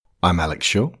I'm Alex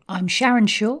Shaw. I'm Sharon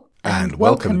Shaw. And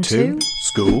welcome to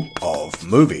School of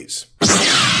Movies.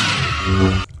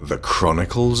 The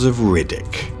Chronicles of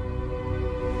Riddick.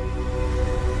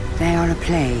 They are a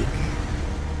plague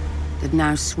that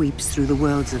now sweeps through the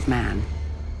worlds of man,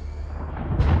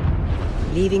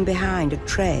 leaving behind a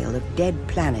trail of dead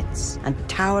planets and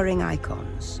towering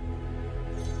icons,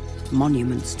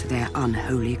 monuments to their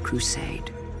unholy crusade.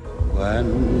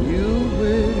 When you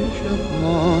wish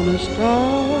upon a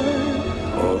star.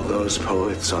 All those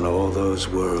poets on all those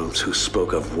worlds who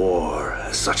spoke of war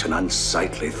as such an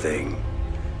unsightly thing,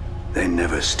 they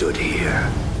never stood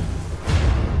here.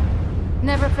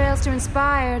 Never fails to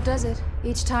inspire, does it?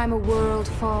 Each time a world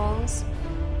falls.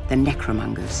 The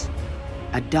Necromongers,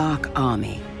 a dark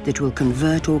army that will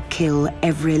convert or kill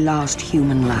every last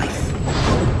human life,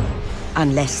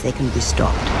 unless they can be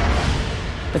stopped.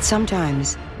 But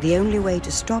sometimes, the only way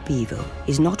to stop evil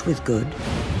is not with good.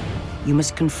 You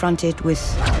must confront it with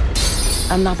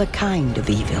another kind of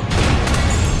evil.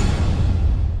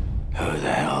 Who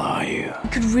the hell are you? I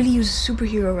could really use a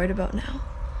superhero right about now.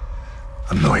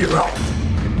 I'm no hero.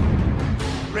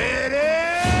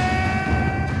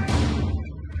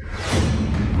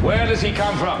 Where does he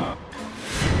come from?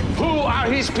 Who are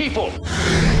his people?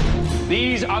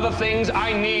 These are the things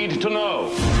I need to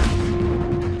know.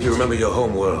 You remember your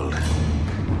home world?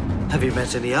 Have you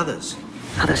met any others?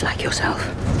 Others like yourself.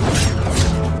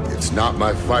 It's not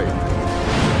my fight.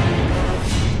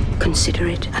 Consider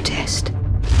it a test.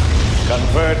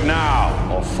 Convert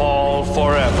now or fall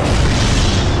forever.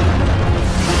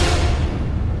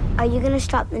 Are you gonna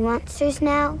stop the monsters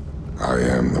now? I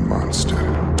am the monster.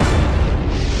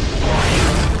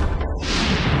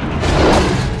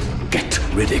 Get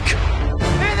Riddick.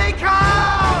 Here they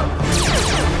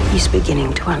come! He's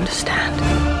beginning to understand.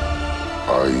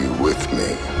 Are you with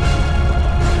me?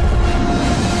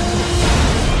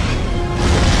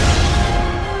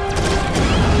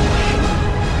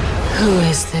 Who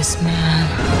is this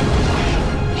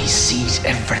man? He sees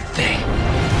everything.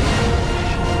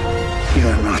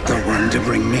 You're not the one to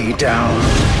bring me down.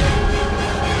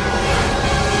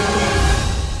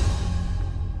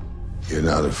 You're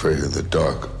not afraid of the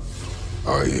dark,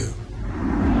 are you?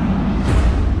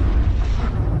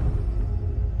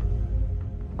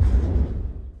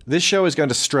 This show is going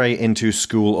to stray into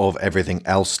School of Everything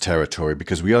Else territory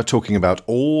because we are talking about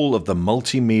all of the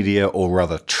multimedia, or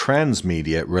rather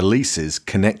transmedia, releases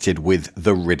connected with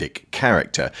the Riddick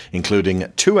character,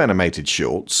 including 2 animated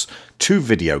shorts, 2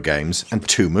 video games, and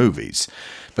 2 movies.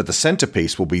 But the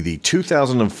centerpiece will be the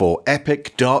 2004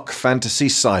 epic dark fantasy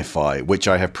sci-fi, which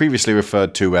I have previously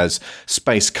referred to as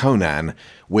Space Conan,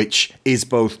 which is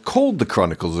both called The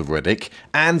Chronicles of Riddick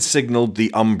and signaled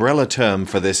the umbrella term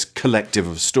for this collective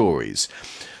of stories.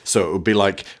 So it would be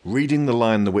like reading The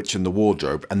Lion, the Witch and the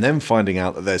Wardrobe and then finding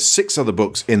out that there's 6 other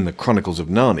books in the Chronicles of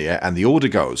Narnia, and the order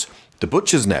goes: The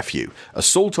Butcher's Nephew,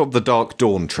 Assault of the Dark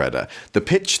Dawn Treader, The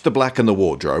Pitch, the Black and the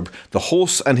Wardrobe, The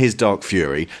Horse and His Dark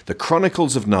Fury, The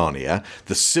Chronicles of Narnia,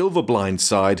 The Silver Blind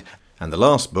Side, and the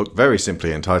last book very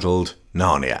simply entitled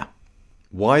Narnia.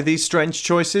 Why these strange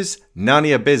choices?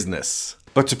 Narnia business.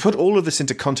 But to put all of this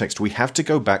into context, we have to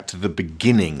go back to the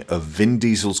beginning of Vin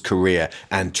Diesel's career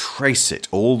and trace it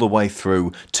all the way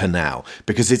through to now,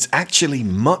 because it's actually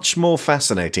much more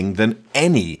fascinating than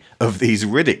any of these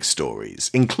Riddick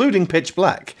stories, including Pitch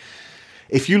Black.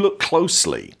 If you look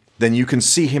closely, then you can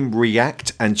see him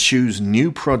react and choose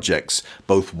new projects,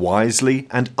 both wisely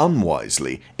and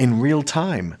unwisely, in real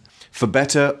time. For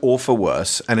better or for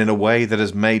worse, and in a way that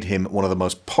has made him one of the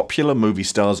most popular movie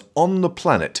stars on the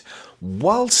planet,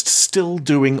 whilst still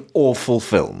doing awful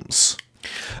films.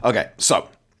 Okay, so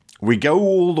we go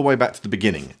all the way back to the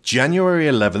beginning. January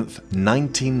 11th,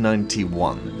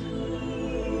 1991.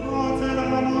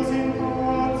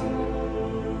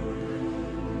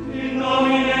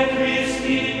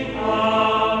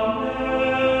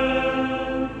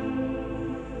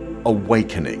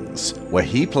 Awakenings, where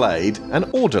he played an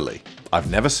orderly.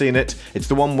 I've never seen it. It's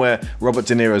the one where Robert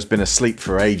De Niro's been asleep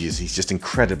for ages. He's just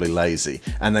incredibly lazy.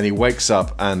 And then he wakes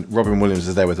up and Robin Williams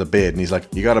is there with a beard. And he's like,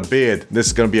 you got a beard. This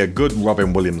is going to be a good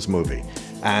Robin Williams movie.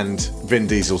 And Vin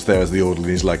Diesel's there as the orderly.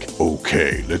 And he's like,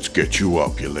 okay, let's get you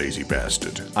up, you lazy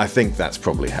bastard. I think that's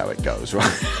probably how it goes,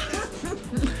 right?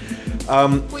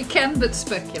 We can but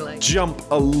speculate. Jump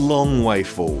a long way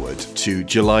forward to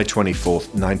July 24th,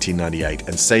 1998,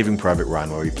 and Saving Private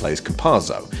Ryan, where he plays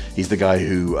Caparzo. He's the guy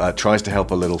who tries to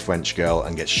help a little French girl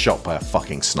and gets shot by a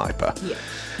fucking sniper.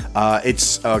 Yeah.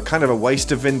 It's kind of a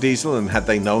waste of Vin Diesel, and had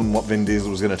they known what Vin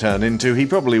Diesel was going to turn into, he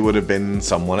probably would have been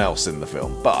someone else in the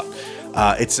film. But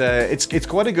It's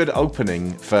quite a good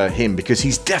opening for him because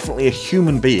he's definitely a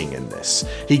human being in this.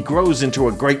 He grows into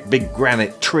a great big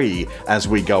granite tree as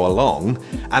we go along,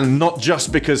 and not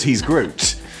just because he's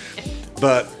Groot,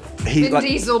 but Vin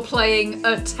Diesel playing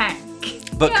a tank.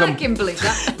 But I can believe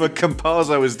that. But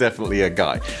Campazzo is definitely a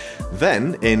guy.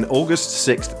 Then, in August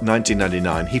 6th,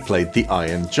 1999, he played the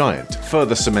Iron Giant,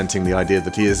 further cementing the idea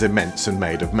that he is immense and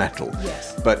made of metal.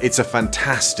 Yes. But it's a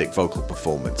fantastic vocal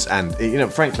performance, and,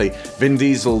 frankly, Vin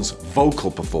Diesel's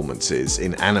vocal performances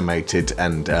in animated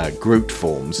and Groot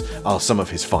forms are some of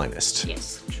his finest.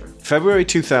 Yes, true. February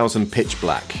 2000, Pitch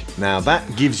Black. Now,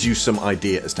 that gives you some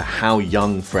idea as to how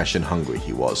young, fresh, and hungry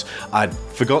he was. I'd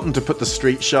forgotten to put the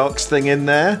Street Sharks thing in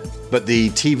there, but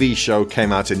the TV show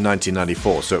came out in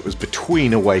 1994, so it was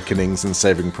between Awakenings and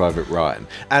Saving Private Ryan.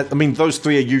 Those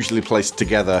three are usually placed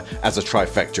together as a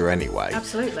trifecta anyway.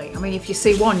 Absolutely. If you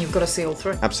see one, you've got to see all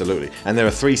three. Absolutely. And there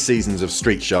are 3 seasons of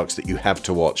Street Sharks that you have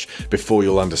to watch before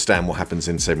you'll understand what happens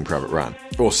in Saving Private Ryan.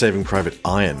 Or Saving Private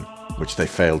Iron, which they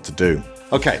failed to do.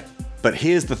 Okay, but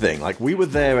here's the thing, we were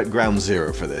there at ground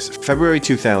zero for this. February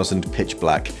 2000, Pitch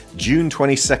Black. June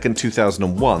 22nd,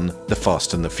 2001, The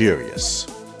Fast and the Furious.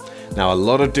 Now, a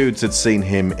lot of dudes had seen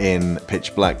him in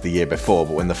Pitch Black the year before,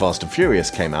 but when The Fast and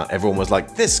Furious came out, everyone was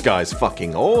like, this guy's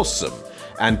fucking awesome!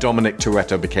 And Dominic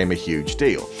Toretto became a huge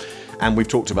deal. And we've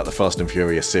talked about the Fast and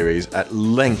Furious series at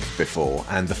length before,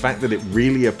 and the fact that it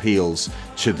really appeals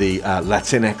to the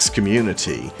Latinx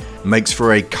community makes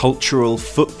for a cultural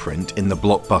footprint in the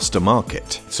blockbuster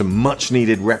market. Some much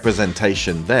needed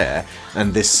representation there,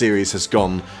 and this series has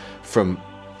gone from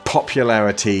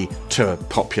popularity to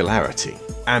popularity.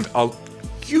 And a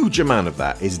huge amount of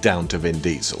that is down to Vin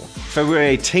Diesel.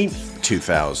 February 18th,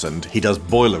 2000, he does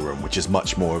Boiler Room, which is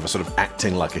much more of a sort of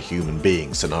acting like a human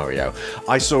being scenario.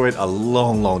 I saw it a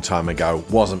long, long time ago,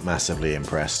 wasn't massively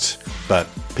impressed, but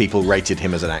people rated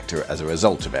him as an actor as a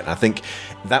result of it. And I think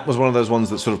that was one of those ones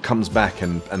that sort of comes back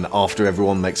and after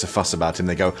everyone makes a fuss about him,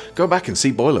 they go back and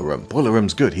see Boiler Room. Boiler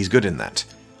Room's good, he's good in that.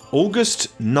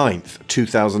 August 9th,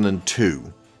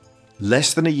 2002.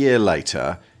 Less than a year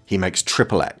later, he makes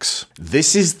Triple X.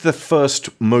 This is the first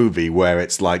movie where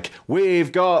it's like,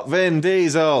 we've got Vin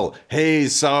Diesel,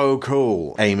 he's so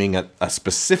cool, aiming at a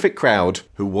specific crowd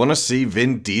who want to see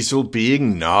Vin Diesel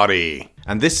being naughty.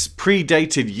 And this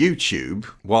predated YouTube,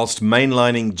 whilst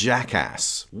mainlining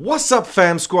Jackass. What's up,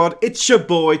 fam squad? It's your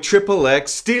boy, Triple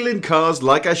X, stealing cars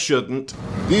like I shouldn't.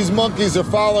 These monkeys are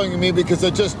following me because I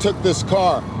just took this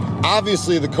car.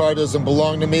 Obviously the car doesn't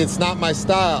belong to me, it's not my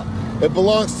style. It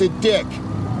belongs to Dick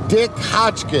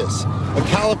Hotchkiss, a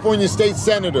California state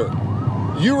senator.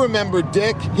 You remember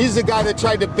Dick? He's the guy that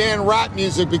tried to ban rap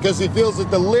music because he feels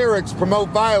that the lyrics promote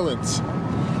violence.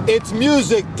 It's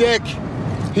music, Dick.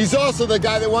 He's also the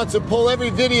guy that wants to pull every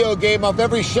video game off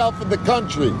every shelf in the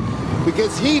country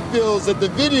because he feels that the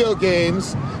video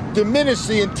games diminish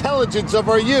the intelligence of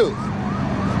our youth.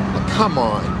 Now, come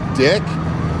on, Dick.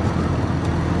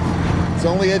 It's the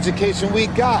only education we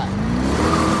got.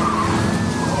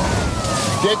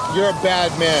 Dick, you're a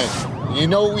bad man. You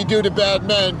know what we do to bad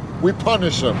men? We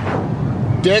punish them.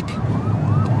 Dick,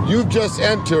 you've just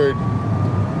entered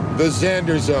the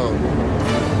Xander zone.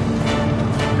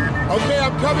 Okay,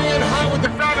 I'm coming in hot with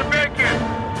the sound of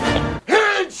bacon.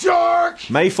 Hit it, shark!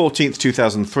 May 14th,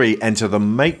 2003, enter The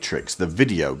Matrix, the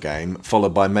video game,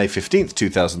 followed by May 15th,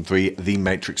 2003, The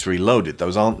Matrix Reloaded.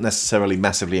 Those aren't necessarily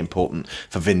massively important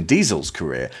for Vin Diesel's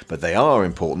career, but they are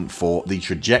important for the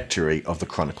trajectory of the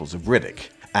Chronicles of Riddick.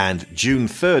 And June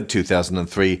 3rd,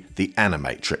 2003, The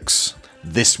Animatrix.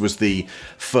 This was the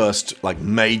first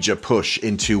major push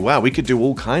into, wow, we could do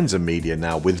all kinds of media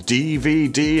now with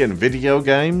DVD and video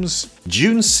games.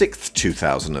 June 6th,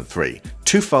 2003,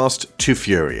 Too Fast, Too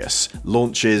Furious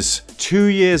launches 2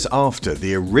 years after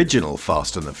the original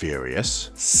Fast and the Furious,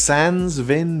 sans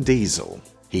Vin Diesel.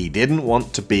 He didn't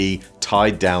want to be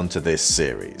tied down to this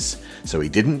series. So he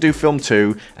didn't do film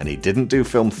 2, and he didn't do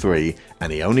film 3,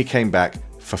 and he only came back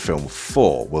for film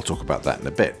 4. We'll talk about that in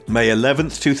a bit. May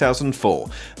 11th, 2004,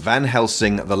 Van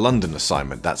Helsing, The London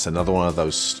Assignment. That's another one of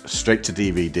those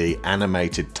straight-to-DVD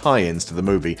animated tie-ins to the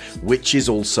movie, which is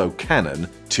also canon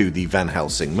to the Van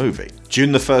Helsing movie.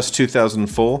 June the 1st,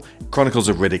 2004, Chronicles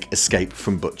of Riddick Escape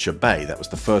from Butcher Bay. That was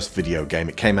the first video game.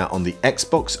 It came out on the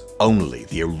Xbox only,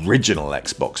 the original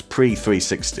Xbox,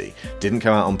 pre-360. Didn't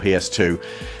come out on PS2.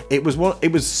 It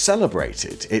was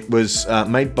celebrated. It was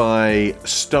made by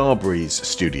Starbreeze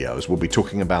Studios. We'll be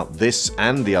talking about this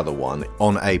and the other one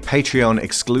on a Patreon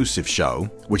exclusive show,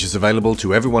 which is available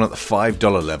to everyone at the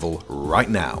 $5 level right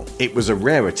now. It was a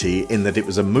rarity in that it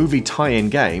was a movie tie-in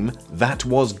game that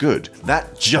was good.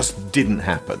 That just didn't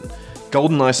happen.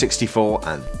 GoldenEye 64,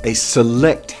 and a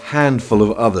select handful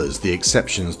of others, the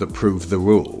exceptions that prove the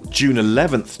rule. June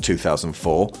 11th,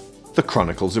 2004, The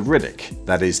Chronicles of Riddick.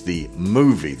 That is the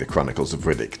movie The Chronicles of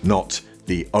Riddick, not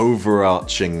the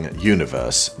overarching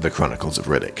universe, The Chronicles of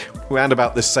Riddick. Around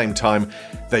about this same time,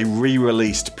 they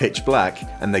re-released Pitch Black,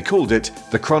 and they called it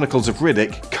The Chronicles of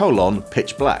Riddick,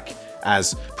 Pitch Black,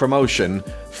 as promotion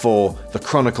for The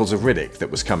Chronicles of Riddick that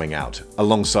was coming out,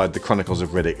 alongside The Chronicles of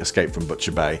Riddick Escape from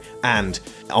Butcher Bay. And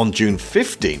on June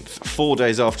 15th, 4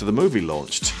 days after the movie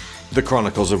launched, The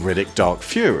Chronicles of Riddick Dark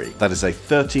Fury. That is a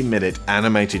 30-minute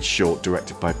animated short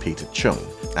directed by Peter Chung.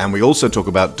 And we also talk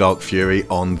about Dark Fury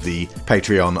on the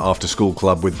Patreon After School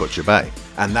Club with Butcher Bay.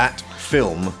 And that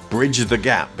film bridged the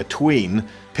gap between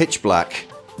Pitch Black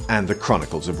and The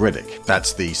Chronicles of Riddick.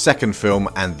 That's the second film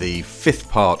and the fifth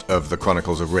part of The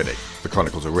Chronicles of Riddick. The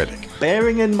Chronicles of Riddick.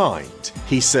 Bearing in mind,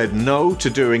 he said no to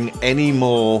doing any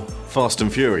more Fast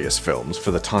and Furious films,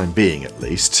 for the time being at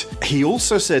least. He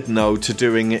also said no to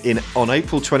doing, on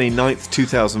April 29th,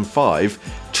 2005,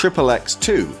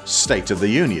 XXX2, State of the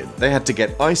Union. They had to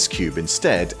get Ice Cube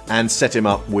instead and set him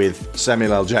up with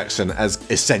Samuel L. Jackson as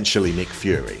essentially Nick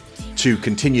Fury, to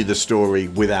continue the story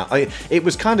without... it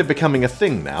was kind of becoming a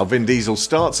thing now. Vin Diesel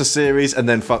starts a series and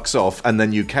then fucks off, and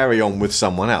then you carry on with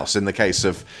someone else. In the case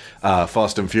of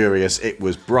Fast and Furious, it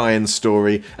was Brian's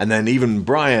story, and then even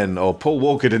Brian or Paul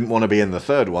Walker didn't want to be in the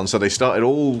third one, so they started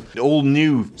all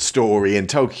new story in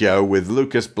Tokyo with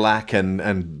Lucas Black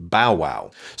and Bow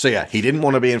Wow. So yeah, he didn't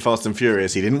want to be in Fast and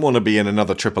Furious, he didn't want to be in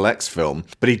another XXX film,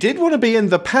 but he did want to be in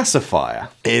The Pacifier.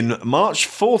 In March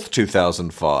 4th,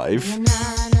 2005...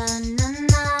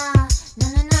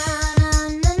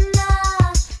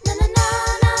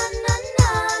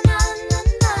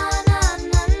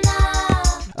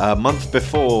 a month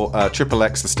before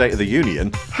XXX, The State of the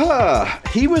Union,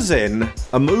 he was in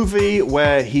a movie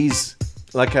where he's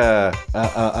like an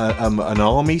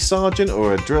army sergeant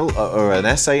or a drill or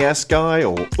an SAS guy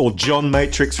or John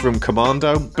Matrix from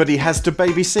Commando, but he has to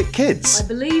babysit kids. I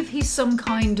believe he's some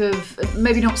kind of,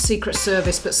 maybe not Secret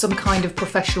Service, but some kind of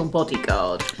professional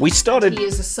bodyguard. He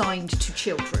is assigned to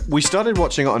children. We started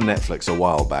watching it on Netflix a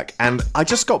while back, and I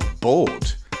just got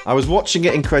bored. I was watching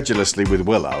it incredulously with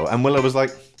Willow, and Willow was like,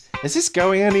 is this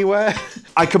going anywhere?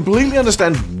 I completely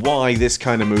understand why this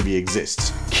kind of movie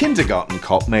exists. Kindergarten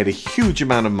Cop made a huge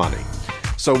amount of money.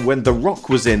 So when The Rock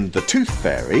was in The Tooth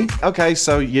Fairy, okay,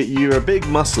 so you're a big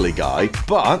muscly guy,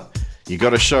 but you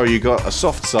got to show you got a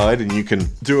soft side and you can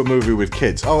do a movie with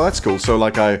kids. Oh, that's cool. So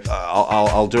like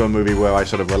I'll do a movie where I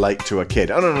sort of relate to a kid.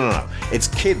 Oh, no. It's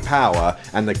kid power,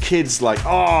 and the kids like,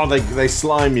 oh, they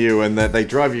slime you and they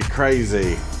drive you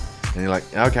crazy. And you're like,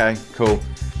 okay, cool.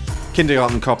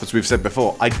 Kindergarten Cop, as we've said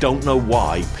before, I don't know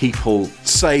why people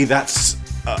say that's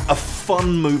a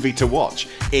fun movie to watch.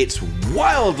 It's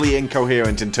wildly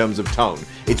incoherent in terms of tone.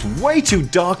 It's way too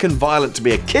dark and violent to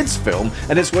be a kid's film,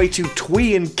 and it's way too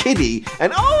twee and kiddie,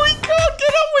 and oh, we can't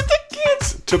get on with the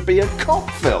kids, to be a cop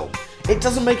film. It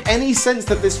doesn't make any sense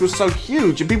that this was so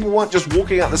huge, and people weren't just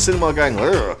walking out the cinema going,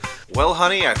 ugh. Well,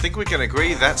 honey, I think we can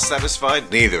agree that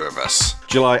satisfied neither of us.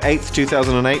 July 8th,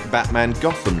 2008, Batman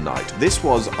Gotham Knight. This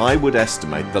was, I would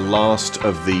estimate, the last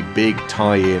of the big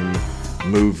tie-in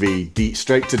movie,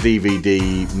 straight to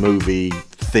DVD movie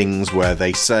things where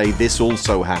they say this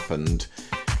also happened,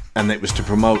 and it was to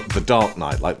promote The Dark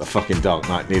Knight, like the fucking Dark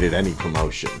Knight needed any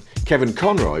promotion. Kevin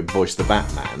Conroy voiced the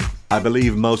Batman. I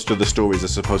believe most of the stories are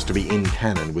supposed to be in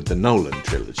canon with the Nolan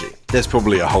trilogy. There's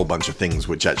probably a whole bunch of things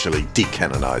which actually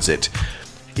decanonize it.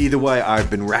 Either way, I've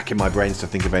been racking my brains to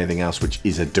think of anything else which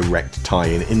is a direct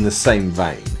tie-in in the same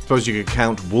vein. Suppose you could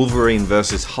count Wolverine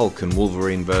vs. Hulk and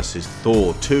Wolverine vs.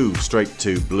 Thor, two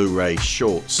straight-to Blu-ray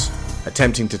shorts,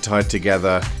 attempting to tie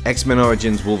together X-Men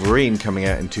Origins Wolverine coming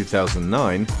out in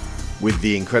 2009 with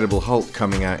The Incredible Hulk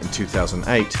coming out in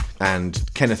 2008, and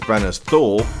Kenneth Branagh's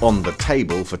Thor on the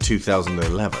table for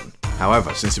 2011.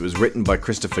 However, since it was written by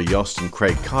Christopher Yost and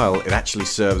Craig Kyle, it actually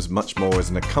serves much more as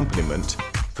an accompaniment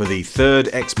for the third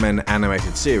X-Men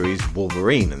animated series,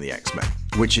 Wolverine and the X-Men,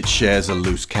 which it shares a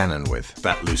loose canon with,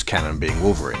 that loose canon being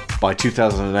Wolverine. By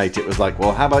 2008, it was like,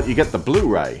 well, how about you get the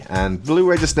Blu-ray? And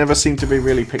Blu-ray just never seemed to be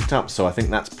really picked up, so I think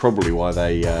that's probably why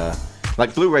they...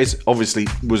 Like, Blu-rays obviously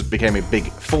became a big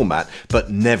format,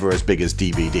 but never as big as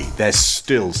DVD. They're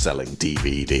still selling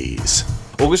DVDs.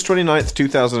 August 29th,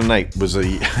 2008 was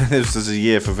this was a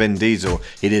year for Vin Diesel.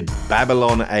 He did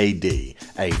Babylon AD,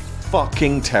 a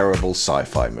fucking terrible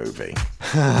sci-fi movie.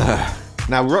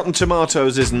 Now, Rotten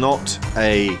Tomatoes is not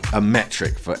a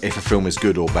metric for if a film is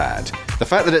good or bad. The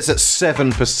fact that it's at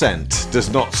 7% does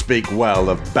not speak well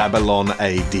of Babylon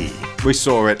AD. We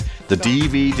saw it. The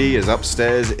DVD is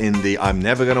upstairs in the I'm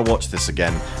never going to watch this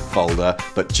again folder,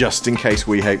 but just in case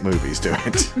we hate movies do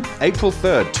it. April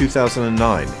 3rd,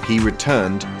 2009, he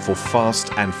returned for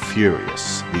Fast and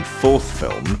Furious, the fourth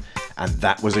film, and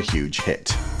that was a huge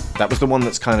hit. That was the one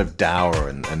that's kind of dour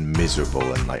and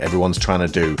miserable, and like everyone's trying to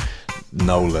do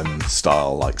Nolan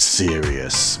style, like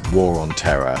serious War on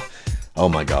Terror. Oh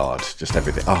my god, just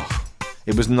everything. Oh,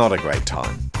 it was not a great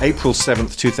time. April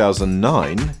 7th,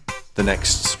 2009, the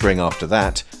next spring after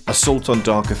that, Assault on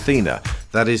Dark Athena.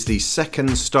 That is the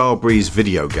second Starbreeze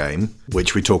video game,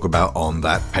 which we talk about on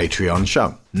that Patreon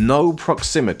show. No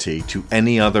proximity to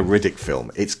any other Riddick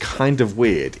film. It's kind of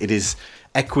weird. It is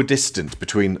equidistant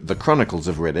between The Chronicles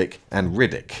of Riddick and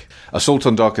Riddick. Assault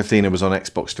on Dark Athena was on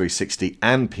Xbox 360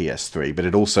 and PS3, but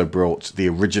it also brought the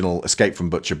original Escape from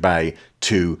Butcher Bay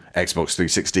to Xbox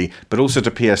 360, but also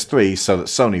to PS3 so that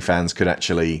Sony fans could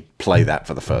actually play that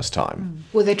for the first time.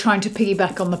 Were they trying to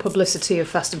piggyback on the publicity of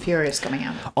Fast and Furious coming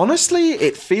out? Honestly,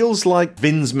 it feels like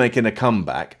Vin's making a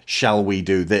comeback, Shall We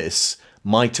Do This,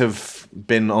 might have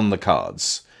been on the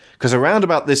cards. Because around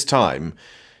about this time,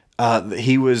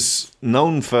 he was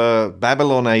known for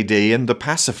Babylon AD and The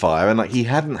Pacifier, and like he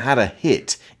hadn't had a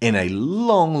hit in a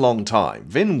long, long time.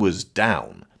 Vin was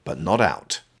down, but not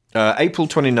out. April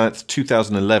 29th,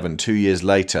 2011, 2 years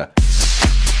later,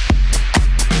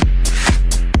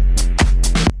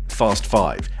 Fast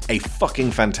 5, a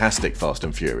fucking fantastic Fast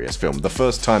and Furious film. The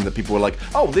first time that people were like,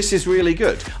 oh, this is really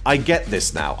good. I get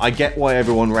this now. I get why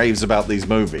everyone raves about these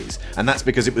movies. And that's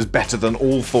because it was better than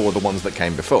all four of the ones that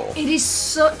came before. It is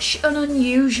such an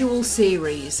unusual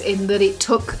series in that it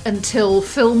took until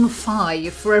film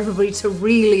 5 for everybody to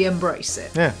really embrace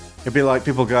it. Yeah. It'd be like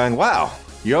people going, wow,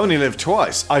 you only live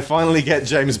twice. I finally get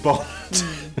James Bond.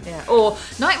 Yeah. Or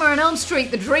Nightmare on Elm Street,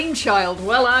 The Dream Child.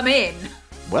 Well, I'm in.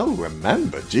 Well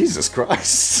remembered, Jesus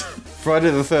Christ.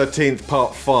 Friday the 13th,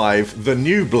 Part 5, The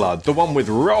New Blood, the one with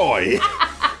Roy.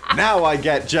 Now I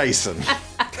get Jason.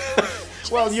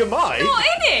 Well, you might. Not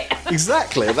in it.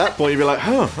 Exactly. At that point, you'd be like,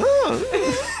 huh.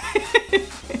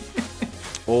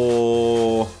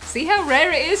 Or... See how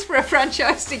rare it is for a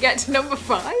franchise to get to number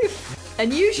 5?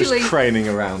 And usually... Just craning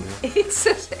around.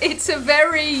 It's a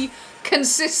very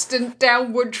consistent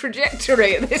downward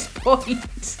trajectory at this point.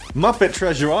 Muppet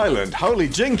Treasure Island, holy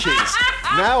jinkies.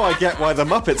 Now I get why the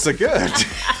Muppets are good.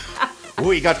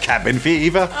 We got cabin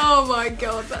fever. Oh my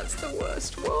god, that's the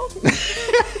worst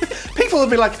one. People will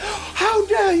be like, how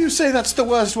dare you say that's the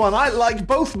worst one? I like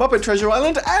both Muppet Treasure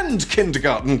Island and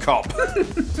Kindergarten Cop.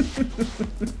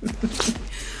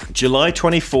 July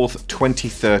 24th,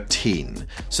 2013.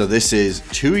 So this is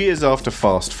 2 years after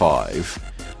Fast 5.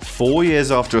 4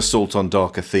 years after Assault on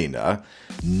Dark Athena,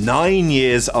 9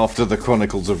 years after The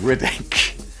Chronicles of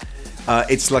Riddick.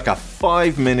 It's like a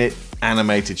 5-minute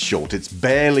animated short. It's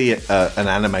barely an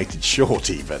animated short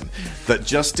even, that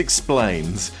just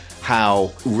explains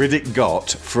how Riddick got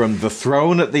from the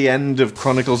throne at the end of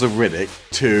Chronicles of Riddick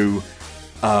to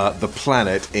the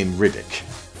planet in Riddick.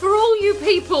 For all you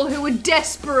people who are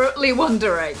desperately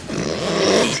wondering,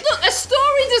 look, a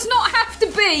story does not have to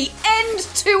be end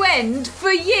to end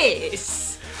for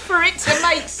years for it to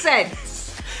make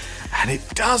sense. And it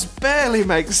does barely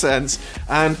make sense.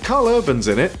 And Carl Urban's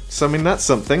in it, so I mean that's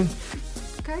something.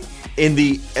 Okay. In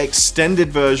the extended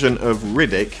version of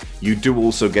Riddick, you do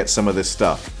also get some of this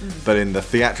stuff. But in the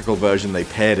theatrical version, they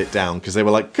pared it down because they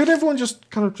were like, could everyone just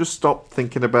stop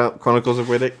thinking about Chronicles of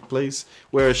Riddick, please?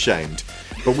 We're ashamed.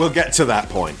 But we'll get to that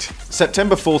point.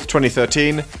 September 4th,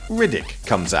 2013, Riddick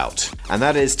comes out. And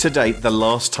that is, to date, the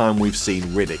last time we've seen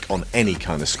Riddick on any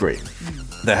kind of screen.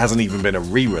 There hasn't even been a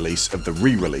re-release of the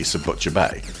re-release of Butcher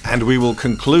Bay. And we will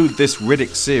conclude this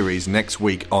Riddick series next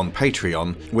week on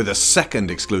Patreon with a second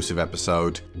exclusive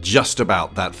episode just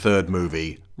about that third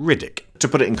movie, Riddick. To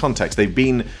put it in context, they've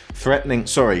been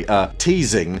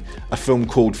teasing a film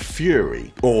called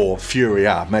Fury, or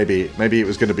Furia. Maybe it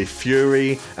was going to be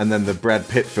Fury, and then the Brad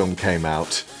Pitt film came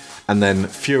out, and then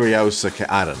Furiosa,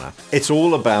 I don't know. It's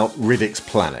all about Riddick's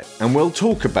planet, and we'll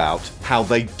talk about how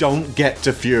they don't get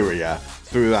to Furia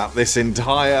throughout this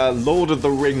entire Lord of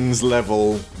the Rings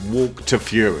level walk to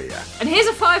Furia. And here's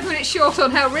a 5-minute short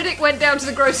on how Riddick went down to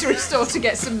the grocery store to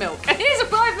get some milk. And here's a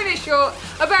 5-minute short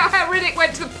about how Riddick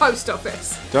went to the post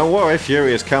office. Don't worry,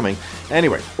 Furia's coming.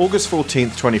 Anyway, August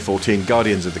 14th, 2014,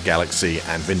 Guardians of the Galaxy,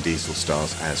 and Vin Diesel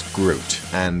stars as Groot,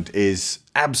 and is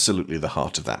absolutely the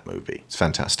heart of that movie. It's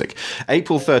fantastic.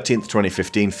 April 13th,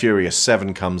 2015, Furious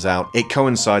 7 comes out. It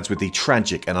coincides with the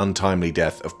tragic and untimely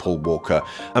death of Paul Walker.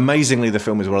 Amazingly, the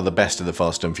film is one of the best of the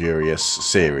Fast and Furious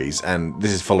series, and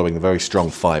this is following the very strong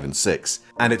 5 and 6.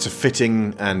 And it's a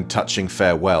fitting and touching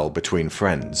farewell between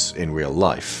friends in real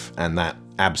life, and that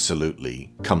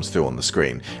absolutely comes through on the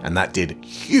screen. And that did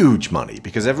huge money,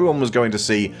 because everyone was going to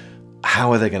see,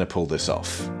 how are they going to pull this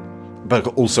off? But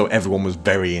also everyone was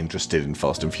very interested in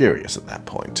Fast and Furious at that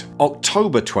point.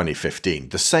 October 2015,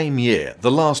 the same year,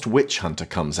 The Last Witch Hunter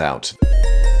comes out.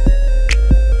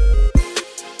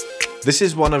 This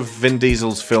is one of Vin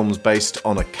Diesel's films based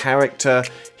on a character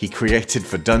he created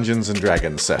for Dungeons &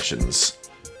 Dragons sessions.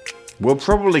 We'll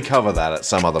probably cover that at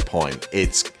some other point.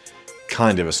 It's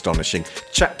kind of astonishing.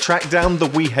 Track down the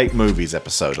We Hate Movies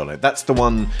episode on it. That's the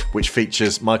one which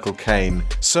features Michael Caine,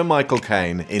 Sir Michael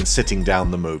Caine, in sitting down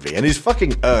the movie. And he's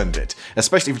fucking earned it.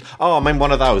 Especially if, I'm in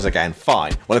one of those again.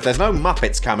 Fine. Well, if there's no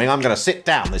Muppets coming, I'm going to sit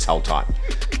down this whole time.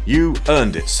 You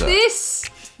earned it, sir. This,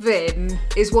 Vin,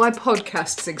 is why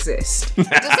podcasts exist. It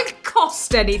doesn't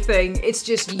cost anything. It's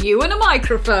just you and a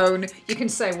microphone. You can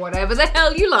say whatever the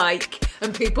hell you like,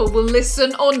 and people will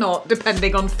listen or not,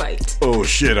 depending on fate. Oh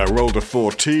shit, I rolled a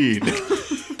 14.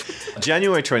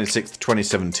 January 26th,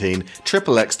 2017,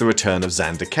 XXX The Return of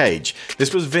Xander Cage.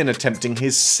 This was Vin attempting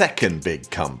his second big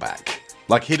comeback.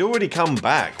 Like, he'd already come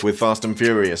back with Fast and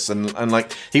Furious, and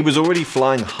like, he was already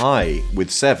flying high with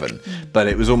 7, but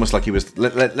it was almost like he was,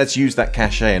 let's use that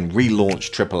cachet and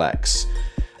relaunch XXX.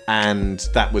 And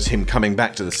that was him coming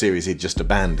back to the series he'd just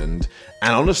abandoned.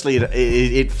 And honestly,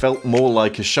 it felt more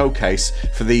like a showcase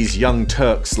for these young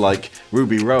Turks like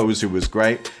Ruby Rose, who was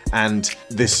great, and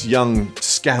this young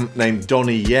scamp named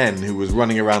Donnie Yen, who was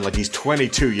running around like he's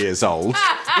 22 years old,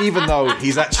 even though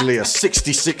he's actually a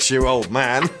 66-year-old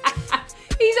man.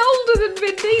 He's older than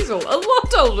Vin Diesel. A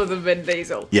lot older than Vin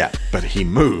Diesel. Yeah, but he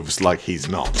moves like he's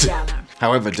not. Yeah, no.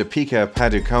 However, Deepika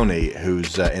Padukone,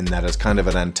 who's in that as kind of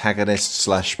an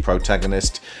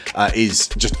antagonist/protagonist, is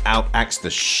just acts the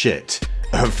shit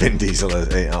of Vin Diesel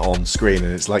on screen,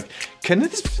 and it's like, can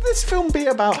this film be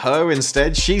about her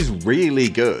instead? She's really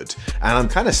good. And I'm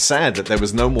kind of sad that there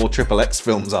was no more XXX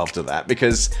films after that,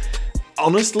 because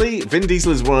honestly, Vin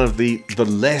Diesel is one of the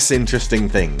less interesting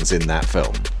things in that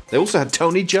film. They also had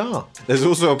Tony Jaa. There's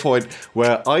also a point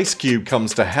where Ice Cube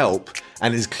comes to help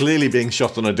and is clearly being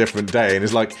shot on a different day, and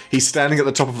is like, he's standing at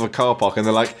the top of a car park and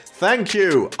they're like, thank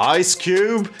you, Ice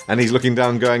Cube. And he's looking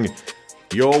down going,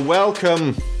 you're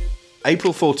welcome.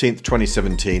 April 14th,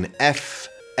 2017,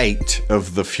 F8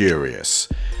 of The Furious.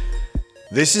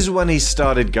 This is when he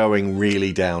started going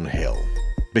really downhill,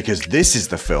 because this is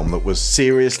the film that was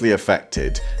seriously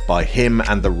affected by him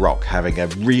and The Rock having a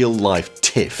real-life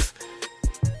tiff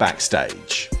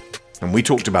backstage. And we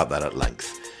talked about that at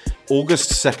length.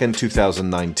 August 2nd,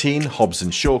 2019, Hobbs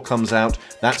 & Shaw comes out.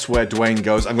 That's where Dwayne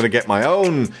goes, I'm going to get my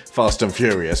own Fast and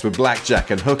Furious with blackjack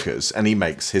and hookers, and he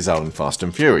makes his own Fast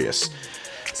and Furious.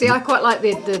 See, I quite like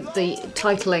the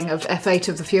titling of F8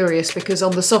 of the Furious, because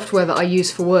on the software that I use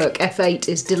for work, F8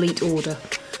 is delete order.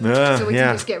 So we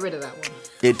can just get rid of that one.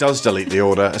 It does delete the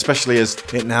order, especially as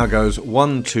it now goes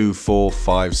 1, 2, 4,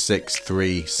 5, 6,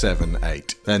 3, 7,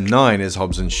 8. Then 9 is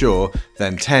Hobbs & Shaw,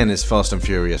 then 10 is Fast and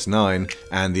Furious 9,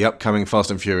 and the upcoming Fast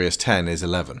and Furious 10 is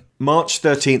 11. March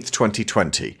 13th,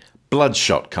 2020,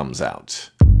 Bloodshot comes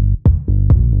out. Do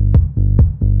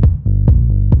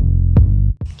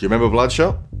you remember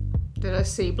Bloodshot? Did I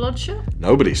see Bloodshot?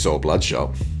 Nobody saw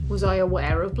Bloodshot. Was I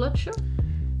aware of Bloodshot? Do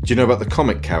you know about the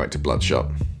comic character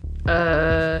Bloodshot?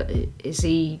 Is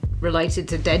he related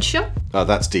to Deadshot?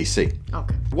 That's DC.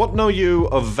 Okay. What know you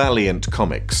of Valiant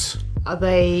Comics? Are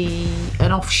they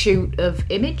an offshoot of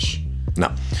Image?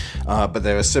 No. But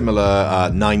they're a similar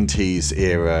 90s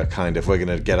era kind of, we're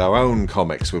going to get our own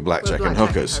comics with blackjack and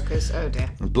hookers. Oh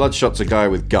dear. Bloodshot's a guy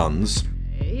with guns.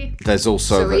 Okay. There's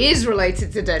also... So he is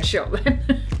related to Deadshot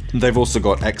then. They've also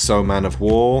got Exo Man of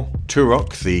War,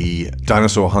 Turok, the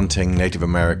dinosaur hunting Native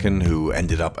American who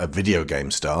ended up a video game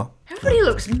star. Everybody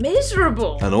looks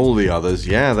miserable. And all the others,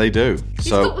 yeah, they do. He's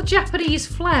got the Japanese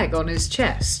flag on his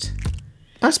chest.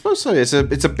 I suppose so. It's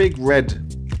a big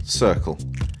red circle.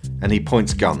 And he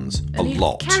points guns a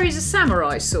lot. He carries a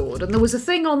samurai sword, and there was a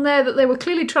thing on there that they were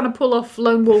clearly trying to pull off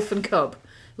Lone Wolf and Cub.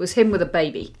 It was him with a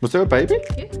baby. Was there a baby?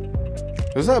 Yeah.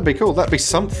 That'd be cool. That'd be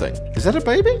something. Is that a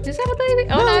baby? Is that a baby?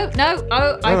 Oh, no.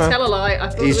 Oh, I tell a lie. I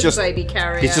thought it was a baby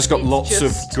carrier. He's just got lots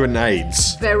of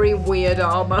grenades. Very weird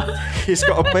armour. He's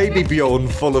got a baby Bjorn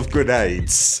full of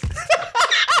grenades.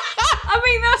 I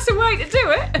mean, that's the way to do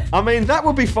do it. I mean, that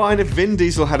would be fine if Vin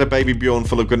Diesel had a baby Bjorn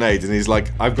full of grenades and he's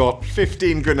like, I've got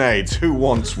 15 grenades, who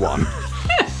wants one?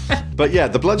 But yeah,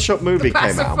 the Bloodshot movie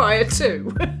came out. Pacifier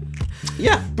 2.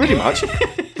 Yeah, pretty much.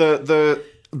 The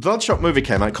Bloodshot movie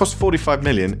came out, it cost 45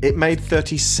 million, it made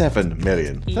 37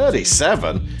 million.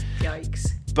 37? Yikes.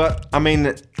 But, I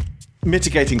mean,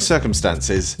 mitigating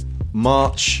circumstances,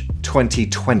 March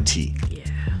 2020. Yeah.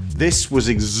 This was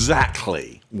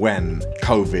exactly when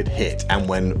COVID hit and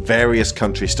when various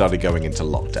countries started going into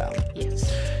lockdown.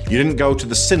 Yes. You didn't go to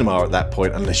the cinema at that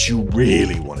point unless you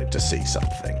really wanted to see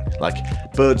something. Like,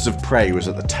 Birds of Prey was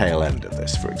at the tail end of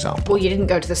this, for example. Well, you didn't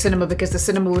go to the cinema because the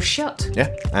cinema was shut.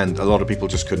 Yeah, and a lot of people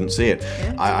just couldn't see it.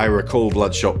 Yeah. I recall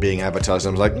Bloodshot being advertised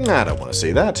and I was like, nah, I don't want to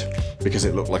see that, because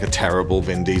it looked like a terrible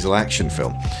Vin Diesel action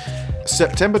film.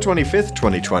 September 25th,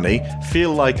 2020,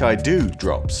 Feel Like I Do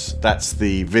drops. That's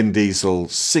the Vin Diesel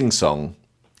sing-song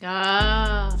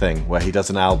thing, where he does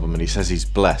an album and he says he's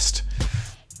blessed.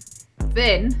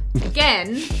 Then,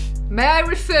 again, may I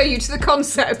refer you to the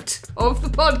concept of the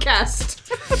podcast?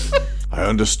 I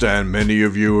understand many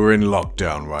of you are in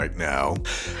lockdown right now.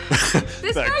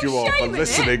 Thank you all for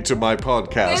listening to my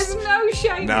podcast. There's no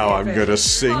shame now in I'm it. going to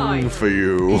sing Fine. for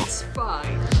you. It's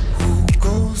fine. Who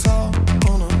goes out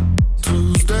on a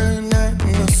Tuesday night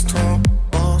in the storm?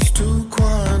 Bar's too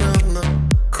quiet and the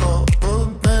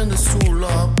cupboard band is too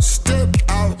loud. Step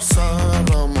outside,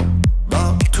 I'm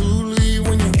about to leave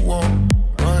when you walk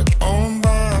right on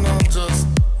by and I'll just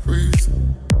freeze.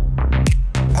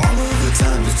 All of the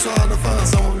time you try to find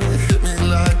someone to hit me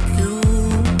like you,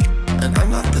 and I'm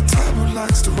not the type who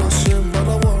likes to rush in, but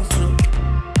I want to.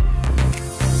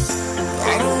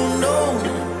 I don't know,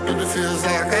 but it feels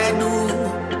like I do.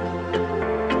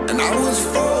 And I was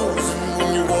frozen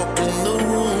when you walked in the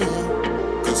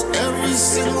room, 'cause every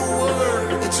single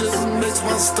word, it just makes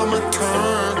my stomach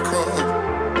turn cold.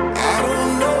 I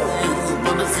don't know you,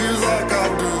 but it feels like I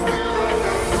do.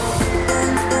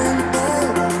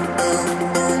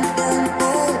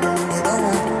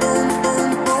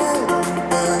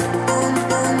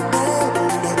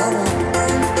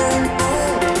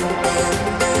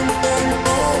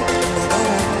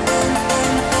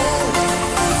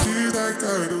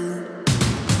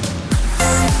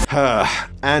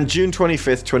 And June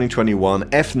 25th, 2021,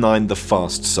 F9 The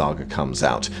Fast Saga comes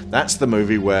out. That's the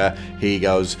movie where he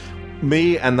goes,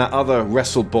 me and that other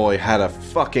wrestle boy had a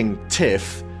fucking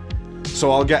tiff,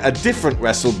 so I'll get a different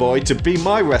wrestle boy to be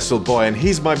my wrestle boy, and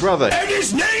he's my brother. And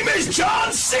his name is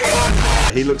John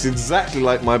Cena! He looks exactly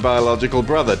like my biological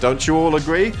brother, don't you all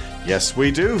agree? Yes,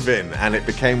 we do, Vin, and it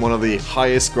became one of the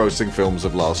highest grossing films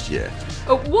of last year.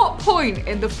 At what point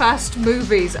in the Fast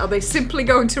movies are they simply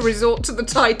going to resort to the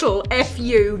title, F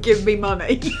you, give me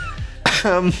money?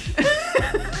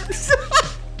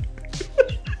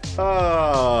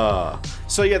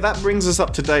 So yeah, that brings us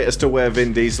up to date as to where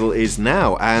Vin Diesel is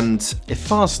now, and if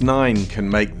Fast 9 can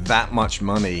make that much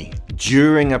money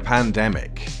during a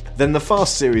pandemic, then the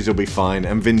Fast series will be fine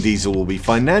and Vin Diesel will be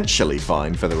financially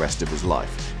fine for the rest of his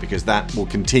life, because that will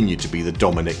continue to be the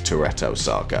Dominic Toretto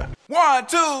saga. 1,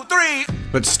 2, 3.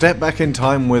 But step back in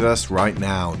time with us right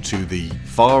now to the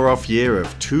far-off year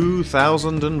of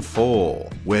 2004,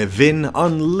 where Vin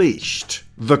unleashed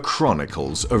the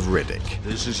Chronicles of Riddick.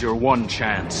 This is your one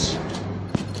chance.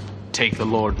 Take the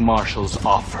Lord Marshal's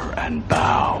offer and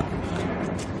bow.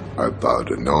 I bow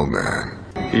to no man.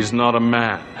 He's not a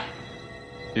man.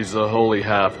 He's the holy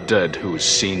half-dead who's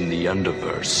seen the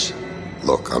Underverse.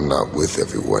 Look, I'm not with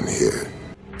everyone here,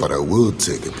 but I will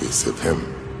take a piece of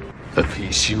him. A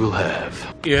piece you will have.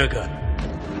 Eargun.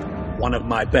 One of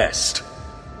my best.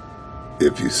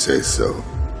 If you say so.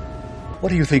 What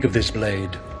do you think of this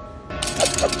blade?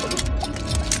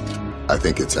 I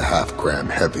think it's a half-gram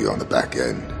heavy on the back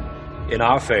end. In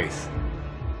our faith,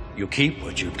 you keep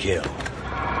what you kill.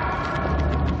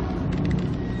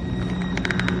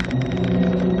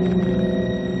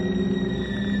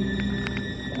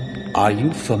 Are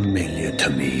you familiar to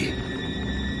me?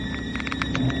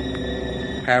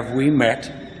 Have we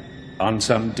met on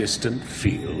some distant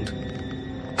field?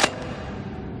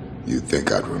 You'd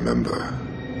think I'd remember.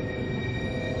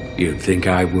 You'd think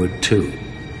I would too.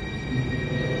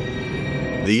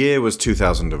 The year was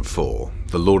 2004.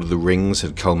 The Lord of the Rings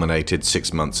had culminated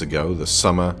 6 months ago. The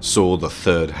summer saw the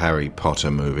third Harry Potter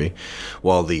movie,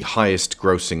 while the highest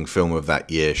grossing film of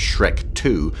that year, Shrek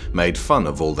 2, made fun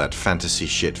of all that fantasy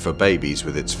shit for babies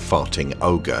with its farting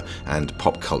ogre and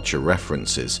pop culture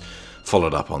references,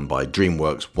 followed up on by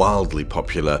DreamWorks' wildly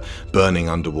popular burning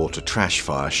underwater trash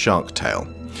fire Shark Tale.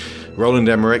 Roland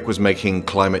Emmerich was making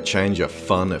climate change a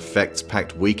fun,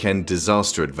 effects-packed weekend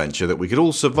disaster adventure that we could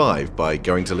all survive by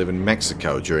going to live in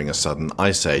Mexico during a sudden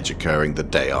ice age occurring the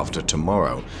day after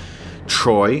tomorrow.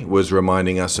 Troy was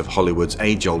reminding us of Hollywood's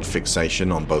age-old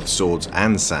fixation on both swords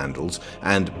and sandals,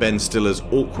 and Ben Stiller's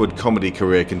awkward comedy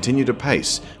career continued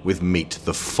apace with Meet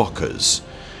the Fockers.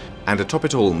 And atop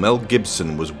it all, Mel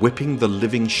Gibson was whipping the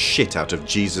living shit out of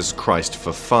Jesus Christ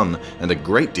for fun and a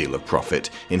great deal of profit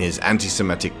in his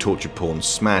anti-Semitic torture porn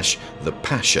smash, The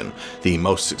Passion, the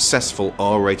most successful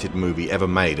R-rated movie ever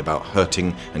made about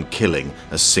hurting and killing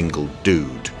a single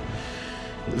dude.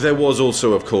 There was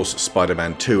also, of course,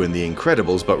 Spider-Man 2 and The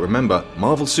Incredibles, but remember,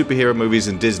 Marvel superhero movies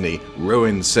and Disney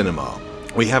ruined cinema.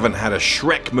 We haven't had a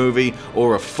Shrek movie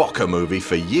or a Fokker movie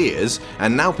for years,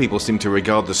 and now people seem to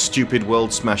regard the stupid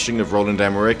world-smashing of Roland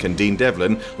Emmerich and Dean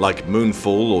Devlin, like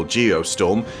Moonfall or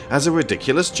Geostorm, as a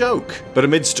ridiculous joke. But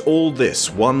amidst all this,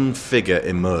 one figure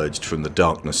emerged from the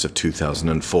darkness of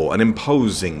 2004, an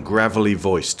imposing,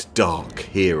 gravelly-voiced dark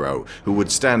hero who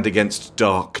would stand against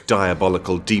dark,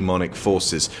 diabolical, demonic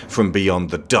forces from beyond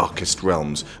the darkest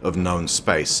realms of known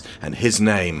space, and his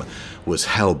name was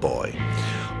Hellboy.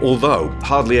 Although,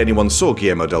 hardly anyone saw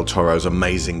Guillermo del Toro's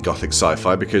amazing gothic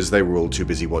sci-fi because they were all too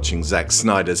busy watching Zack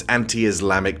Snyder's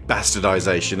anti-Islamic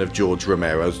bastardization of George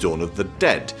Romero's Dawn of the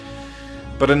Dead.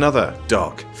 But another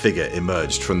dark figure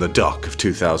emerged from the dark of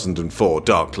 2004,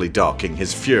 darkly darking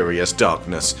his furious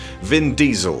darkness, Vin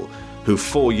Diesel, who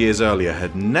 4 years earlier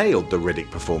had nailed the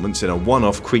Riddick performance in a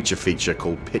one-off creature feature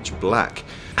called Pitch Black,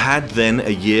 had then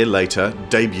a year later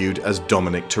debuted as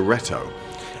Dominic Toretto.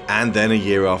 And then a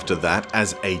year after that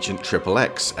as Agent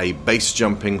XXX, a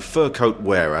base-jumping fur coat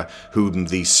wearer whom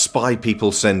the spy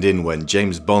people send in when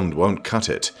James Bond won't cut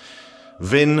it.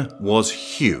 Vin was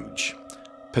huge.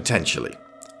 Potentially.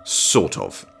 Sort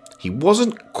of. He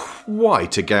wasn't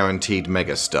quite a guaranteed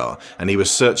megastar, and he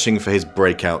was searching for his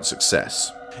breakout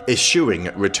success,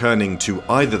 eschewing returning to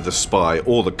either the Spy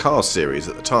or the Cars series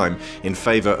at the time in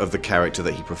favour of the character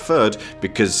that he preferred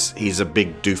because he's a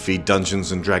big doofy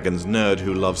Dungeons & Dragons nerd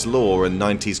who loves lore and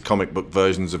 90s comic book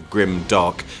versions of grim,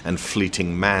 dark and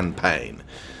fleeting man pain.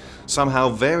 Somehow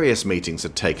various meetings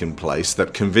had taken place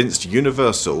that convinced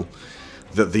Universal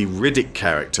that the Riddick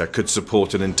character could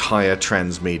support an entire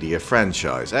transmedia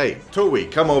franchise. Hey, Toei,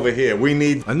 come over here. We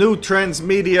need a new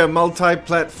transmedia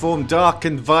multi-platform, dark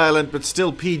and violent, but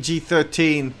still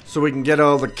PG-13, so we can get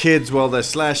all the kids while they're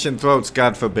slashing throats,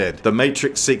 God forbid. The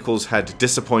Matrix sequels had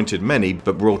disappointed many,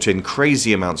 but brought in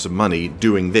crazy amounts of money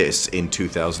doing this in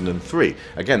 2003.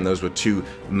 Again, those were two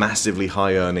massively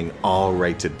high-earning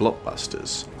R-rated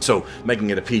blockbusters. So, making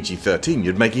it a PG-13,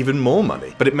 you'd make even more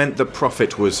money. But it meant that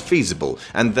profit was feasible,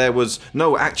 and there was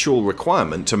no actual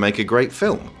requirement to make a great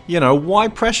film. You know, why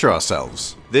pressure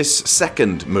ourselves? This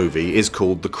second movie is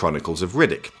called The Chronicles of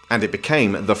Riddick, and it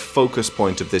became the focus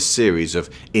point of this series of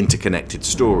interconnected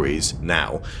stories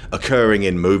now, occurring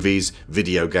in movies,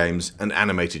 video games, and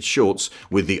animated shorts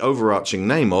with the overarching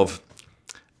name of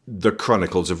The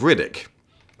Chronicles of Riddick.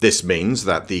 This means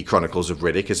that The Chronicles of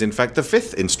Riddick is in fact the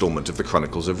fifth installment of The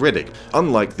Chronicles of Riddick.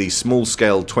 Unlike the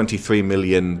small-scale $23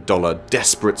 million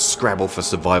desperate scrabble for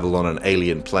survival on an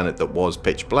alien planet that was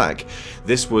Pitch Black,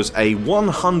 this was a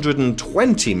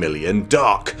 $120 million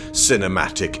dark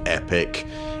cinematic epic.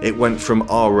 It went from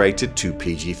R-rated to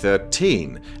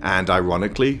PG-13, and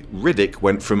ironically, Riddick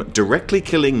went from directly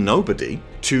killing nobody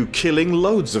to killing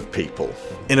loads of people,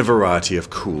 in a variety of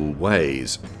cool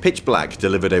ways. Pitch Black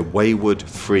delivered a wayward,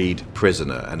 freed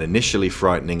prisoner, an initially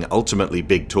frightening, ultimately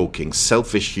big-talking,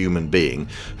 selfish human being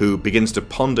who begins to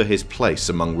ponder his place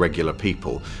among regular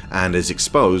people, and is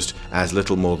exposed as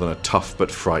little more than a tough but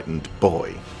frightened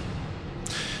boy.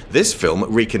 This film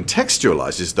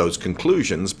recontextualizes those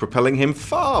conclusions, propelling him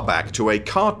far back to a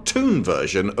cartoon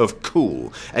version of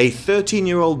cool, a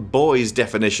 13-year-old boy's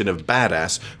definition of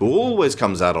badass who always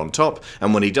comes out on top,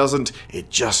 and when he doesn't, it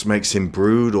just makes him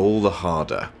brood all the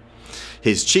harder.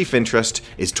 His chief interest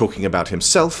is talking about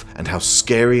himself and how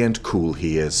scary and cool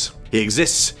he is. He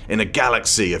exists in a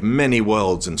galaxy of many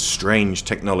worlds and strange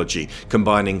technology,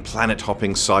 combining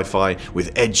planet-hopping sci-fi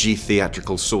with edgy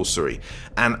theatrical sorcery,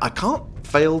 and I can't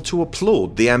fail to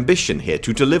applaud the ambition here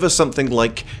to deliver something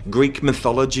like Greek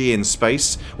mythology in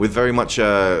space with very much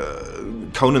a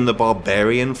Conan the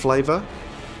Barbarian flavour.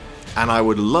 And I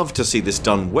would love to see this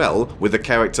done well with a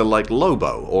character like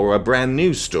Lobo or a brand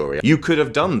new story. You could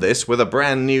have done this with a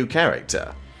brand new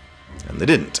character. And they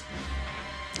didn't.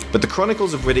 But the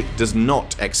Chronicles of Riddick does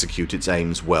not execute its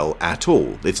aims well at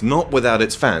all. It's not without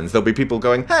its fans. There'll be people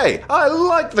going, hey, I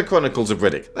like the Chronicles of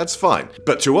Riddick. That's fine.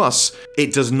 But to us,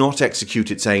 it does not execute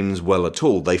its aims well at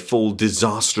all. They fall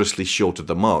disastrously short of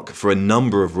the mark for a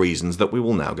number of reasons that we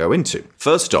will now go into.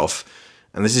 First off,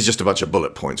 and this is just a bunch of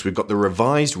bullet points, we've got the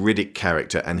revised Riddick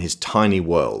character and his tiny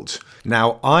world.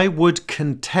 Now, I would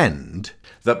contend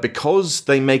that because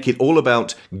they make it all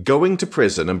about going to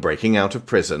prison and breaking out of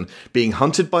prison, being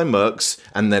hunted by mercs,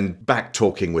 and then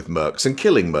back-talking with mercs and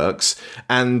killing mercs,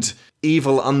 and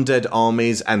evil undead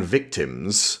armies and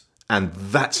victims, and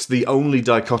that's the only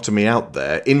dichotomy out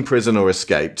there, in prison or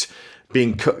escaped,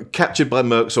 being captured by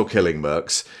mercs or killing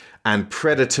mercs, and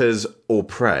predators or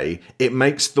prey, it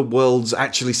makes the worlds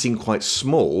actually seem quite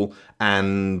small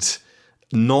and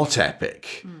not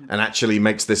epic, and actually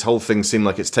makes this whole thing seem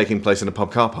like it's taking place in a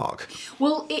pub car park.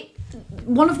 Well,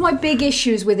 one of my big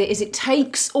issues with it is it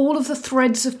takes all of the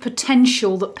threads of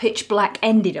potential that Pitch Black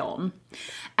ended on,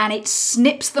 and it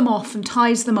snips them off and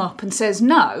ties them up and says,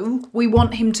 no, we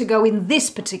want him to go in this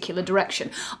particular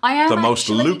direction. Most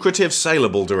lucrative,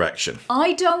 saleable direction.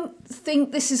 I don't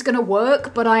think this is going to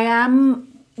work, but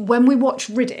when we watch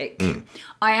Riddick,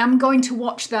 I am going to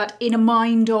watch that in a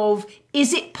mind of,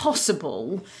 is it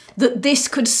possible that this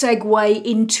could segue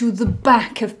into the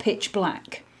back of Pitch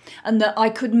Black? And that I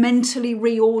could mentally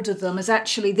reorder them as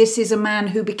actually this is a man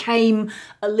who became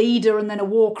a leader and then a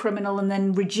war criminal and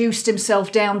then reduced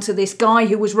himself down to this guy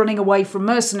who was running away from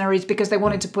mercenaries because they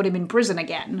wanted to put him in prison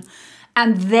again.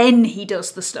 And then he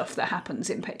does the stuff that happens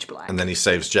in Pitch Black. And then he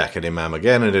saves Jack and Imam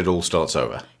again and it all starts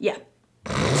over. Yeah.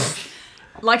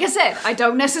 Like I said, I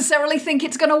don't necessarily think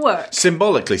it's going to work.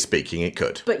 Symbolically speaking, it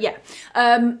could. But yeah.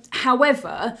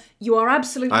 However, you are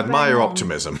absolutely I admire your bang on.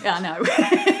 optimism. I know.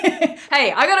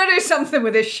 Hey, I got to do something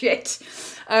with this shit.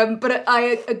 But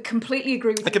I completely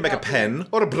agree with you. I can make a pen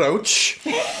or a brooch.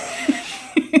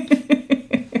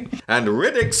 And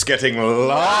Riddick's getting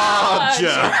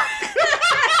larger.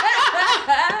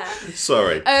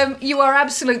 Sorry. You are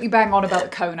absolutely bang on about the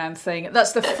Conan thing.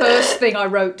 That's the first thing I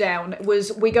wrote down,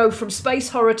 was we go from space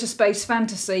horror to space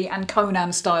fantasy and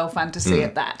Conan-style fantasy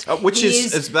at that. Which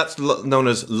that's known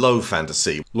as low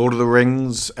fantasy. Lord of the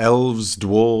Rings, elves,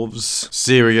 dwarves,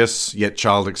 serious yet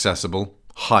child accessible.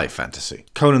 High fantasy.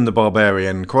 Conan the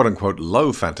Barbarian, quote-unquote,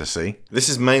 low fantasy. This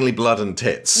is mainly blood and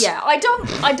tits. Yeah, I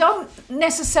don't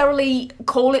necessarily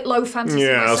call it low fantasy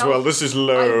myself. Well, this is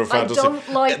low fantasy. I don't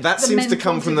like that seems to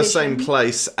come from the same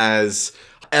place as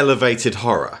elevated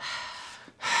horror.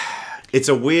 It's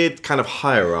a weird kind of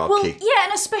hierarchy. Well, yeah,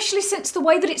 and especially since the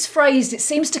way that it's phrased, it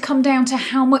seems to come down to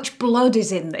how much blood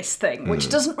is in this thing, which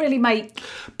doesn't really make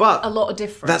a lot of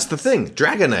difference. That's the thing.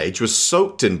 Dragon Age was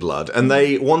soaked in blood, and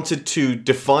they wanted to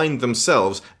define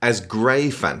themselves as grey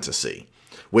fantasy,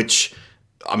 which,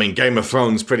 I mean, Game of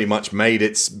Thrones pretty much made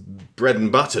its bread and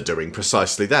butter doing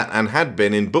precisely that, and had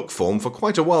been in book form for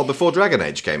quite a while before Dragon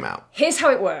Age came out. Here's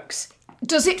how it works.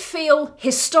 Does it feel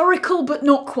historical but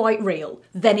not quite real?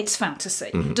 Then it's fantasy.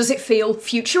 Mm-hmm. Does it feel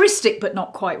futuristic but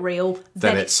not quite real?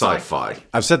 Then it's sci-fi.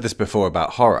 I've said this before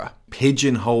about horror.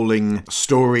 Pigeonholing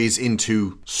stories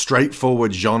into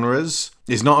straightforward genres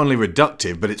is not only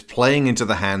reductive, but it's playing into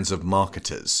the hands of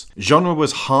marketers. Genre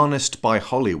was harnessed by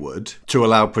Hollywood to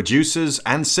allow producers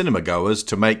and cinema goers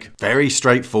to make very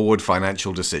straightforward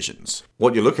financial decisions.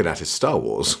 What you're looking at is Star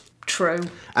Wars. True.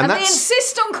 And they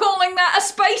insist on calling that a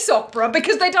space opera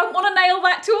because they don't want to nail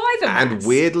that to either. And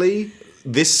weirdly,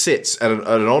 this sits at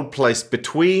an odd place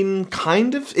between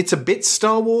it's a bit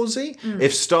Star Warsy.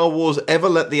 If Star Wars ever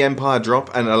let the Empire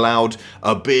drop and allowed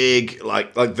a big,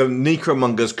 like the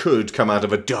Necromongers could come out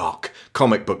of a dark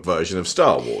comic book version of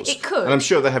Star Wars. It could. And I'm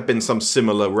sure there have been some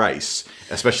similar race,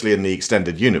 especially in the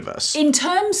extended universe. In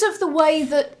terms of the way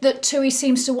that Tui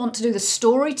seems to want to do the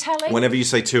storytelling. Whenever you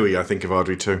say Tui, I think of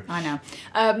Audrey 2. I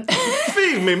know.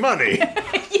 Feed me money!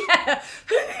 Yeah.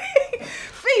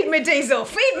 Feed me, Diesel.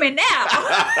 Feed me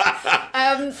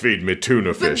now. Feed me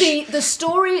tuna fish. But the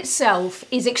story itself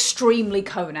is extremely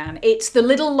Conan. It's the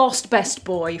little lost best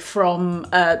boy from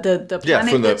the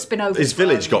planet that's been overthrown. His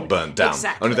village got burnt down.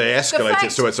 Exactly. Only they escalate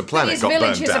it so it's a planet got burnt down.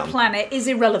 His village is a planet is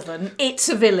irrelevant. It's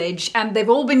a village and they've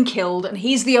all been killed and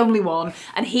he's the only one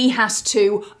and he has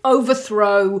to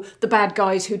overthrow the bad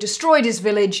guys who destroyed his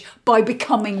village by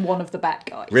becoming one of the bad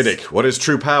guys. Riddick, what is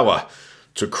true power?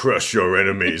 to crush your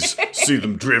enemies, see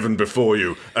them driven before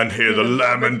you, and hear the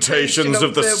lamentations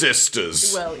of the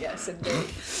sisters. Well, yes, indeed.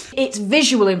 Its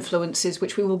visual influences,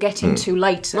 which we will get into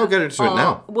later. I'll get into it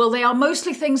now. Well, they are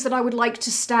mostly things that I would like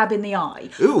to stab in the eye.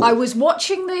 Ooh. I was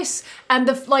watching this, and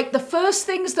the first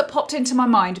things that popped into my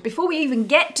mind, before we even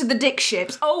get to the dick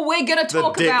ships, we're going to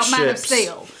talk about Man of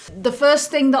Steel. The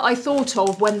first thing that I thought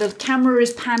of when the camera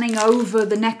is panning over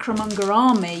the Necromonger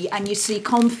army, and you see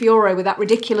Confiore with that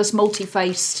ridiculous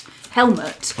multi-faced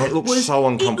helmet. It looks so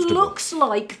uncomfortable. It looks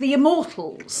like the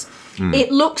Immortals.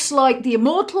 It looks like the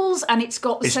Immortals, and it's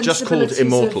got the sensibilities just called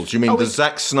Immortals. You mean the it's...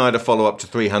 Zack Snyder follow-up to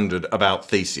 300 about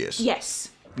Theseus? Yes.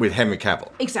 With Henry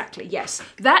Cavill. Exactly, yes.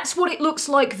 That's what it looks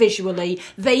like visually.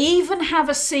 They even have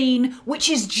a scene which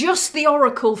is just the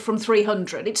Oracle from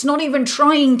 300. It's not even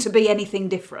trying to be anything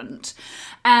different.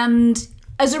 And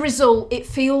as a result, it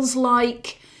feels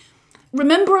like...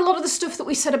 Remember, a lot of the stuff that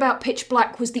we said about Pitch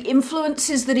Black was the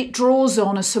influences that it draws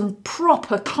on are some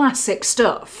proper classic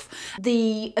stuff.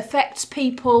 The effects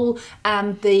people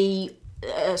and the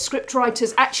script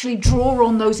writers actually draw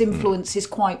on those influences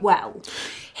quite well.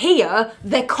 Here,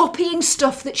 they're copying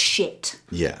stuff that's shit.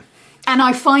 Yeah. And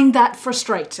I find that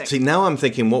frustrating. See, now I'm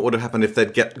thinking what would have happened if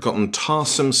they'd gotten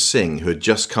Tarsem Singh, who had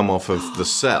just come off of The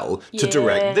Cell, to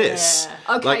direct this.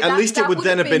 Okay, at least it would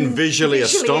then have been visually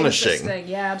astonishing.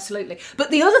 Yeah, absolutely.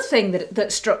 But the other thing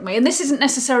that struck me, and this isn't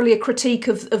necessarily a critique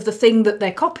of the thing that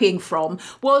they're copying from,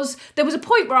 was there was a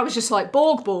point where I was just like,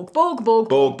 Borg, Borg, Borg, Borg,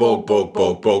 Borg, Borg, Borg,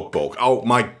 Borg, Borg, Borg. Oh,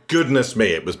 my goodness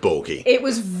me, it was Borgy. It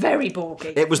was very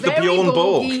Borgy. It was the Bjorn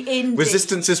Borg.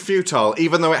 Resistance is futile,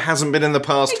 even though it hasn't been in the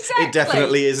past. Exactly. It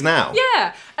definitely is now.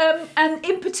 Yeah, and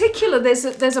in particular, there's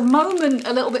a moment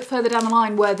a little bit further down the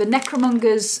line where the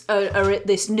Necromongers are at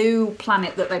this new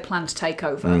planet that they plan to take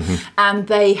over, and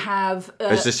they have...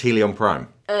 is this Helion Prime?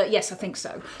 Yes, I think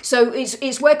so. So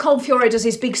it's where Confiore does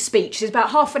his big speech. It's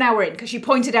about half an hour in, because you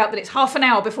pointed out that it's half an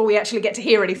hour before we actually get to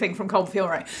hear anything from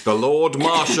Confiore. The Lord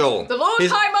Marshal. The Lord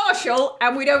High Marshal,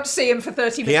 and we don't see him for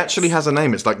 30 minutes. He actually has a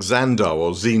name. It's like Xandar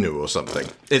or Xenu or something.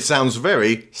 It sounds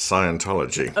very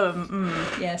Scientology.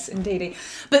 Yes, indeed.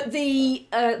 But the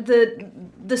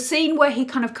scene where he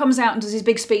kind of comes out and does his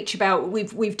big speech about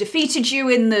we've defeated you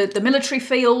in the military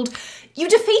field. You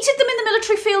defeated them in the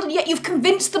military field, and yet you've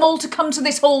convinced them all to come to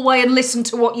this hallway and listen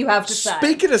to what you have to say.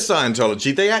 Speaking of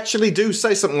Scientology, they actually do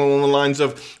say something along the lines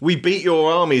of, we beat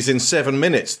your armies in 7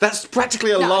 minutes. That's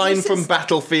practically a line from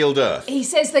Battlefield Earth. He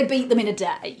says they beat them in a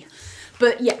day.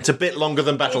 But yeah. It's a bit longer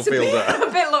than Battlefield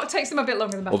Earth. It takes them a bit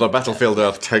longer than Battlefield Earth. Although Battlefield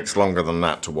Earth takes longer than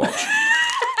that to watch.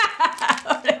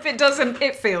 If it doesn't,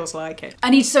 it feels like it.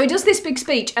 And he does this big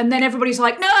speech, and then everybody's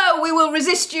like, no, we will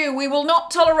resist you. We will not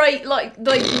tolerate like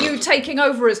you taking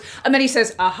over us. And then he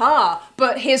says, aha,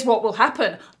 but here's what will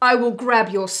happen. I will grab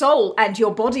your soul and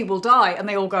your body will die. And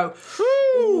they all go,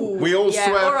 ooh. We all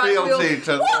swear fealty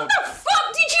to... What the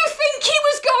fuck did you think he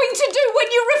was going to do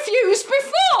when you refused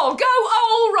before? Go,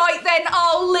 all right then,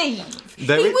 I'll leave. He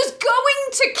was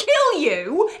going to kill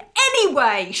you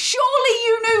anyway. Surely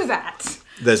you knew that.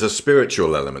 There's a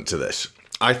spiritual element to this.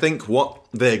 I think what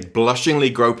they're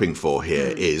blushingly groping for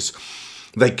here is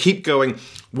they keep going,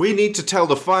 we need to tell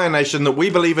the Fire Nation that we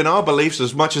believe in our beliefs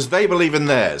as much as they believe in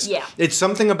theirs. Yeah. It's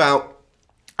something about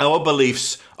our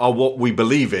beliefs are what we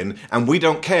believe in, and we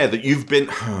don't care that you've been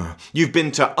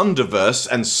to Underverse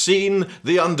and seen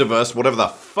the Underverse, whatever the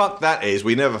fuck that is.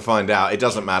 We never find out. It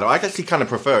doesn't matter. I actually kind of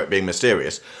prefer it being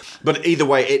mysterious. But either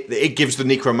way, it gives the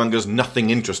Necromongers nothing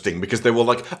interesting, because they were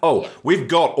like, we've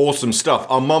got awesome stuff.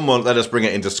 Our mum won't let us bring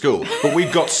it into school, but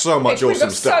we've got so much awesome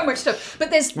stuff. So much stuff.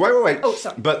 But there's... Wait. Oh,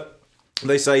 sorry. But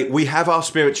they say, we have our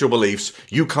spiritual beliefs.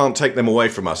 You can't take them away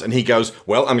from us. And he goes,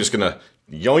 well, I'm just going to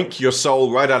yoink your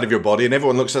soul right out of your body, and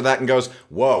everyone looks at that and goes,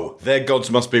 whoa, their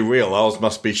gods must be real, ours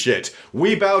must be shit.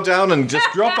 We bow down and just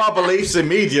drop our beliefs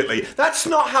immediately. That's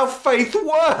not how faith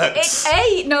works. It's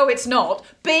A, no, it's not.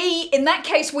 B, in that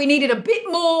case, we needed a bit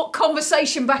more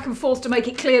conversation back and forth to make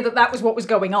it clear that was what was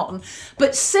going on.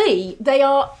 But C,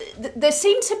 there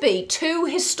seem to be two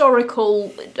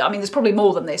historical, I mean, there's probably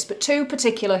more than this, but two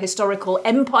particular historical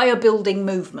empire-building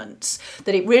movements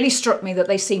that it really struck me that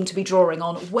they seem to be drawing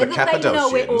on, whether they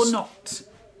know it or not.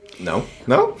 No?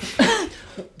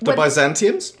 The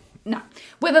Byzantians? No.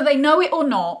 Whether they know it or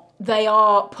not, they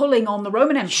are pulling on the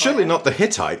Roman Empire. Surely not the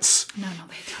Hittites. No, not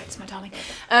the Hittites, my darling.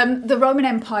 The Roman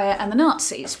Empire and the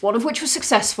Nazis, one of which was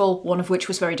successful, one of which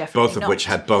was very definitely Both of which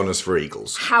had bonus for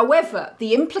eagles. However,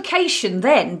 the implication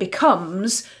then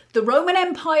becomes the Roman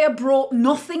Empire brought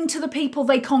nothing to the people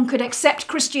they conquered except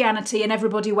Christianity, and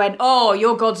everybody went, oh,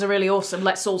 your gods are really awesome,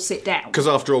 let's all sit down. Because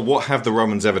after all, what have the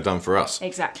Romans ever done for us?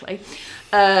 Exactly.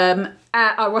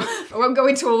 I won't go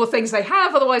into all the things they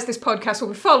have, otherwise this podcast will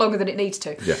be far longer than it needs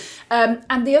to. Yeah.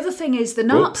 And the other thing is the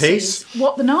Nazis,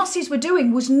 what the Nazis were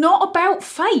doing was not about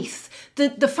faith.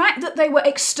 The fact that they were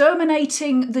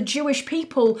exterminating the Jewish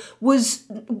people was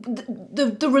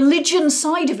the religion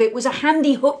side of it was a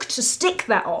handy hook to stick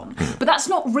that on. But that's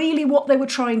not really what they were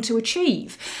trying to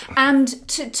achieve. And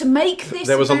to make this...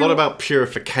 There was a lot about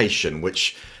purification,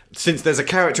 which... Since there's a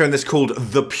character in this called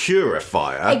the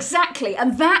Purifier. Exactly,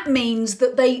 and that means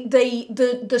that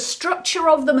the structure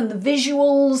of them and the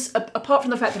visuals, apart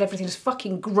from the fact that everything is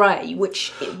fucking grey,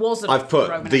 which it wasn't. I've put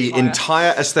Roman the Empire.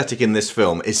 entire aesthetic in this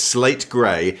film is slate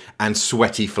grey and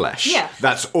sweaty flesh. Yeah.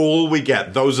 That's all we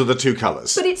get. Those are the two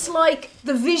colours. But it's like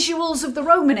the visuals of the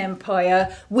Roman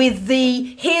Empire with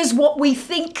the here's what we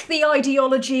think the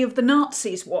ideology of the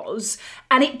Nazis was,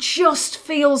 and it just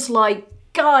feels like,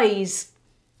 guys,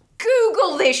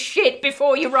 Google this shit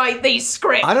before you write these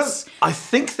scripts. I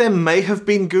think there may have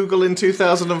been Google in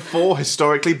 2004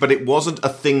 historically, but it wasn't a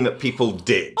thing that people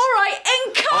did. All right,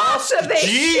 encarcer this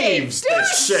Jeeves shit. Do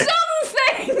this shit.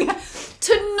 something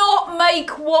to not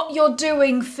make what you're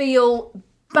doing feel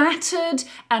battered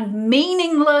and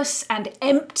meaningless and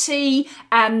empty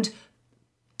and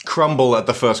crumble at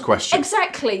the first question.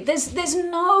 Exactly. There's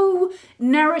no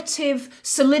narrative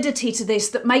solidity to this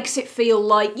that makes it feel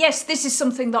like, yes, this is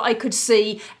something that I could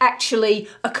see actually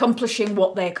accomplishing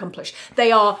what they accomplish.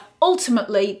 They are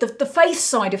ultimately, the faith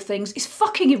side of things is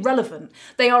fucking irrelevant.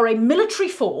 They are a military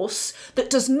force that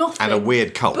does nothing and a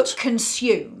weird cult. But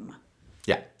consume.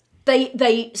 Yeah.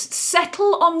 They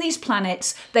settle on these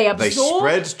planets. They absorb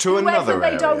spread to another they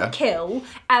area. don't kill,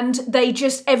 and they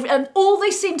just and all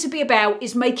they seem to be about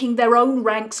is making their own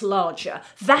ranks larger.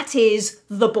 That is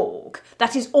the Borg.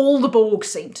 That is all the Borg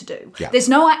seem to do. Yeah. There's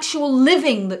no actual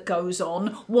living that goes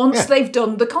on once they've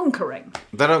done the conquering.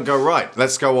 They don't go, right,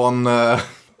 let's go on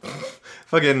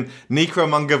fucking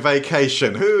Necromonger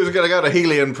vacation. Who's going to go to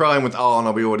Helion Prime with... Oh,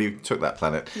 no, we already took that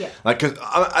planet. Yeah. Like,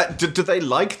 do they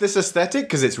like this aesthetic?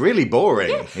 Because it's really boring.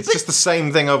 Yeah, it's just the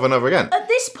same thing over and over again. At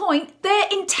this point, they're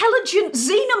intelligent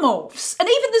xenomorphs. And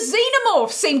even the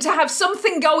xenomorphs seem to have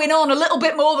something going on a little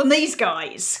bit more than these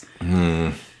guys.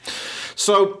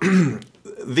 So...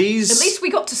 These... At least we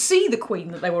got to see the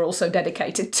Queen that they were also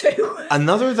dedicated to.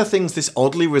 Another of the things this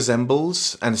oddly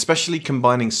resembles, and especially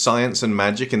combining science and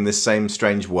magic in this same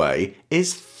strange way,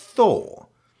 is Thor.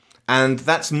 And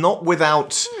that's not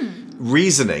without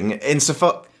reasoning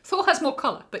insofar... Thor has more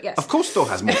colour, but yes. Of course Thor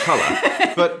has more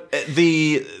colour. But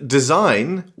the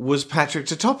design was Patrick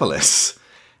Tatopoulos.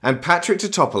 And Patrick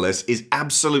Tatopoulos is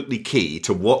absolutely key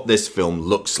to what this film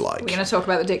looks like. We're going to talk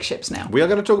about the dick ships now. We are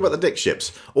going to talk about the dick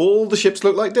ships. All the ships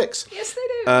look like dicks. Yes, they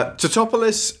do.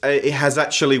 Tatopoulos has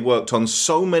actually worked on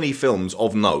so many films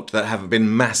of note that have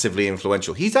been massively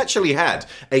influential. He's actually had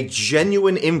a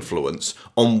genuine influence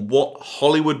on what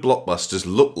Hollywood blockbusters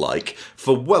look like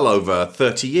for well over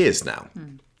 30 years now.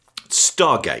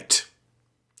 Stargate.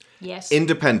 Yes.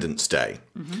 Independence Day.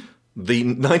 The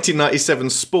 1997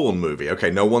 Spawn movie.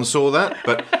 Okay, no one saw that,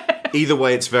 but either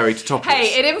way, it's very Tatopoulos.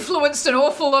 Hey, it influenced an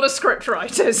awful lot of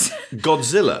scriptwriters.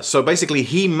 Godzilla. So basically,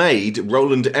 he made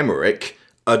Roland Emmerich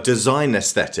a design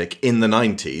aesthetic in the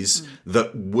 90s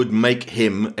that would make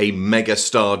him a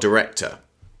mega-star director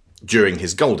during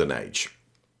his golden age.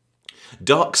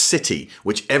 Dark City,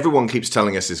 which everyone keeps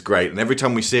telling us is great, and every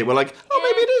time we see it, we're like, oh,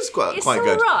 maybe it is quite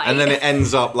good. Right. And then it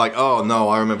ends up like, oh, no,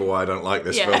 I remember why I don't like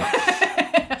this film.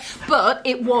 But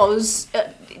it was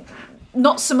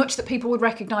not so much that people would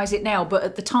recognise it now, but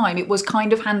at the time it was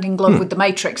kind of hand in glove with The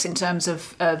Matrix in terms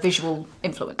of visual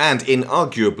influence. And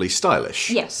inarguably stylish.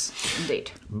 Yes,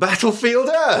 indeed. Battlefield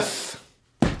Earth!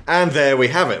 And there we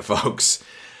have it, folks.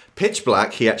 Pitch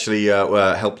Black, he actually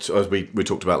helped, as we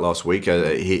talked about last week,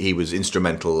 he was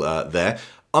instrumental there.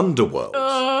 Underworld.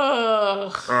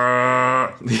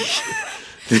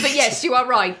 But yes, you are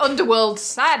right. Underworld,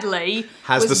 sadly,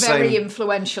 was very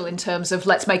influential in terms of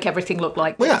let's make everything look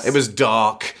like this. Well, yeah, it was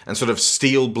dark and sort of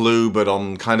steel blue, but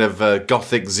on kind of a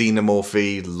gothic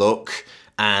xenomorphy look,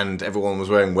 and everyone was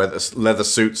wearing leather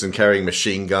suits and carrying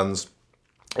machine guns.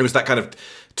 It was that kind of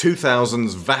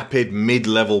 2000s vapid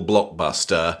mid-level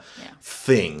blockbuster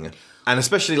thing. And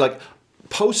especially like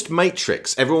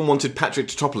post-Matrix, everyone wanted Patrick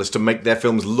Tatopoulos to make their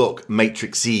films look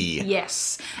Matrix-y.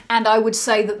 Yes. And I would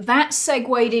say that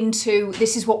segued into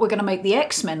this is what we're going to make the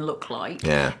X-Men look like.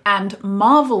 Yeah. And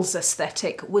Marvel's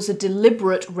aesthetic was a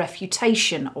deliberate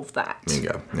refutation of that. There you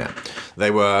go, yeah.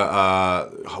 They were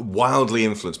wildly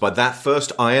influenced by that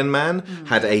first Iron Man,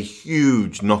 had a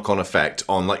huge knock-on effect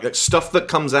on like stuff that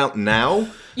comes out now.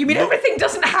 You mean everything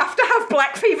doesn't have to have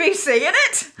black PVC in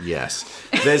it. Yes.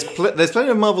 There's plenty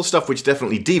of Marvel stuff which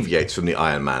definitely deviates from the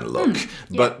Iron Man look,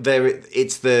 but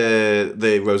it's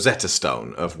the Rosetta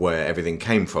Stone of where everything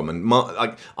came from.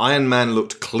 And Iron Man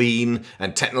looked clean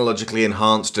and technologically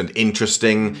enhanced and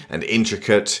interesting and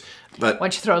intricate. But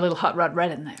why'd you throw a little Hot Rod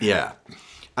Red in there? Yeah.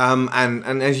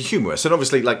 And humorous. And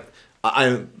obviously,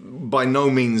 I'm by no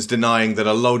means denying that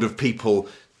a load of people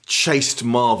chased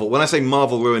Marvel. When I say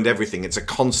Marvel ruined everything, it's a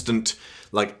constant,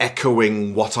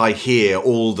 echoing what I hear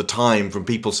all the time from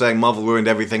people saying Marvel ruined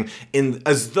everything,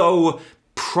 as though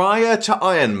prior to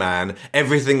Iron Man,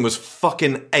 everything was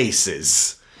fucking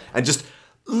aces. And just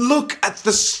look at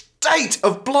the state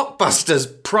of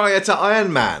blockbusters prior to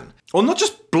Iron Man. Or not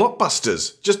just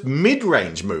blockbusters, just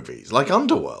mid-range movies like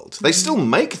Underworld. They still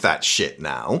make that shit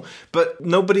now, but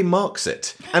nobody marks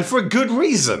it. And for a good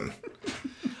reason.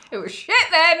 It was shit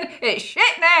then, it's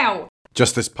shit now.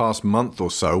 Just this past month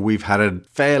or so, we've had a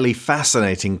fairly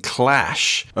fascinating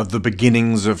clash of the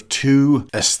beginnings of two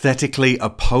aesthetically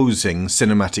opposing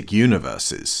cinematic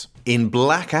universes. In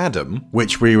Black Adam,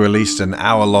 which we released an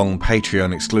hour-long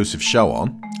Patreon-exclusive show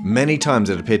on, many times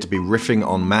it appeared to be riffing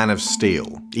on Man of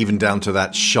Steel, even down to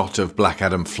that shot of Black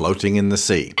Adam floating in the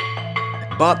sea.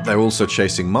 But they're also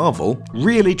chasing Marvel,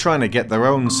 really trying to get their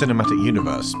own cinematic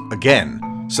universe, again.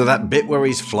 So that bit where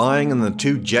he's flying and the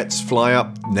two jets fly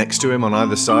up next to him on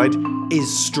either side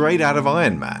is straight out of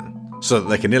Iron Man. So that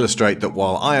they can illustrate that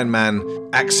while Iron Man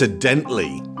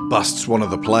accidentally busts one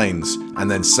of the planes and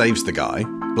then saves the guy,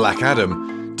 Black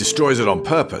Adam destroys it on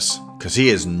purpose, because he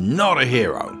is not a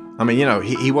hero. I mean,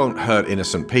 he won't hurt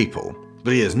innocent people,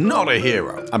 but he is not a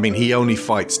hero. I mean, he only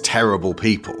fights terrible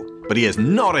people, but he is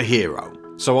not a hero.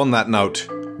 So on that note,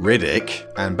 Riddick,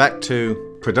 and back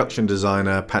to production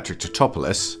designer Patrick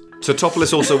Tatopoulos.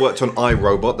 Tatopoulos also worked on I,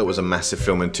 Robot, that was a massive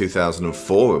film in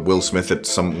 2004. Will Smith had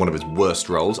one of his worst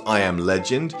roles, I Am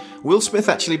Legend. Will Smith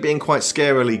actually being quite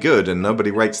scarily good, and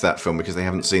nobody rates that film because they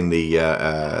haven't seen the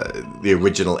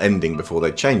original ending before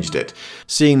they changed it.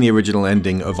 Seeing the original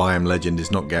ending of I Am Legend is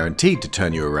not guaranteed to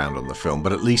turn you around on the film,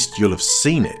 but at least you'll have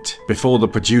seen it before the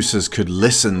producers could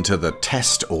listen to the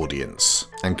test audience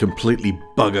and completely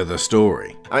bugger the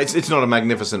story. It's not a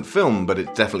magnificent film, but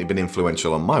it's definitely been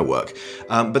influential on my work.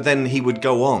 But then he would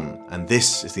go on, and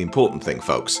this is the important thing,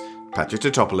 folks. Patrick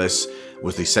Tatopoulos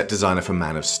was the set designer for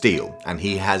Man of Steel, and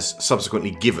he has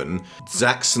subsequently given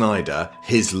Zack Snyder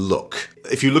his look.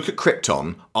 If you look at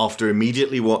Krypton, after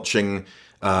immediately watching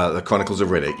the Chronicles of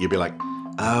Riddick, you'd be like,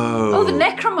 oh, the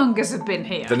Necromongers have been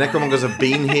here. The Necromongers have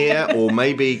been here, or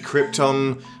maybe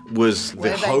Krypton was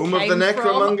the home of the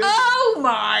Necromongers. Oh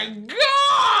my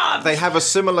god! They have a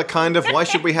similar kind of, why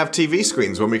should we have TV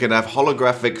screens when we can have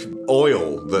holographic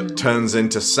oil that turns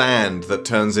into sand, that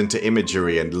turns into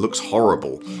imagery and looks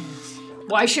horrible?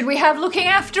 Why should we have looking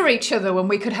after each other when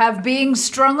we could have being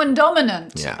strong and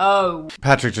dominant? Yeah. Oh.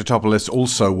 Patrick Tatopoulos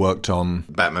also worked on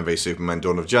Batman v Superman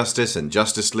Dawn of Justice and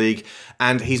Justice League,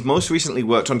 and he's most recently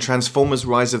worked on Transformers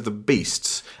Rise of the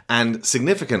Beasts, and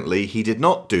significantly, he did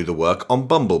not do the work on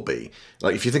Bumblebee.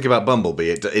 If you think about Bumblebee,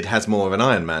 it has more of an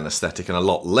Iron Man aesthetic and a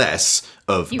lot less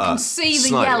of you can see the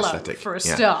Snyder yellow aesthetic. For a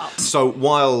start. So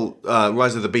while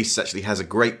Rise of the Beasts actually has a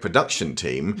great production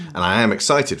team, and I am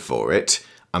excited for it,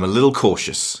 I'm a little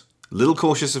cautious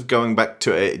of going back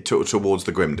towards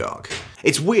the grimdark.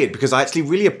 It's weird because I actually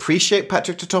really appreciate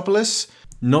Patrick Tatopoulos,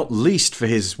 not least for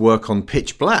his work on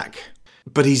Pitch Black.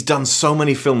 But he's done so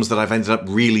many films that I've ended up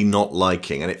really not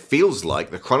liking, and it feels like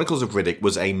The Chronicles of Riddick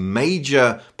was a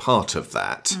major part of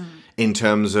that in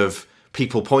terms of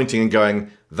people pointing and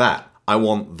going, I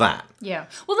want that. Yeah.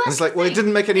 Well, that's and it's like, well, it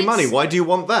didn't make any money. Why do you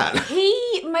want that?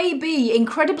 He may be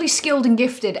incredibly skilled and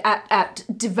gifted at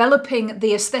developing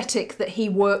the aesthetic that he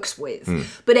works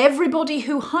with, but everybody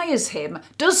who hires him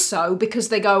does so because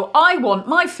they go, I want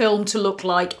my film to look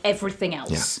like everything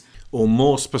else. Yeah. Or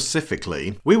more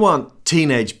specifically, we want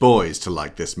teenage boys to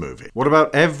like this movie. What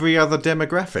about every other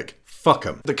demographic? Fuck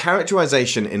them. The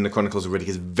characterization in The Chronicles of Riddick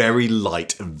is very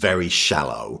light, very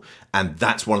shallow, and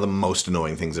that's one of the most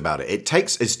annoying things about it. It's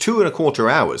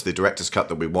 2.25 hours, the director's cut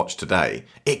that we watched today.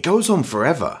 It goes on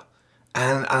forever.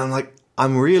 And I'm like,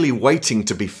 I'm really waiting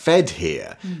to be fed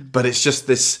here. But it's just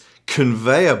this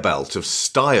conveyor belt of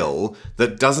style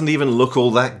that doesn't even look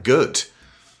all that good.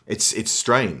 It's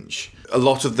strange. A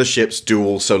lot of the ships do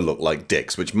also look like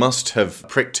dicks, which must have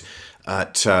pricked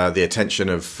at the attention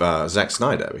of Zack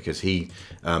Snyder, because he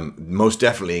most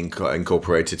definitely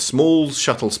incorporated small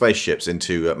shuttle spaceships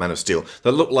into Man of Steel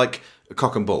that look like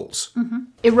cock and balls.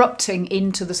 Erupting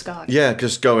into the sky. Yeah,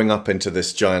 just going up into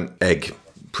this giant egg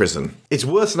prison. It's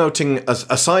worth noting,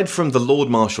 aside from the Lord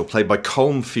Marshal, played by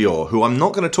Colm Feore, who I'm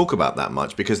not going to talk about that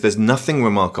much because there's nothing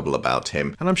remarkable about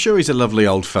him, and I'm sure he's a lovely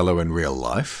old fellow in real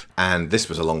life, and this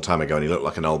was a long time ago and he looked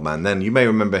like an old man then. You may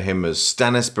remember him as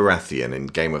Stannis Baratheon in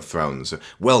Game of Thrones,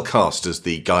 well cast as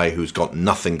the guy who's got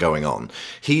nothing going on.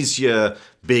 He's your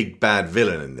big bad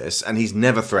villain in this, and he's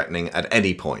never threatening at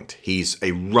any point. He's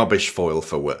a rubbish foil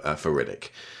for Riddick.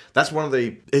 That's one of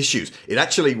the issues. It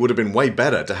actually would have been way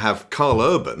better to have Carl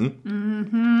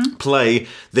Urban play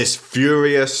this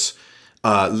furious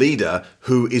leader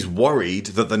who is worried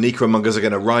that the necromongers are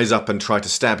going to rise up and try to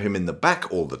stab him in the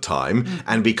back all the time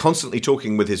and be constantly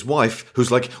talking with his wife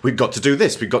who's like, we've got to do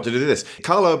this, we've got to do this.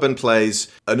 Carl Urban plays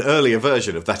an earlier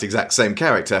version of that exact same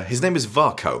character. His name is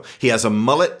Varco. He has a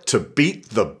mullet to beat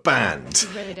the band.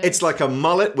 Really it's like a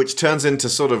mullet which turns into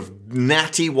sort of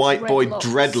natty white boy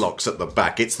dreadlocks at the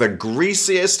back. It's the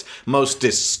greasiest, most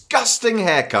disgusting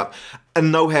haircut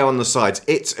and no hair on the sides.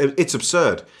 It's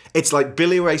absurd. It's like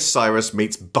Billy Ray Cyrus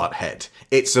meets Butthead.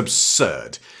 It's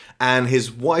absurd. And his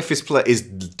wife is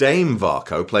Dame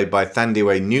Varco, played by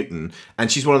Thandiwe Newton, and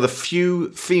she's one of the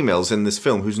few females in this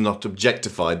film who's not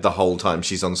objectified the whole time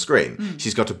she's on screen.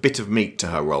 She's got a bit of meat to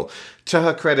her role. To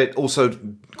her credit, also,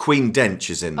 Queen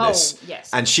Dench is in this. Oh, yes.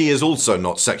 And she is also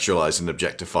not sexualised and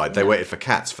objectified. They waited for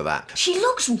Cats for that. She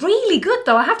looks really good,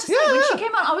 though, I have to say. When she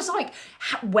came out, I was like,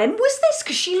 when was this?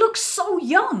 Because she looks so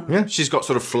young. Yeah, she's got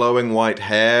sort of flowing white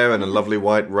hair and a lovely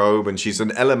white robe, and she's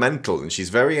an elemental, and she's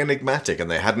very enigmatic, and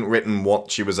they hadn't written what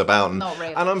she was about. Not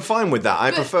really. And I'm fine with that. I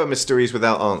prefer mysteries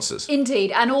without answers.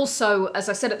 Indeed. And also, as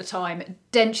I said at the time,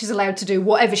 Dench is allowed to do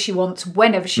whatever she wants,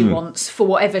 whenever she wants, for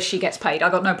whatever she gets paid. I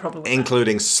got no problem with that.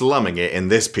 Including slumming it in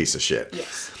this piece of shit.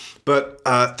 Yes. But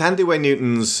Thandiwe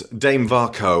Newton's Dame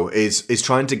Varco is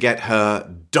trying to get her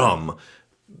dumb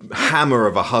hammer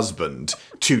of a husband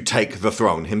to take the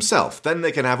throne himself. Then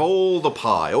they can have all the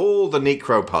pie, all the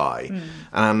necro pie.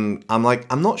 And I'm like,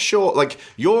 I'm not sure. Like,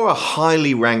 you're a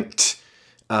highly ranked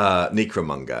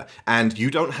necromonger, and you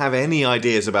don't have any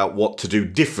ideas about what to do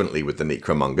differently with the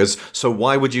necromongers, so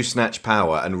why would you snatch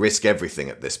power and risk everything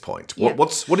at this point? Yeah.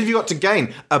 What have you got to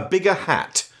gain? A bigger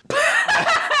hat.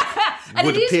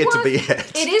 Would appear to be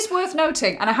it. It is worth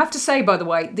noting, and I have to say, by the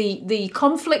way, the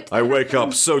conflict... I wake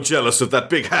up so jealous of that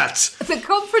big hat. The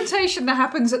confrontation that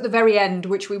happens at the very end,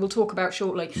 which we will talk about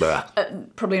shortly.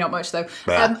 Probably not much, though.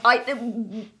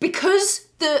 Because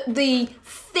the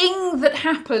thing that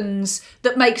happens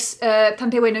that makes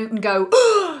Thandiwe Newton go,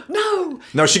 oh, no!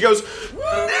 No, she goes,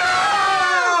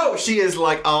 no! She is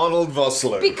like Arnold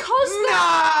Vosloo. Because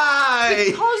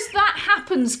that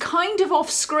happens kind of off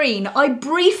screen, I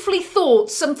briefly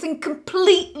thought something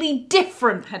completely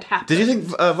different had happened. Did you think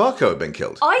Varco had been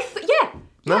killed? Yeah.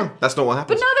 No, that's not what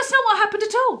happened. But no, that's not what happened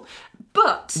at all.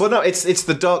 But... Well, no, it's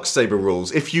the Darksaber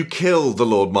rules. If you kill the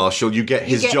Lord Marshal, you get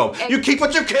his job. You keep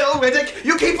what you kill, Riddick!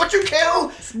 You keep what you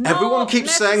kill! Everyone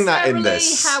keeps saying that in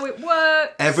this. How it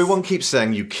works. Everyone keeps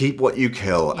saying you keep what you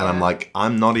kill, and I'm like,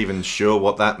 I'm not even sure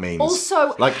what that means.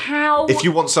 Also, like, how... If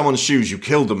you want someone's shoes, you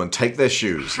kill them and take their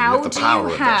shoes. How and you have the power do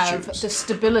you of their have shoes. the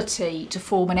stability to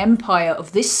form an empire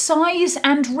of this size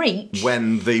and reach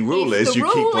when the rule is you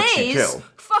keep what you kill?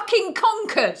 Fucking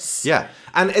conquers. Yeah.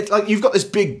 And it's like you've got this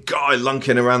big guy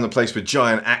lunking around the place with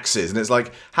giant axes, and it's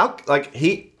like, how, like,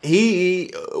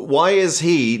 why is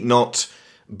he not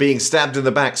being stabbed in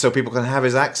the back so people can have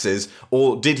his axes?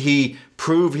 Or did he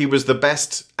prove he was the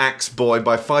best axe boy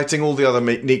by fighting all the other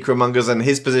necromongers, and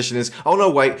his position is, oh no,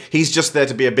 wait, he's just there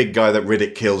to be a big guy that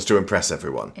Riddick kills to impress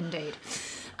everyone? Indeed.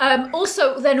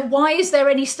 Also, then, why is there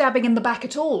any stabbing in the back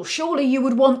at all? Surely you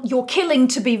would want your killing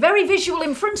to be very visual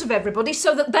in front of everybody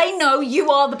so that they know you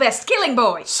are the best killing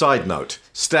boy. Side note,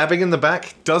 stabbing in the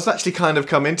back does actually kind of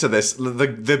come into this.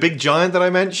 The big giant that I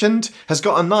mentioned has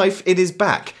got a knife in his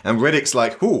back, and Riddick's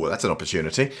like, ooh, that's an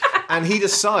opportunity. And he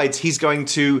decides he's going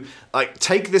to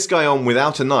take this guy on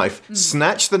without a knife,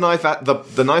 snatch the knife out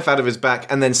of his back,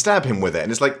 and then stab him with it.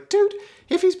 And it's like, dude,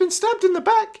 if he's been stabbed in the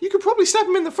back, you could probably stab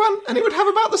him in the front and it would have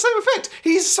about the same effect.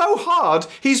 He's so hard,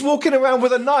 he's walking around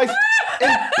with a knife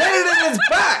embedded in his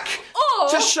back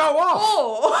to show off.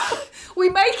 Or we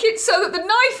make it so that the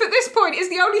knife at this point is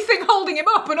the only thing holding him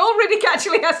up, and all Riddick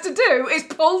actually has to do is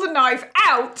pull the knife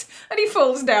out and he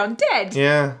falls down dead.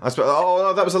 Yeah, I suppose. Oh,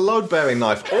 no, that was a load-bearing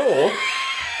knife. Or...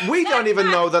 we don't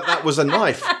even know that was a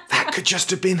knife. That could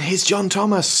just have been his John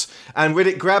Thomas. And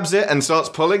Riddick grabs it and starts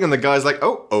pulling, and the guy's like,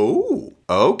 oh,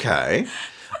 okay.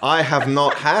 I have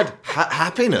not had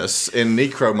happiness in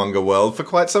Necromonger world for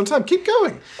quite some time. Keep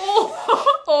going.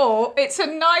 Or it's a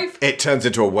knife. It turns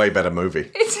into a way better movie.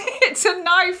 It's a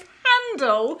knife and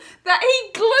handle that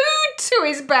he glued to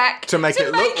his back to make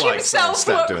it look like someone himself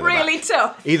stabbed him look in the really back.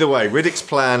 tough. Either way, Riddick's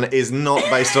plan is not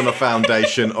based on a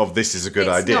foundation of this is a good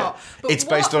idea. not, but It's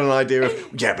based on an idea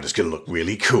of, yeah, but it's going to look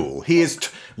really cool.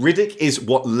 Riddick is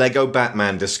what Lego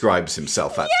Batman describes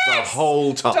himself as the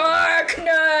whole time.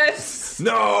 Darkness!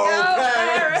 No,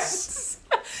 parents!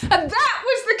 And that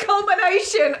was the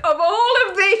culmination of all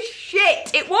of this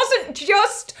shit. It wasn't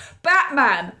just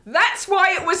Batman. That's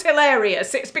why it was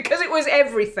hilarious. It's because it was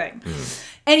everything.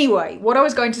 Anyway, what I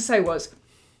was going to say was,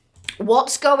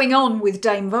 what's going on with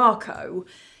Dame Varco?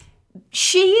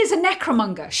 She is a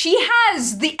necromonger. She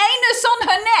has the anus on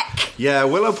her neck. Yeah,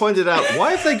 Willow pointed out,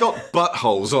 why have they got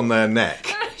buttholes on their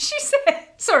neck?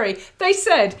 They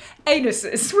said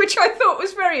anuses, which I thought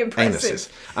was very impressive. Anuses.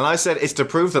 And I said, it's to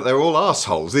prove that they're all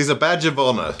assholes. These are badge of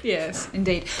honour. Yes,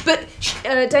 indeed. But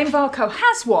Dame Varco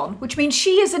has one, which means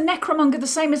she is a necromonger the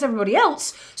same as everybody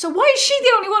else. So why is she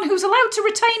the only one who's allowed to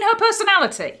retain her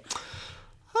personality?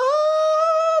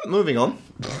 Moving on.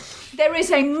 There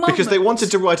is a moment... Because they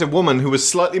wanted to write a woman who was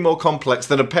slightly more complex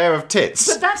than a pair of tits.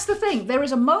 But that's the thing. There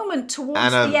is a moment towards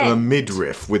and the end... a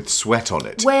midriff with sweat on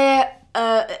it. Where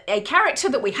a character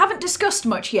that we haven't discussed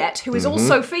much yet, who is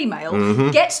also female,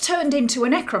 gets turned into a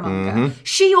necromonger.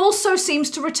 She also seems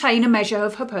to retain a measure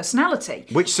of her personality.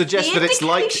 Which suggests that it's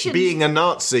like being a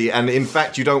Nazi, and in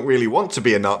fact you don't really want to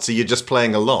be a Nazi, you're just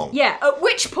playing along. Yeah, at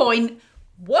which point,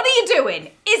 what are you doing?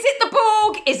 Is it the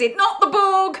Borg? Is it not the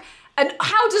Borg? And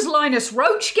how does Linus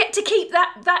Roach get to keep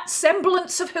that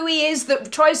semblance of who he is that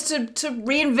tries to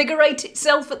reinvigorate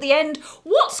itself at the end?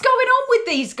 What's going on with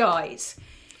these guys?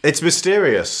 It's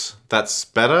mysterious. That's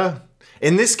better.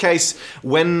 In this case,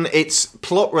 when it's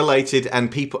plot related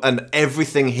and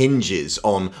everything hinges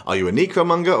on are you a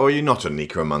necromonger or are you not a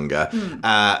necromonger,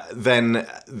 then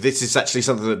this is actually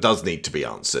something that does need to be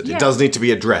answered. Yeah. It does need to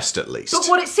be addressed at least. But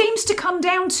what it seems to come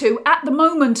down to at the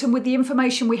moment and with the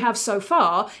information we have so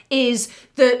far is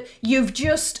that you've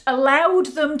just allowed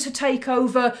them to take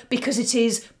over because it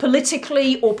is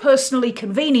politically or personally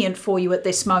convenient for you at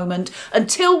this moment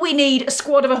until we need a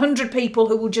squad of 100 people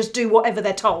who will just do whatever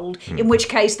they're told, in which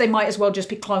case they might as well just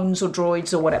be clones or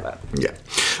droids or whatever. Yeah.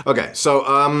 Okay, so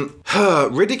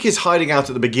Riddick is hiding out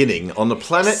at the beginning on the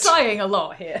planet... Sighing a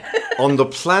lot here. on the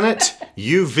planet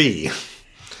UV.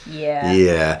 Yeah.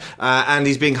 Yeah. And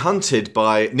he's being hunted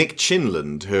by Nick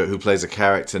Chinland, who plays a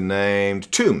character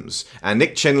named Toombs. And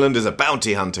Nick Chinland is a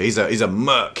bounty hunter. He's a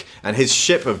merc. And his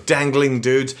ship of dangling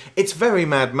dudes, it's very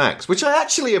Mad Max, which I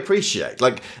actually appreciate.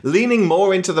 Like, leaning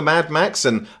more into the Mad Max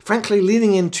and, frankly,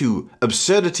 leaning into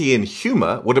absurdity and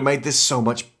humour would have made this so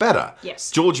much better.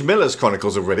 Yes. George Miller's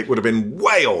Chronicles of Riddick would have been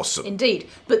way awesome. Indeed.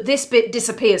 But this bit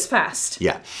disappears fast.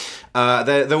 Yeah.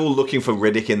 They're all looking for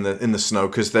Riddick in the snow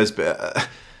because there's...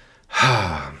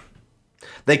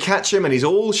 They catch him and he's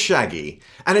all shaggy.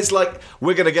 And it's like,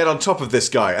 we're going to get on top of this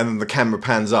guy. And then the camera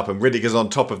pans up and Riddick is on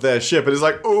top of their ship. And it's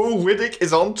like, oh, Riddick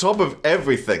is on top of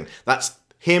everything. That's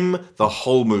him the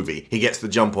whole movie. He gets the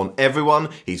jump on everyone.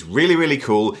 He's really, really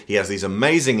cool. He has these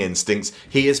amazing instincts.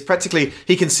 He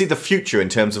can see the future in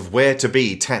terms of where to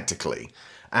be tactically.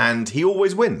 And he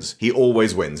always wins. He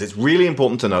always wins. It's really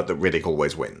important to note that Riddick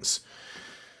always wins.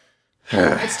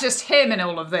 It's just him in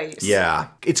all of these. Yeah,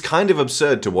 it's kind of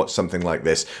absurd to watch something like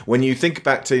this when you think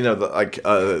back to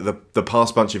the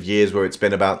past bunch of years where it's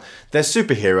been about they're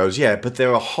superheroes, yeah, but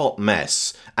they're a hot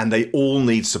mess and they all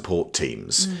need support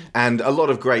teams and a lot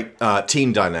of great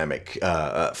team dynamic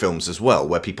films as well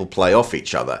where people play off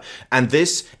each other. And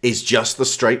this is just the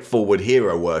straightforward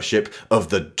hero worship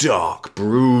of the dark,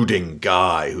 brooding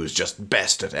guy who's just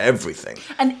best at everything.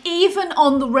 And even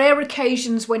on the rare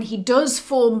occasions when he does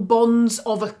form bonds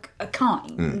of a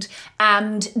kind,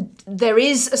 and there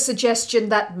is a suggestion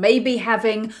that maybe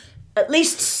having at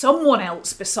least someone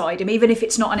else beside him, even if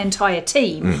it's not an entire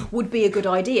team, would be a good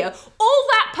idea. All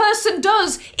that person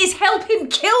does is help him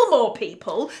kill more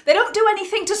people. They don't do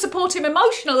anything to support him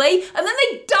emotionally, and then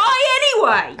they die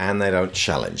anyway. And they don't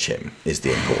challenge him, is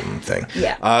the important thing.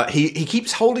 Yeah. He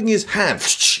keeps holding his hand.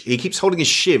 He keeps holding his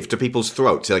shiv to people's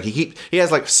throats. Like he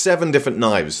has like 7 different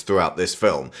knives throughout this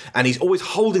film, and he's always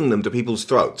holding them to people's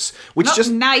throats, which not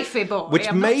just knifey boy. Which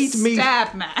I'm made not me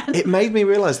stab man. It made me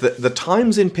realise that the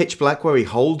times in Pitch Black where he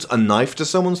holds a knife to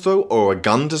someone's throat or a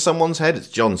gun to someone's head, it's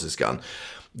Johns' gun.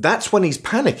 That's when he's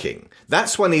panicking.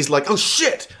 That's when he's like, oh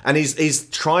shit! And he's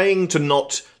trying to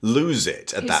not lose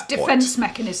it at that point. His defence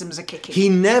mechanisms are kicking. He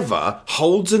never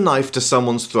holds a knife to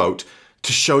someone's throat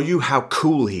to show you how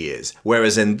cool he is.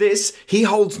 Whereas in this, he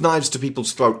holds knives to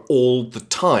people's throat all the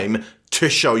time to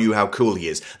show you how cool he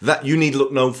is. That you need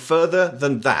look no further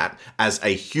than that as a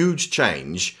huge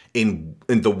change in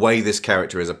the way this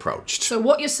character is approached. So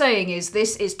what you're saying is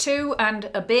this is 2 and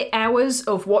a bit hours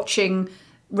of watching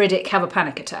Riddick have a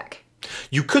panic attack.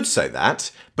 You could say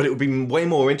that, but it would be way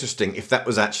more interesting if that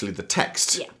was actually the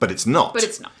text. Yeah. But it's not. But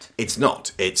it's not. It's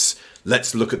not. It's,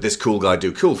 let's look at this cool guy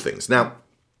do cool things. Now,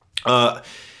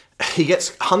 he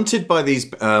gets hunted by these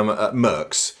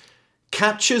mercs,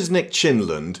 captures Nick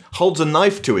Chinlund, holds a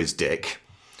knife to his dick,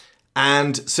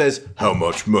 and says, how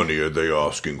much money are they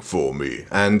asking for me?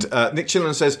 And Nick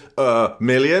Chinlund says, $1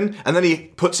 million. And then he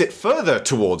puts it further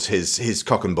towards his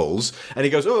cock and balls, and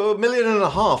he goes, $1.5 million.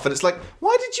 And it's like,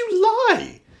 why did you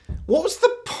lie? What was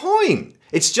the point?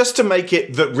 It's just to make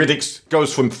it that Riddick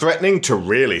goes from threatening to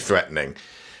really threatening.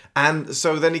 And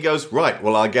so then he goes, right,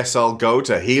 well, I guess I'll go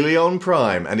to Helion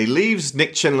Prime. And he leaves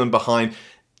Nick Chinlund behind.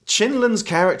 Chinlund's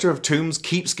character of Toombs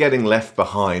keeps getting left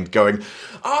behind, going,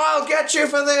 I'll get you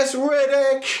for this,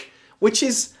 Riddick! Which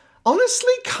is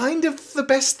honestly kind of the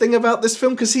best thing about this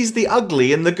film, because he's the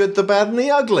ugly in The Good, the Bad and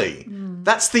the Ugly.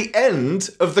 That's the end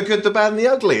of The Good, the Bad and the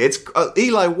Ugly. It's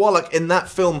Eli Wallach in that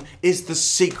film is the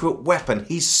secret weapon.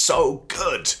 He's so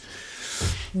good.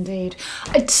 Indeed.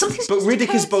 But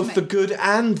Riddick is both the good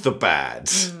and the bad.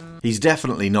 He's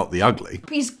definitely not the ugly.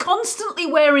 He's constantly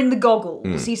wearing the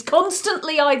goggles. He's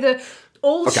constantly either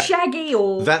all shaggy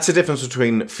or... That's the difference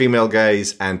between female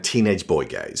gaze and teenage boy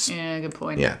gaze. Yeah, good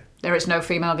point. Yeah. There is no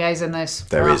female gaze in this.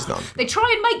 There is none. They try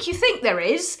and make you think there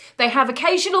is. They have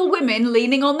occasional women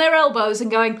leaning on their elbows and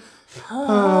going...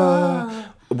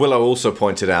 Willow also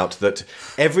pointed out that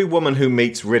every woman who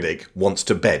meets Riddick wants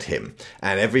to bed him,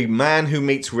 and every man who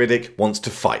meets Riddick wants to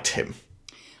fight him.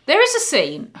 There is a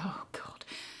scene... Oh, God.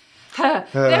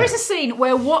 There is a scene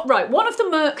where one of the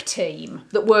Merc team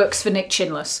that works for Nick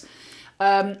Chinless...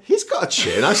 He's got a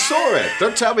chin, I saw it.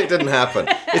 Don't tell me it didn't happen.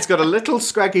 It's got a little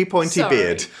scraggy pointy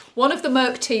beard. One of the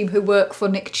Merc team who work for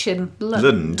Nick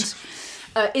Chinlund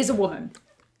is a woman.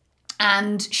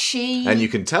 And she... And you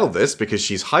can tell this because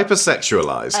she's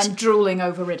hypersexualized. And drooling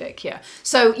over Riddick, yeah.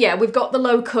 So, yeah, we've got the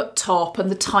low-cut top and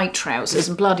the tight trousers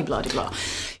and blah-de-blah-de-blah.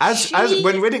 As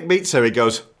when Riddick meets her, he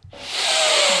goes,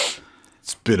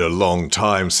 it's been a long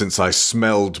time since I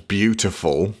smelled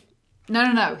beautiful.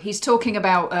 No. He's talking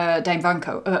about Dame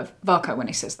Varco when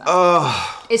he says that.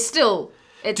 It's still...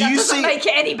 That doesn't make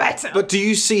it any better. But do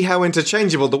you see how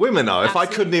interchangeable the women are? Absolutely.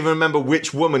 If I couldn't even remember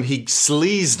which woman he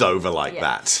sleazed over like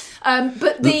that.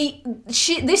 But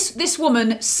this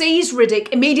woman sees Riddick,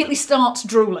 immediately starts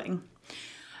drooling,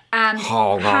 and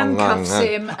handcuffs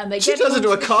him, and they she get does it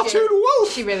to a cartoon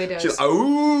wolf. She really does. She's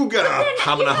Then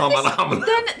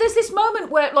there's this moment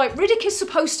where Riddick is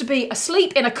supposed to be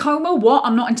asleep in a coma. What?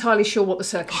 I'm not entirely sure what the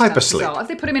circumstances are. Have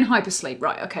they put him in hypersleep?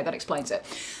 Right. Okay, that explains it.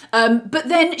 But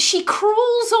then she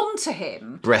crawls onto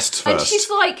him, breasts first, and she's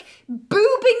like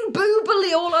boobing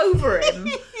boobily all over him.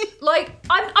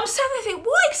 I'm sat there thinking,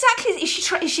 what exactly is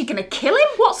she? Is she going to kill him?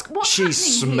 What's she happening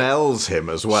smells here? him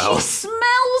as well. She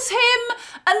smells him,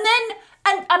 and then.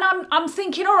 And I'm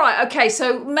thinking, all right, okay,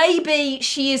 so maybe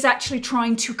she is actually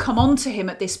trying to come on to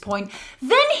him at this point.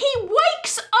 Then he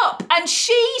wakes up and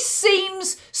she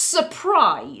seems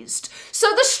surprised. So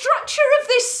the structure of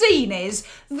this scene is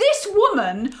this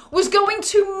woman was going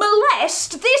to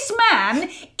molest this man in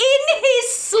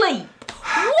his sleep.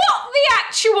 What the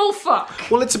actual fuck?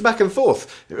 Well, it's a back and forth.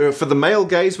 For the male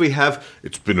gaze, we have,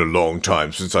 it's been a long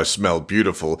time since I smelled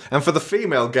beautiful. And for the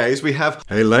female gaze, we have,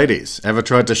 hey ladies, ever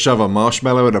tried to shove a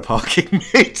marshmallow in a parking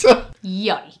meter?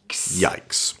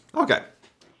 Yikes. Okay.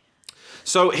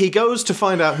 So he goes to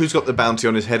find out who's got the bounty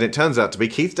on his head. It turns out to be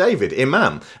Keith David,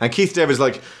 Imam. And Keith David's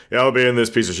like, yeah, I'll be in this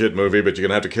piece of shit movie, but you're going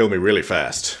to have to kill me really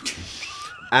fast.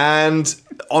 And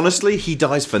honestly, he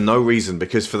dies for no reason,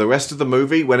 because for the rest of the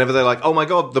movie, whenever they're like, oh my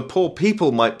god, the poor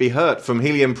people might be hurt from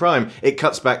Helium Prime, it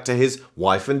cuts back to his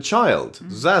wife and child,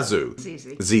 Zazu.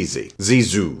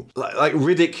 Zizu. Like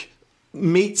Riddick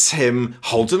meets him,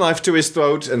 holds a knife to his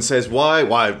throat and says, why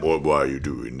are you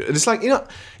doing it? And it's like,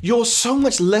 you're so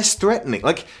much less threatening.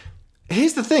 Like,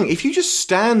 here's the thing, if you just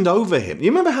stand over him, you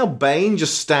remember how Bane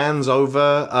just stands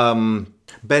over,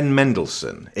 Ben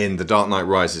Mendelsohn in The Dark Knight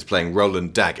Rises playing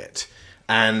Roland Daggett,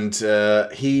 and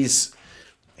he's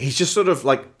just sort of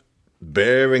like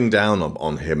bearing down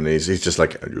on him, and he's just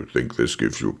like, you think this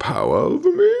gives you power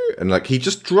over me? And like he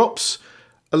just drops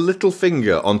a little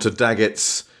finger onto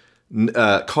Daggett's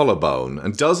collarbone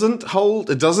and doesn't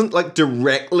like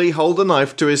directly hold a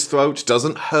knife to his throat,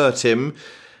 doesn't hurt him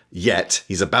yet.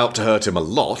 He's about to hurt him a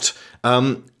lot.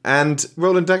 And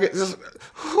Roland Daggett is,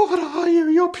 what are you?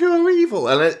 pure evil.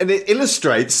 And it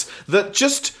illustrates that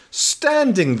just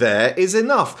standing there is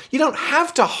enough. You don't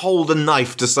have to hold a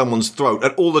knife to someone's throat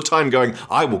at all the time going,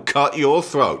 I will cut your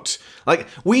throat. Like,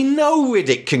 we know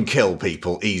Riddick can kill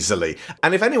people easily.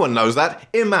 And if anyone knows that,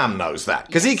 Imam knows that.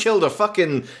 Because he killed a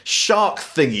fucking shark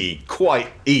thingy quite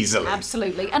easily.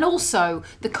 Absolutely. And also,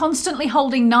 the constantly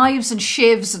holding knives and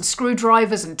shivs and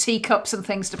screwdrivers and teacups and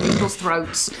things to people's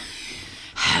throats.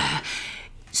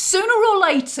 Sooner or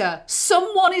later,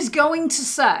 someone is going to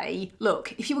say,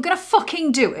 look, if you were going to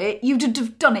fucking do it, you'd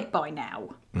have done it by now.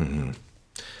 Mm-hmm.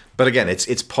 But again,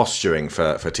 it's posturing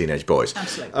for teenage boys.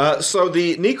 Absolutely. So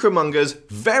the Necromongers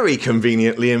very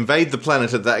conveniently invade the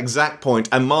planet at that exact point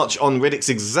and march on Riddick's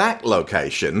exact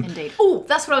location. Indeed. Oh,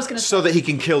 that's what I was going to say. So that he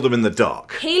can kill them in the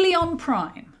dark. Helion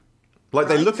Prime. Like,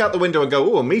 they look out the window and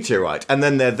go, oh, a meteorite. And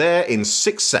then they're there in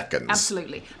 6 seconds.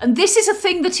 Absolutely. And this is a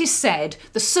thing that is said.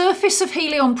 The surface of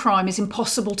Helion Prime is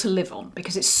impossible to live on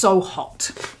because it's so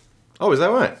hot. Oh, is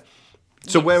that right?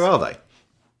 So where are they?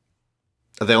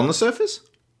 Are they on the surface?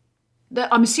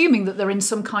 I'm assuming that they're in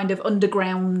some kind of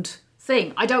underground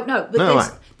thing. I don't know. But No,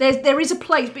 there is a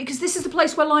place, because this is the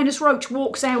place where Linus Roach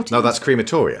walks out. No, that's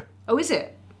crematoria. Oh, is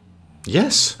it?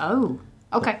 Yes. Oh.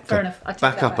 Okay, fair enough. I take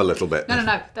Back that up a little bit. No,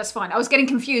 that's fine. I was getting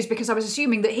confused because I was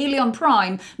assuming that Helion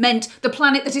Prime meant the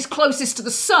planet that is closest to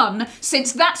the sun,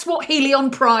 since that's what Helion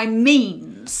Prime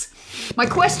means. My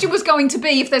question was going to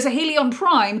be, if there's a Helion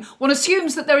Prime, one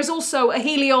assumes that there is also a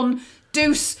Helion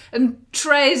Deuce and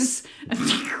Tres and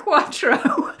Quattro.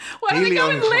 Why don't they go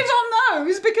and live on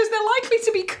those? Because they're likely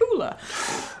to be cooler.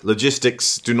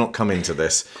 Logistics do not come into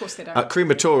this. Of course they don't.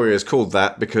 Crematoria is called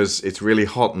that because it's really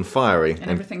hot and fiery.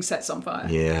 And everything sets on fire.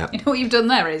 Yeah. You know what you've done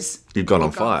there is? You've gone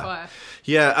on fire.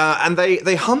 Yeah, and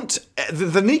they hunt...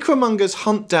 The Necromongers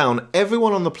hunt down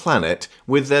everyone on the planet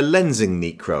with their lensing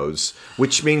Necros,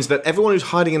 which means that everyone who's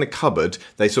hiding in a cupboard,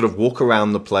 they sort of walk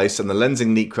around the place, and the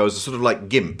lensing Necros are sort of like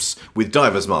gimps with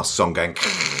divers masks on going,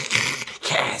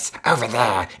 yes, over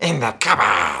there, in the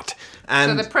cupboard. And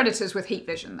so they're predators with heat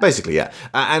vision. Then. Basically, yeah.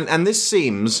 And this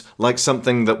seems like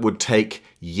something that would take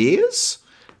years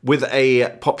with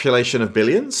a population of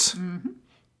billions. Mm-hmm.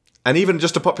 And even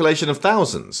just a population of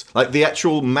thousands. Like, the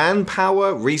actual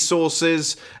manpower,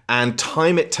 resources, and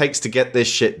time it takes to get this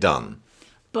shit done.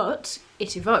 But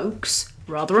it evokes,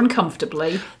 rather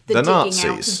uncomfortably, the digging Nazis.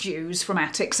 out of Jews from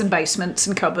attics and basements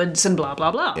and cupboards and blah, blah,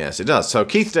 blah. Yes, it does. So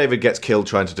Keith David gets killed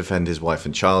trying to defend his wife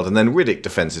and child, and then Riddick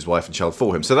defends his wife and child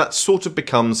for him. So that sort of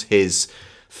becomes his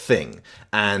thing.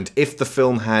 And if the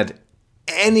film had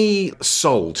any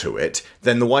soul to it,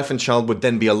 then the wife and child would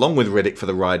then be along with Riddick for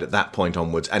the ride at that point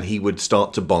onwards, and he would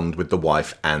start to bond with the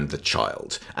wife and the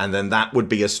child. And then that would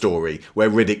be a story where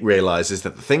Riddick realises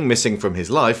that the thing missing from his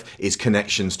life is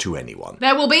connections to anyone.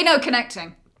 There will be no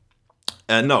connecting.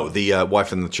 No, the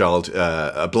wife and the child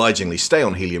obligingly stay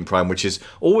on Helium Prime, which is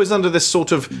always under this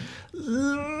sort of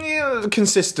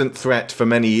consistent threat for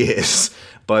many years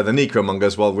by the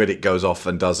Necromongers while Riddick goes off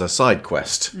and does a side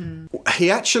quest. He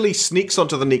actually sneaks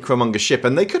onto the Necromonger ship,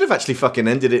 and they could have actually fucking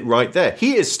ended it right there.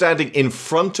 He is standing in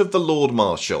front of the Lord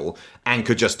Marshal and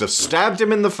could just have stabbed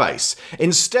him in the face.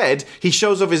 Instead, he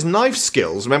shows off his knife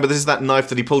skills. Remember, this is that knife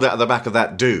that he pulled out of the back of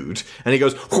that dude, and he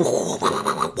goes...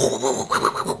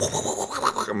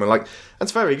 And we're like,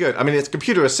 that's very good. I mean, it's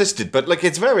computer assisted, but like,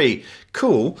 it's very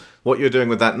cool what you're doing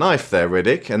with that knife there,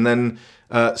 Riddick. And then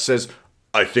says,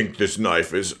 I think this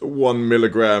knife is 1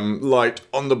 milligram light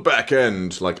on the back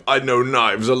end. Like, I know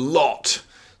knives a lot.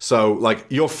 So, like,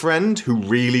 your friend who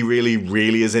really, really,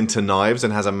 really is into knives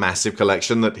and has a massive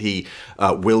collection that he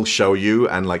will show you,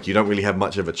 and, like, you don't really have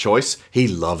much of a choice, he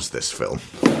loves this film.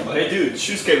 Oh, hey, dude,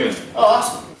 shoes came in. Oh,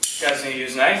 awesome. You guys need to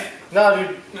use a knife? No,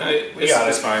 dude.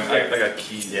 It's fine. I got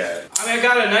keys. Yeah. I mean, I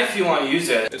got a knife if you want to use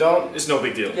it. It's no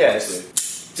big deal. Yes.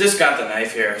 Just got the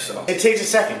knife here, so. It takes a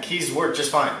second. Keys work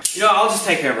just fine. You know, I'll just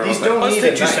take care of it. These don't need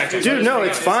a knife. Dude, no,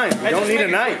 it's fine. You don't need a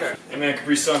knife. Hey, man,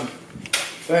 Capri Sun.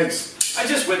 Thanks. I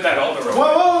just whipped that over real quick.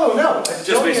 Whoa, no.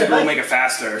 Just basically will make it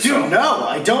faster. Dude, so. no,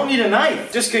 I don't need a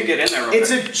knife. Just gonna get in there real quick.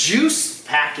 It's a juice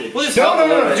package. We'll just no.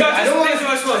 There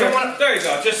you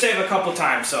go. Just save a couple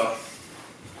times, so.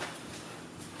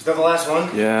 Is that the last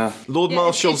one? Yeah. Lord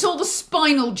Marshal. It's all the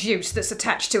spinal juice that's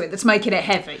attached to it that's making it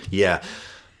heavy. Yeah.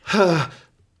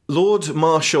 Lord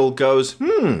Marshal goes,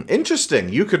 interesting.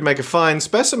 You could make a fine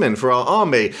specimen for our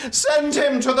army. Send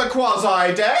him to the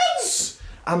Quasi-Deads!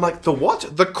 I'm like, the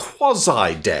what? The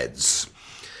Quasi-Deads.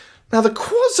 Now, the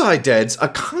Quasi-Deads are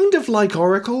kind of like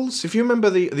oracles. If you remember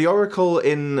the oracle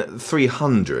in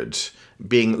 300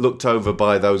 being looked over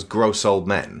by those gross old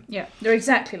men. Yeah, they're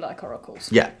exactly like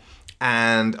oracles. Yeah.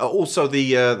 And also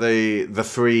the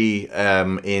three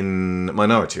in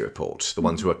Minority Report, the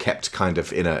ones who are kept kind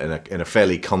of in a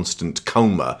fairly constant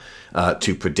coma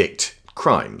to predict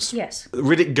crimes. Yes.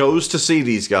 Riddick goes to see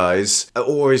these guys,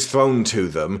 or is thrown to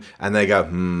them, and they go,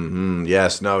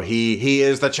 yes, no, he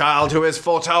is the child who is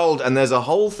foretold. And there's a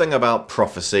whole thing about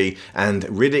prophecy, and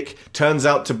Riddick turns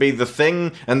out to be the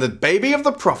thing, and the baby of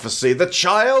the prophecy, the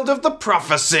child of the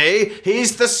prophecy,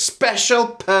 he's the special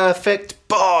perfect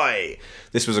boy.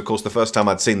 This was, of course, the first time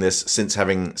I'd seen this since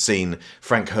having seen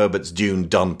Frank Herbert's Dune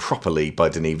done properly by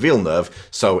Denis Villeneuve,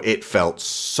 so it felt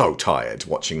so tired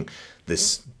watching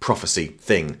this prophecy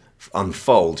thing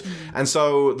unfold. And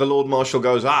so the Lord Marshal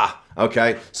goes,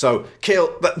 okay, so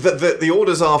kill... The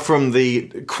orders are from the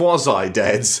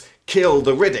quasi-deads, kill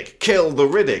the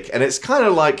Riddick. And it's kind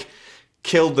of like,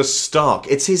 kill the Stark.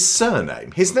 It's his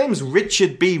surname. His name's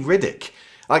Richard B. Riddick.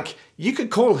 Like, you could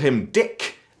call him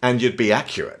Dick, and you'd be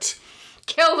accurate.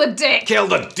 Kill the Dick! Kill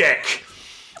the Dick!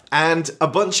 And a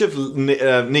bunch of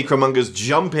necromongers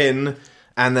jump in,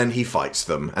 and then he fights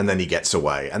them, and then he gets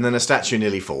away. And then a statue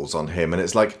nearly falls on him, and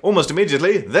it's like, almost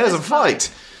immediately, there's a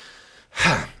fight.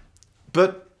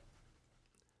 But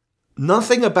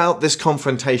nothing about this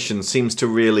confrontation seems to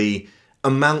really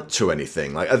amount to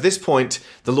anything. Like, at this point,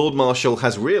 the Lord Marshal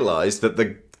has realised that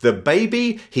the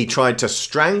baby he tried to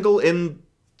strangle in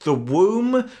the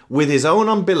womb with his own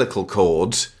umbilical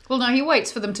cords... Well, no, he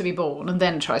waits for them to be born, and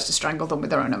then tries to strangle them with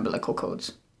their own umbilical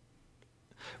cords.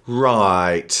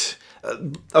 Right...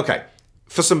 okay,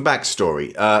 for some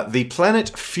backstory, the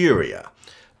planet Furia,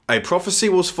 a prophecy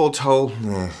was foretold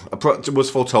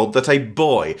that a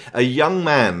boy, a young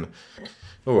man,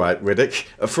 all right, Riddick,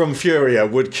 from Furia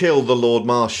would kill the Lord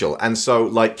Marshal. And so,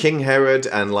 like King Herod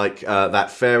and like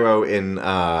that pharaoh in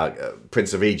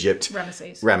Prince of Egypt,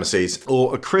 Ramesses,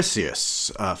 or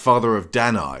Acrisius, father of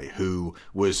Danae, who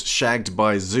was shagged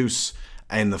by Zeus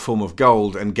in the form of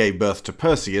gold and gave birth to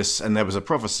Perseus, and there was a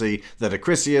prophecy that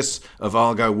Acrisius of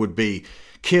Argo would be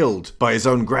killed by his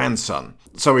own grandson.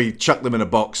 So he chucked them in a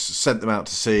box, sent them out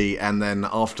to sea, and then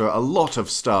after a lot of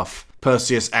stuff,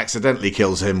 Perseus accidentally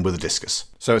kills him with a discus.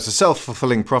 So it's a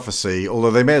self-fulfilling prophecy,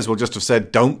 although they may as well just have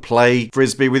said, don't play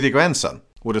Frisbee with your grandson.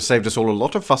 Would have saved us all a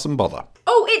lot of fuss and bother.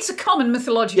 Oh, it's a common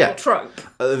mythological trope.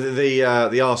 The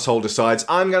arsehole decides,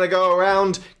 I'm going to go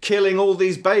around killing all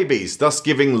these babies, thus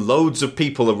giving loads of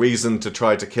people a reason to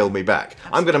try to kill me back.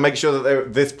 Absolutely. I'm going to make sure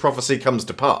that this prophecy comes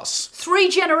to pass. 3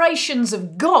 generations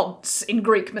of gods in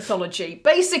Greek mythology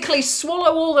basically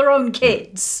swallow all their own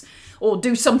kids. Or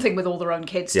do something with all their own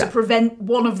kids to prevent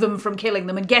one of them from killing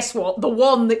them. And guess what? The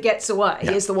one that gets away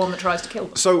is the one that tries to kill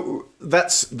them. So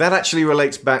that actually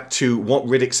relates back to what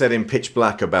Riddick said in Pitch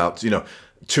Black about,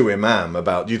 to Imam,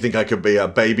 about, do you think I could be a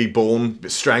baby born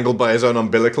strangled by his own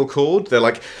umbilical cord? They're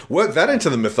like, work that into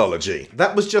the mythology.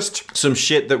 That was just some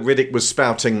shit that Riddick was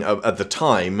spouting at the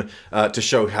time to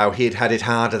show how he'd had it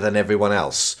harder than everyone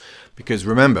else. Because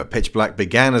remember, Pitch Black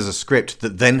began as a script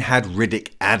that then had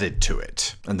Riddick added to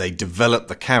it, and they developed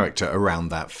the character around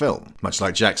that film, much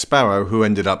like Jack Sparrow, who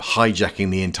ended up hijacking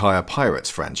the entire Pirates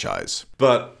franchise.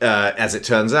 But as it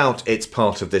turns out, it's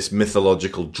part of this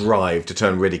mythological drive to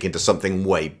turn Riddick into something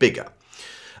way bigger.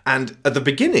 And at the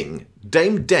beginning,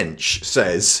 Dame Dench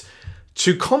says,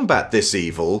 to combat this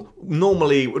evil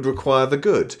normally would require the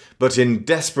good, but in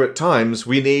desperate times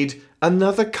we need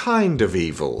another kind of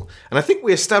evil. And I think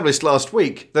we established last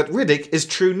week that Riddick is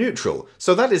true neutral.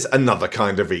 So that is another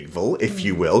kind of evil, if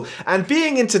you will. And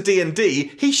being into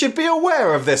D&D, he should be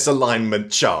aware of this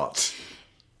alignment chart.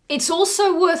 It's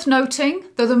also worth noting,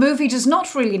 though the movie does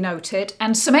not really note it,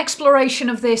 and some exploration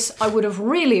of this I would have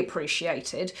really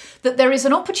appreciated, that there is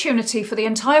an opportunity for the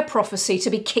entire prophecy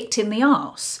to be kicked in the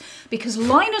arse. Because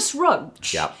Linus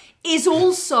Roach is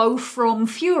also from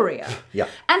Furia.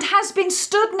 And has been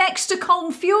stood next to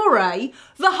Colm Feore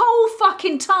the whole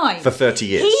fucking time. For 30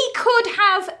 years. He could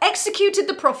have executed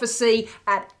the prophecy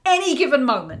at any given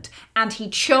moment, and he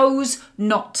chose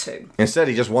not to. Instead,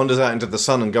 he just wanders out into the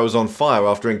sun and goes on fire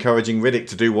after encouraging Riddick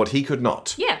to do what he could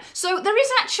not. Yeah, so there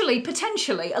is actually,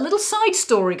 potentially, a little side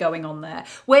story going on there,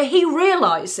 where he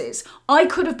realises, I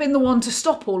could have been the one to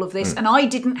stop all of this, and I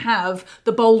didn't have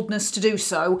the boldness to do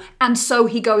so, and so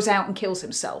he goes out and kills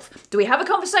himself. Do we have a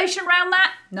conversation around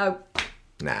that? No.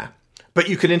 Nah. But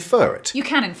you can infer it. You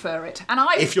can infer it. And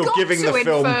I've if you're got giving to the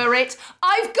film, infer it.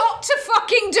 I've got to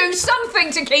fucking do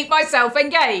something to keep myself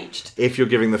engaged. If you're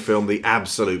giving the film the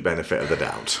absolute benefit of the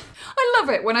doubt. I love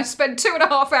it when I spend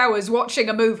 2.5 hours watching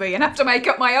a movie and have to make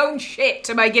up my own shit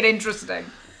to make it interesting.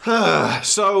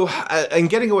 So, in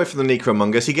getting away from the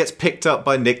necromongers, he gets picked up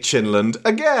by Nick Chinland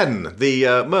again,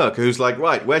 the merc, who's like,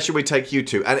 right, where should we take you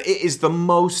to? And it is the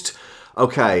most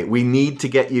okay, we need to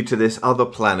get you to this other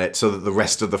planet so that the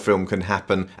rest of the film can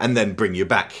happen and then bring you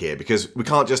back here, because we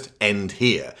can't just end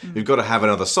here. We've got to have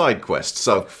another side quest,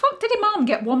 so... Fuck, did Imam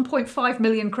get 1.5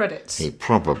 million credits? He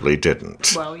probably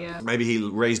didn't. Well, yeah. Maybe he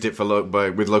raised it for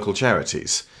with local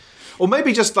charities. Or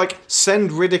maybe just, like,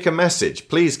 send Riddick a message.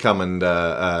 Please come and,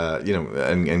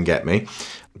 and get me.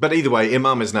 But either way,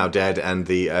 Imam is now dead, and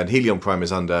the Helion Prime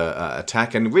is under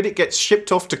attack, and Riddick gets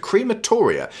shipped off to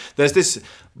Crematoria. There's this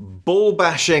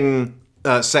ball-bashing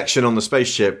section on the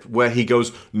spaceship where he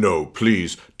goes, "No,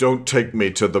 please, don't take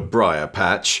me to the Briar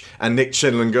Patch." And Nick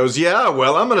Chinlund goes, "Yeah,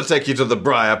 well, I'm going to take you to the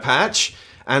Briar Patch."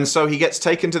 And so he gets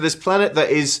taken to this planet that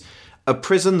is a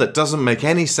prison that doesn't make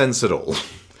any sense at all.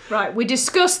 Right, we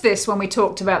discussed this when we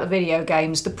talked about the video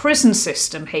games. The prison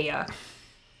system here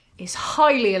is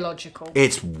highly illogical.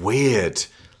 It's weird.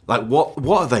 Like, what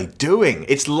are they doing?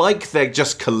 It's like they're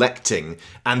just collecting,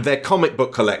 and they're comic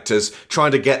book collectors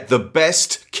trying to get the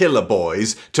best killer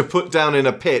boys to put down in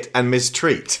a pit and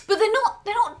mistreat. But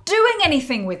they're not doing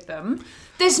anything with them.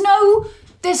 There's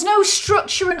no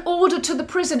structure and order to the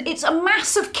prison. It's a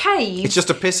massive cave. It's just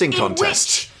a pissing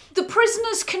contest. The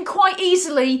prisoners can quite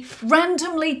easily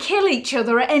randomly kill each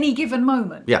other at any given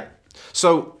moment. Yeah.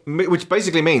 So, which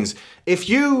basically means if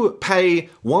you pay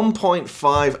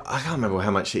 1.5, I can't remember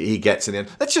how much he gets in the end.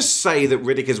 Let's just say that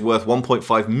Riddick is worth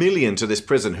 1.5 million to this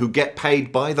prison, who get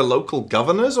paid by the local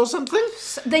governors or something?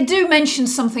 They do mention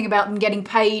something about them getting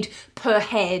paid per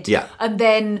head. Yeah. And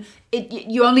then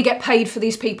you only get paid for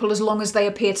these people as long as they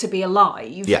appear to be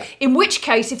alive. Yeah. In which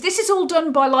case, if this is all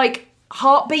done by, like,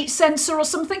 heartbeat sensor or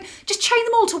something, just chain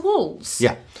them all to walls.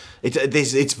 Yeah.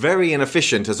 It's very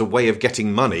inefficient as a way of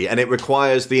getting money, and it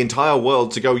requires the entire world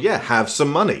to go, yeah, have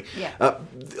some money. Yeah.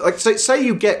 Like, say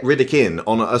you get Riddick in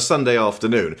on a Sunday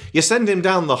afternoon, you send him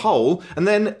down the hole, and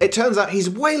then it turns out he's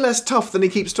way less tough than he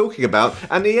keeps talking about,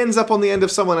 and he ends up on the end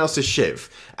of someone else's shiv,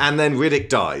 and then Riddick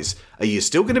dies. Are you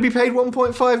still going to be paid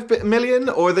 1.5 million,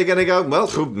 or are they going to go, well,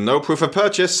 no proof of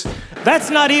purchase?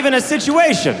 That's not even a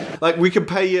situation. Like, we could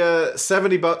pay you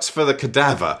 $70 for the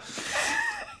cadaver.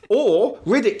 Or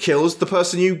Riddick kills the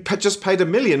person you just paid $1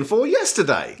 million for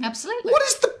yesterday. Absolutely. What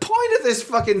is the point of this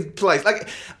fucking place? Like,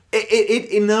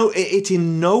 it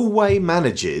in no way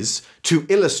manages to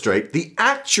illustrate the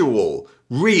actual,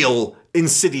 real,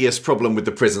 insidious problem with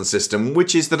the prison system,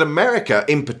 which is that America,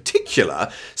 in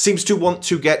particular, seems to want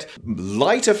to get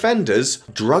light offenders,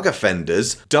 drug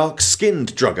offenders,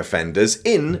 dark-skinned drug offenders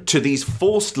into these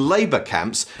forced labour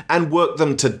camps and work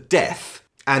them to death.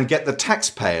 And get the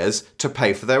taxpayers to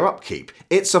pay for their upkeep.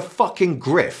 It's a fucking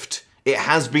grift. It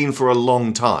has been for a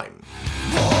long time.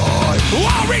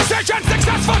 While research and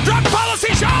successful drug policy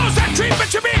shows that treatment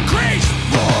should be increased,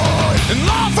 and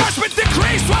law enforcement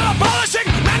decreased while abolishing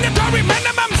mandatory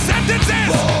minimum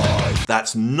sentences.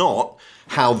 That's not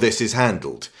how this is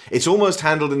handled. It's almost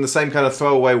handled in the same kind of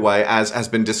throwaway way as has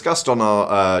been discussed on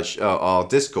our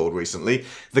Discord recently.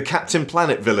 The Captain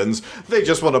Planet villains, they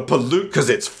just want to pollute because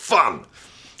it's fun.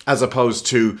 As opposed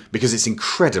to because it's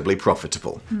incredibly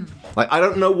profitable. Like, I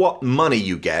don't know what money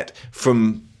you get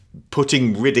from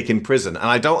putting Riddick in prison, and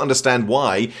I don't understand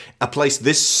why a place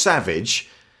this savage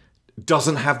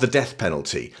doesn't have the death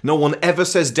penalty. No one ever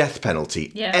says death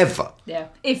penalty, ever. Yeah.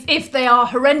 If they are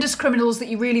horrendous criminals that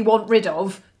you really want rid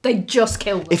of, they just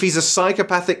kill them. If he's a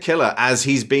psychopathic killer, as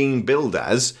he's being billed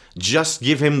as, just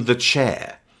give him the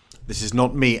chair. This is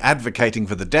not me advocating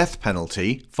for the death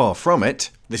penalty, far from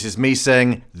it. This is me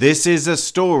saying, this is a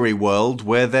story world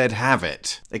where they'd have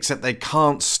it. Except they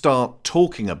can't start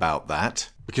talking about that,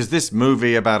 because this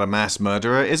movie about a mass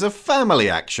murderer is a family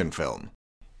action film.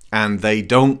 And they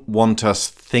don't want us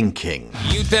thinking.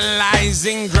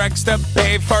 Utilizing drugs to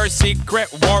pay for secret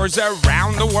wars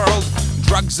around the world.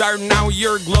 Drugs are now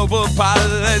your global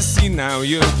policy. Now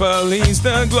you police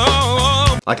the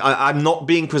globe. Like, I'm not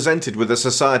being presented with a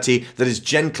society that is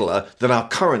gentler than our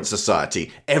current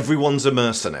society. Everyone's a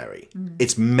mercenary.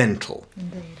 It's mental.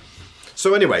 Indeed.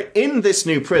 So anyway, in this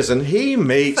new prison, he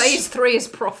meets... Phase 3 is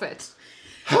profit.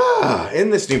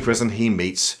 In this new prison, he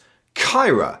meets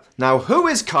Kyra. Now, who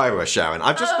is Kyra, Sharon?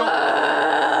 I've just got...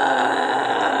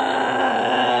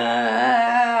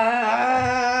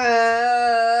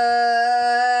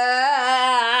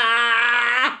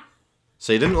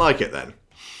 So you didn't like it then?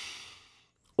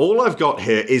 All I've got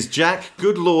here is Jack,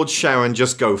 good Lord Sharon,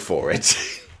 just go for it.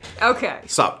 Okay.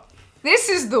 So. This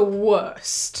is the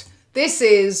worst. This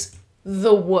is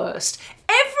the worst.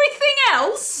 Everything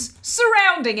else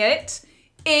surrounding it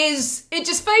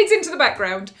just fades into the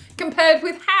background compared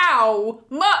with how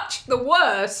much the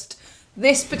worst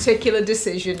this particular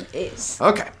decision is.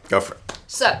 Okay, go for it.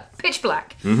 So, Pitch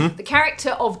Black. The character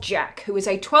of Jack, who is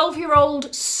a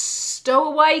 12-year-old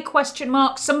stowaway,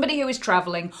 somebody who is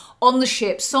travelling on the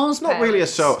ship sans Not really a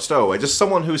stowaway, just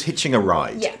someone who's hitching a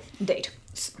ride. Yeah, indeed.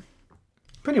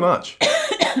 Pretty much.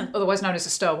 Otherwise known as a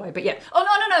stowaway, but yeah. Oh,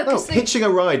 no. No, hitching a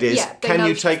ride is, can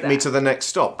you take me that. to the next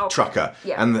stop, trucker?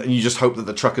 Yeah. And you just hope that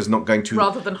the trucker's not going to,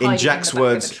 rather than hiding in Jack's in the back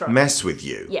of words, the truck. mess with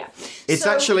you. Yeah. It's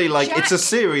So actually like, Jack- it's a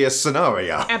serious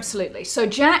scenario. Absolutely. So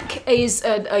Jack is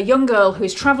a young girl who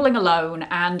is travelling alone,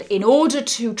 and in order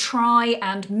to try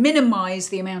and minimise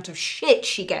the amount of shit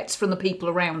she gets from the people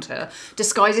around her,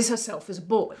 disguises herself as a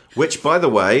boy. Which, by the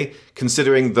way,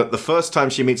 considering that the first time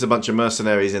she meets a bunch of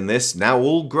mercenaries in this, now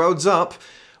all grown up,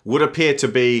 would appear to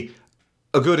be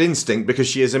a good instinct because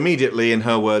she is immediately, in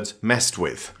her words, messed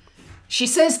with. She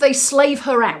says they slave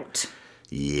her out.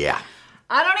 Yeah.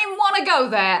 I don't even want to go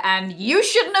there, and you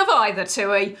shouldn't have either,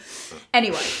 Tui.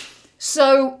 Anyway,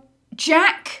 so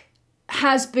Jack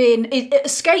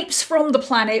escapes from the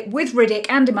planet with Riddick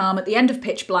and Imam at the end of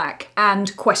Pitch Black,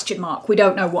 and ? We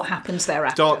don't know what happens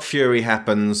thereafter. Dark Fury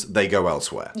happens, they go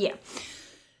elsewhere. Yeah.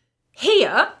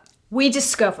 Here, we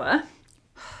discover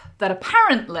that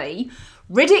apparently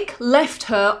Riddick left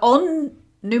her on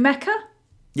New Mecca.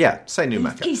 Yeah, say New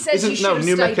Mecca. He says she should No, have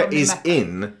New stayed Mecca on New is Mecca.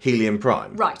 in Helium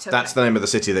Prime. Right, okay. That's the name of the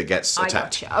city that gets I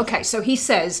attacked. gotcha. Okay, so he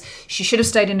says she should have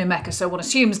stayed in New Mecca, so one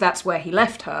assumes that's where he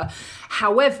left her.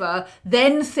 However,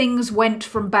 then things went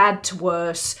from bad to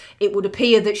worse. It would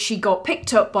appear that she got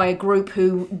picked up by a group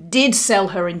who did sell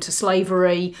her into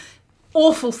slavery.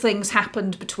 Awful things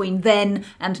happened between then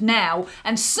and now,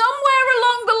 and somewhere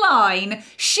along the line,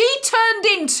 she turned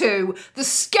into the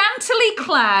scantily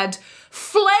clad,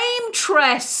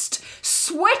 flame-tressed,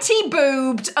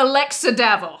 sweaty-boobed Alexa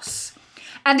Davos,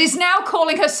 and is now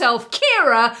calling herself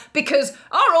Kira because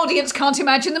our audience can't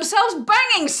imagine themselves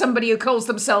banging somebody who calls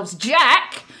themselves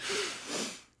Jack.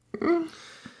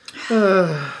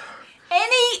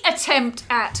 Any attempt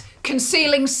at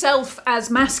concealing self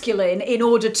as masculine in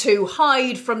order to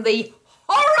hide from the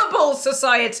horrible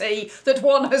society that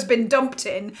one has been dumped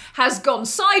in has gone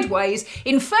sideways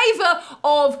in favour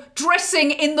of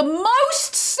dressing in the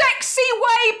most sexy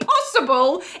way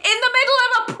possible in the middle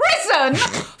of a prison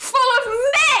full of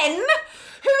men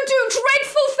who do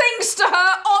dreadful things to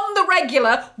her on the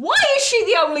regular. Why is she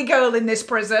the only girl in this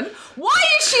prison? Why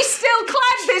is she still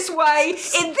clad this way in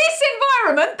this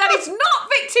environment that is not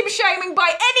victim shaming by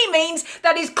any means,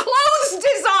 that is clothes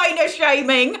designer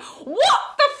shaming?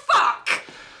 What the fuck?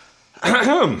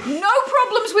 No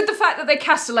problems with the fact that they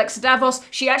cast Alexa Davos.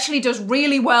 She actually does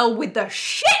really well with the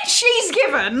shit she's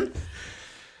given.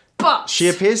 But she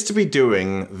appears to be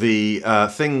doing the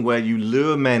thing where you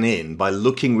lure men in by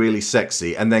looking really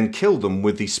sexy and then kill them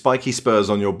with the spiky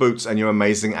spurs on your boots and your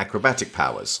amazing acrobatic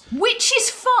powers. Which is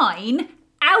fine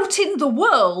out in the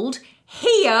world.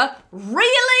 Here,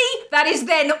 really? That is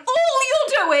then all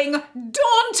you're doing,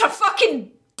 dawn to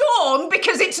fucking dawn,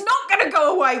 because it's not going to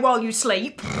go away while you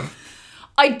sleep.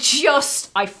 They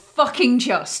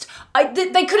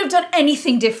could have done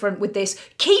anything different with this.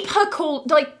 Keep her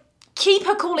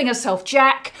calling herself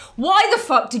Jack. Why the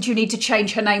fuck did you need to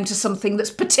change her name to something that's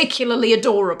particularly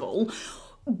adorable?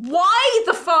 Why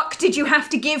the fuck did you have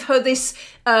to give her this,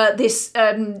 It's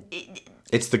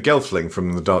the Gelfling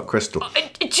from the Dark Crystal.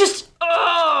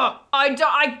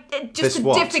 The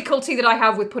difficulty that I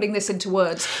have with putting this into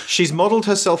words. She's modelled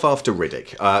herself after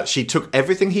Riddick. She took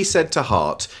everything he said to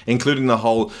heart, including the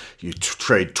whole, you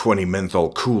trade 20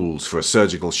 menthol cools for a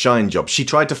surgical shine job. She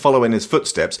tried to follow in his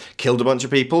footsteps, killed a bunch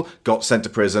of people, got sent to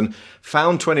prison,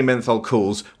 found 20 menthol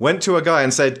cools, went to a guy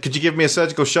and said, could you give me a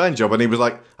surgical shine job? And he was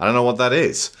like, I don't know what that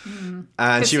is.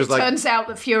 And she was like, turns out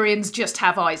that Furians just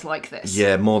have eyes like this.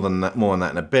 Yeah, more on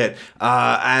that in a bit.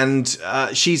 And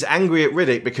she's angry at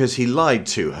Riddick because he lied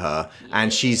to her,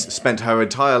 and she's spent her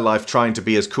entire life trying to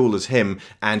be as cool as him,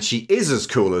 and she is as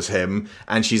cool as him,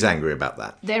 and she's angry about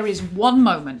that. There is one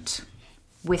moment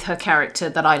with her character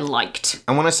that I liked.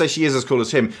 And when I say she is as cool as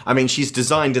him, I mean she's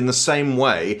designed in the same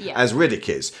way as Riddick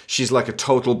is. She's like a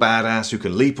total badass who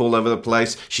can leap all over the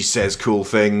place. She says cool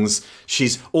things.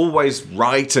 She's always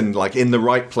right and like in the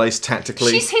right place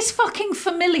tactically. She's his fucking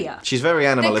familiar. She's very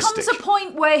animalistic. There comes a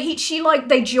point where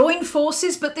they join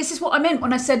forces, but this is what I meant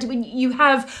when I said you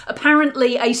have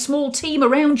apparently a small team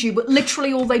around you, but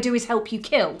literally all they do is help you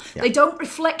kill. Yeah. They don't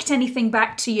reflect anything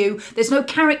back to you. There's no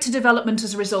character development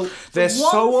as a result. They're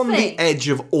so on the edge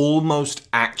of almost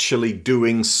actually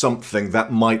doing something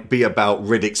that might be about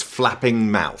Riddick's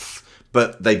flapping mouth,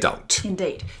 but they don't.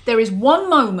 Indeed. There is one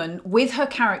moment with her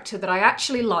character that I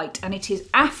actually liked, and it is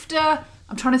after,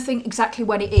 I'm trying to think exactly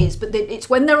when it is, but it's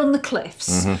when they're on the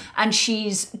cliffs, and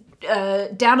she's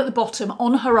down at the bottom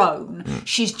on her own.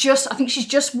 I think she's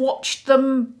just watched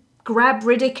them grab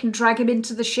Riddick and drag him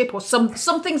into the ship, or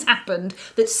something's happened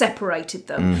that separated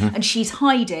them, and she's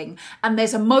hiding. And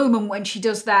there's a moment when she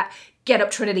does that, get up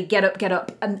Trinity, get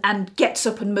up, and gets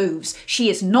up and moves. She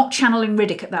is not channeling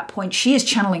Riddick at that point. She is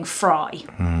channeling Fry.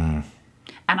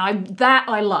 And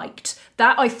I liked.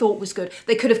 That I thought was good.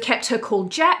 They could have kept her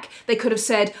called Jack. They could have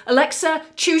said, Alexa,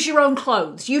 choose your own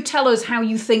clothes. You tell us how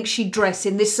you think she'd dress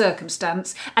in this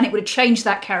circumstance, and it would have changed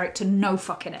that character no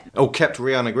fucking end. Or kept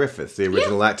Rihanna Griffith, the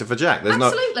original actor for Jack.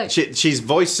 Absolutely. She's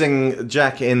voicing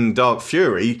Jack in Dark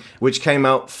Fury, which came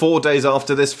out 4 days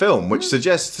after this film, which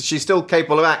suggests that she's still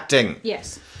capable of acting.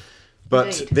 Yes.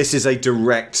 But this is a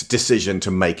direct decision to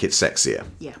make it sexier.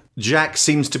 Yeah. Jack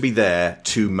seems to be there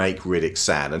to make Riddick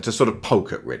sad and to sort of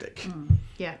poke at Riddick.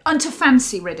 Yeah. And to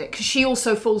fancy Riddick, because she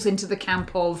also falls into the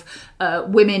camp of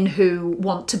women who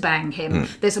want to bang him.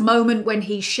 There's a moment when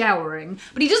he's showering,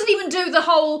 but he doesn't even do the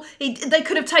whole... They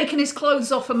could have taken his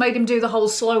clothes off and made him do the whole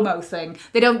slow-mo thing.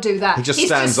 They don't do that. He just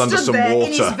stands under some water.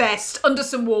 In his vest, under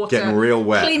some water. Getting real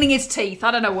wet. Cleaning his teeth.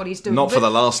 I don't know what he's doing. Not for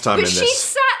the last time in this. But she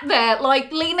sat there,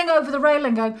 like, leaning over the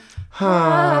railing going...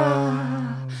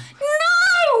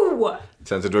 No!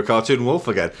 Turns into a cartoon wolf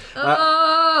again.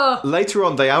 Later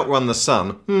on, they outrun the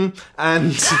sun,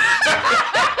 and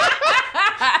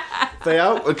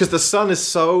because the sun is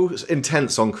so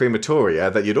intense on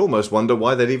Crematoria that you'd almost wonder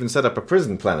why they'd even set up a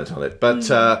prison planet on it. But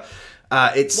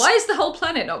it's... Why is the whole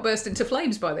planet not burst into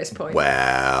flames by this point?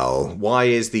 Well, why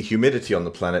is the humidity on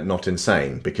the planet not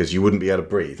insane? Because you wouldn't be able to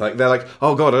breathe. Like, they're like,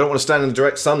 oh God, I don't want to stand in the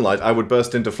direct sunlight. I would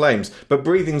burst into flames. But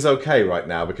breathing's okay right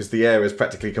now because the air is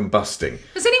practically combusting.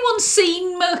 Has anyone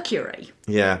seen Mercury?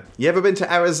 Yeah. You ever been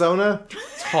to Arizona?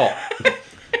 It's hot.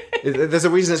 There's a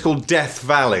reason it's called Death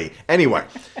Valley. Anyway...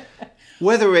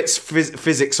 Whether it's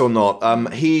physics or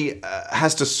not, he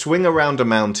has to swing around a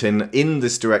mountain in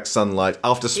this direct sunlight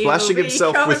after splashing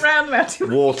himself with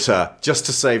water just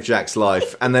to save Jack's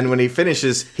life. And then when he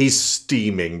finishes, he's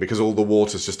steaming because all the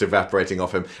water's just evaporating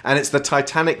off him. And it's the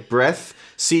Titanic breath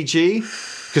CG,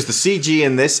 because the CG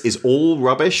in this is all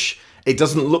rubbish. It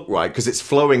doesn't look right because it's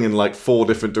flowing in like 4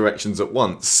 different directions at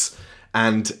once.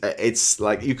 And it's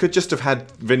like, you could just have had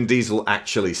Vin Diesel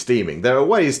actually steaming. There are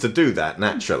ways to do that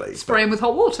naturally. Spray him with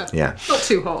hot water. Yeah. Not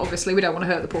too hot, obviously. We don't want to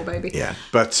hurt the poor baby. Yeah.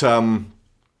 But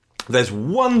there's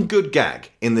one good gag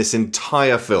in this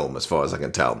entire film, as far as I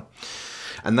can tell.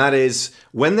 And that is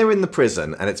when they're in the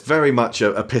prison, and it's very much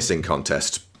a pissing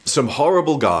contest, some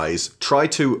horrible guys try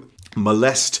to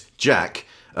molest Jack,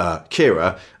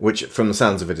 Kira, which from the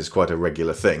sounds of it is quite a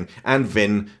regular thing, and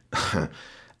Vin...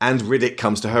 And Riddick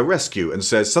comes to her rescue and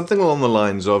says something along the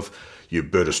lines of, "You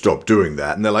better stop doing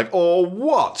that." And they're like, "Oh,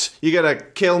 what? You gonna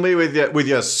kill me with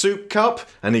your soup cup?"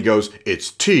 And he goes, "It's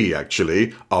tea,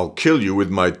 actually. I'll kill you with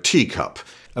my teacup."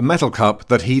 A metal cup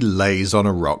that he lays on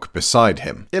a rock beside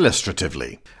him,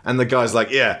 illustratively. And the guy's like,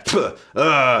 "Yeah,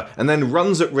 and then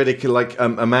runs at Riddick like a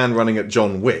man running at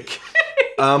John Wick.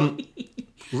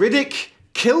 Riddick...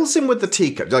 kills him with the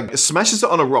teacup, like smashes it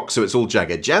on a rock so it's all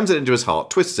jagged, jams it into his heart,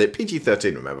 twists it,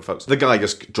 PG-13, remember, folks. The guy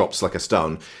just drops like a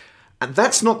stone. And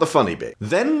that's not the funny bit.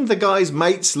 Then the guy's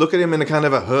mates look at him in a kind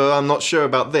of I'm not sure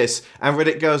about this, and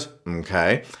Riddick goes,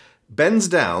 okay, bends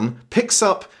down, picks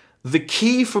up the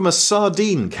key from a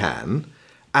sardine can,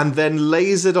 and then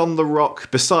lays it on the rock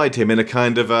beside him in a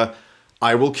kind of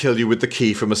I will kill you with the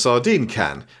key from a sardine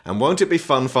can. And won't it be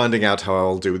fun finding out how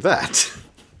I'll do that?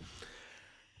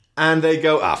 And they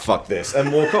go, fuck this,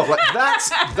 and walk off. Like,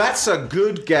 that's a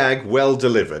good gag, well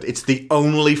delivered. It's the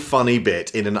only funny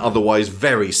bit in an otherwise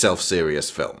very self-serious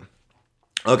film.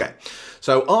 Okay,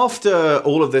 so after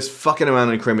all of this fucking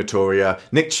around in Crematoria,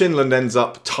 Nick Chinland ends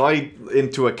up tied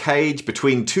into a cage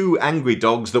between 2 angry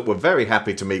dogs that were very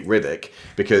happy to meet Riddick,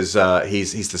 because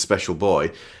he's the special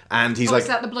boy. And he's like... is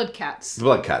that the Blood Cats? The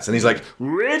Blood Cats. And he's like,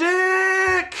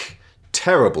 Riddick!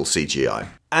 Terrible CGI.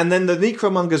 And then the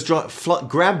Necromongers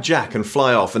grab Jack and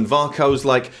fly off, and Varco's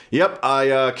like, yep,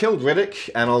 I killed Riddick,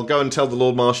 and I'll go and tell the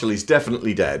Lord Marshal he's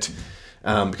definitely dead.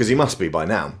 Because he must be by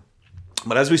now.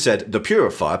 But as we said, the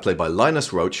Purifier, played by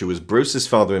Linus Roach, who was Bruce's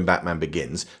father in Batman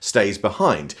Begins, stays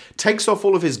behind. Takes off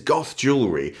all of his goth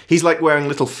jewellery. He's like wearing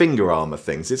little finger armour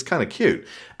things. It's kind of cute.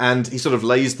 And he sort of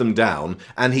lays them down,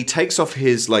 and he takes off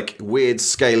his like weird,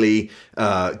 scaly,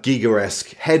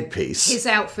 Giga-esque headpiece. His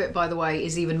outfit, by the way,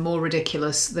 is even more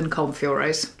ridiculous than Colm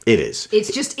Fiore's. It is.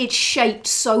 It's shaped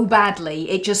so badly,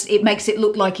 it makes it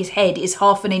look like his head is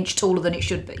half an inch taller than it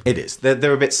should be. It is.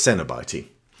 They're a bit Cenobite-y.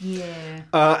 Yeah.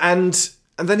 And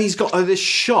then he's got this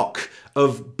shock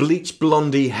of bleach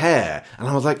blondie hair. And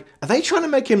I was like, are they trying to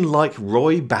make him like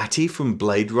Roy Batty from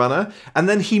Blade Runner? And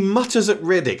then he mutters at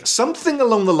Riddick something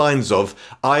along the lines of,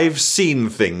 I've seen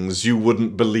things you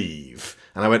wouldn't believe.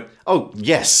 And I went, oh,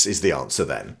 yes, is the answer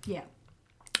then. Yeah.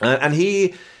 And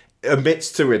he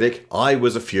admits to Riddick, I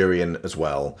was a Furian as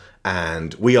well,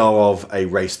 and we are of a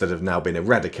race that have now been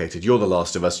eradicated. You're the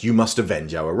last of us. You must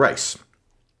avenge our race.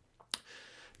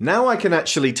 Now I can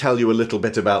actually tell you a little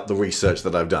bit about the research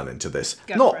that I've done into this.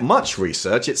 Not much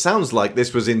research. It sounds like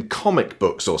this was in comic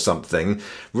books or something,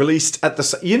 released at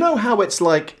the... You know how it's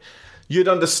like... You'd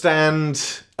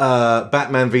understand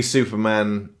Batman v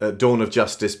Superman, Dawn of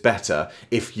Justice better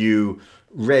if you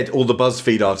read all the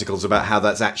BuzzFeed articles about how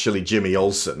that's actually Jimmy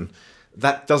Olsen.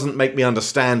 That doesn't make me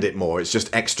understand it more. It's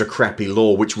just extra crappy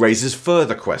lore, which raises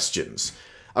further questions.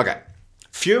 Okay.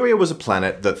 Furia was a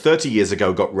planet that 30 years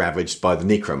ago got ravaged by the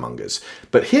Necromongers.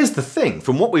 But here's the thing.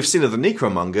 From what we've seen of the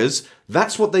Necromongers,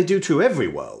 that's what they do to every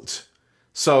world.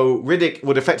 So Riddick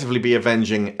would effectively be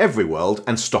avenging every world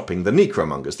and stopping the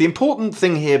Necromongers. The important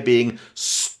thing here being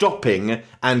stopping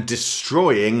and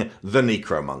destroying the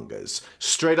Necromongers.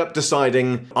 Straight up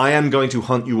deciding, I am going to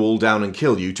hunt you all down and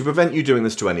kill you to prevent you doing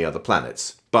this to any other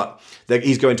planets. But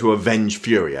he's going to avenge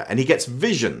Furia, and he gets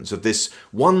visions of this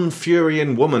one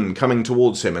Furian woman coming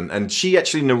towards him, and she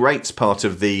actually narrates part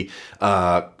of the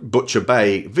Butcher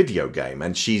Bay video game,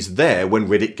 and she's there when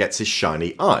Riddick gets his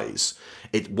shiny eyes.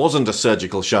 It wasn't a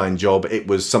surgical shine job, it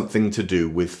was something to do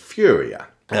with Furia.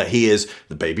 He is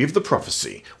the baby of the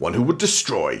prophecy, one who would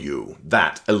destroy you.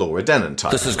 That Elora Danan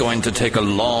type. This is going to take a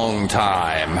long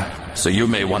time, so you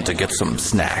may want to get some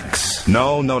snacks.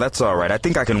 No, that's all right. I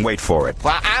think I can wait for it.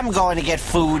 Well, I'm going to get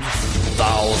food.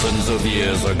 Thousands of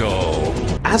years ago.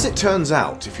 As it turns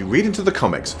out, if you read into the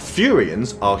comics,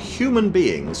 Furians are human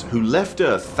beings who left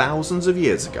Earth thousands of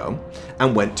years ago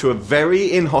and went to a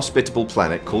very inhospitable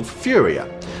planet called Furia.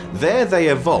 There they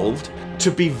evolved to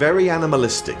be very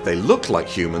animalistic. They look like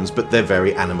humans, but they're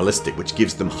very animalistic, which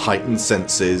gives them heightened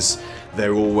senses. They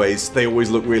always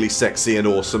look really sexy and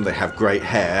awesome. They have great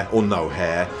hair, or no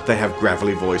hair. They have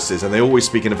gravelly voices, and they always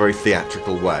speak in a very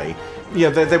theatrical way. Yeah,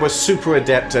 they were super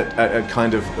adept at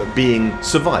kind of being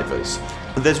survivors.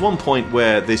 There's one point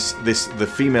where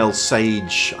the female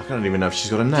sage, I don't even know if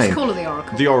she's got a name. Just call her the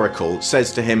Oracle. The Oracle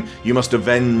says to him, you must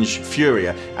avenge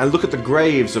Furia. And look at the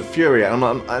graves of Furia.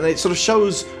 And it sort of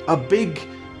shows a big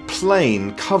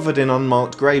plain covered in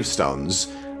unmarked gravestones.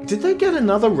 Did they get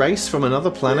another race from another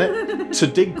planet to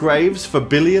dig graves for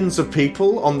billions of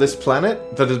people on this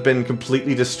planet that has been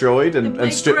completely destroyed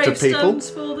and stripped of people?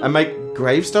 And make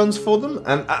gravestones for them?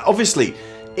 And obviously,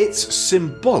 it's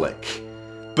symbolic.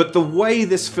 But the way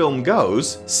this film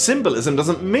goes, symbolism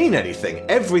doesn't mean anything.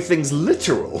 Everything's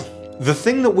literal. The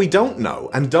thing that we don't know,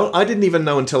 and I didn't even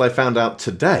know until I found out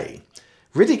today,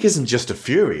 Riddick isn't just a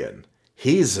Furian.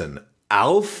 He's an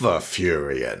Alpha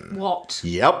Furian. What?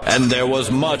 Yep. And there was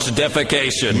much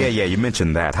defecation. Yeah, you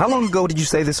mentioned that. How long ago did you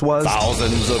say this was?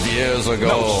 Thousands of years ago.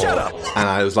 No, shut up! And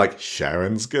I was like,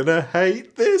 Sharon's gonna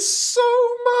hate this so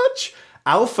much.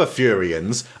 Alpha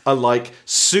Furians are like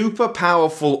super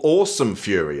powerful, awesome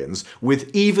Furians with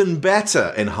even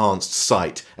better enhanced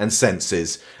sight and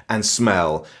senses and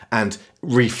smell and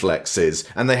reflexes.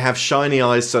 And they have shiny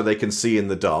eyes so they can see in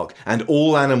the dark. And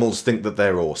all animals think that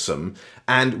they're awesome.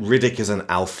 And Riddick is an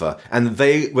alpha. And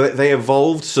they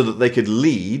evolved so that they could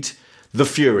lead the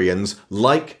Furians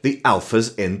like the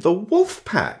alphas in the wolf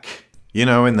pack. You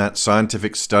know, in that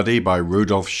scientific study by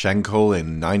Rudolf Schenkel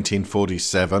in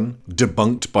 1947,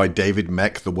 debunked by David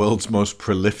Mech, the world's most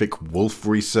prolific wolf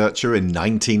researcher, in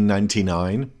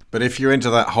 1999. But if you're into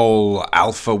that whole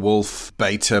alpha wolf,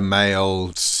 beta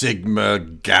male, sigma,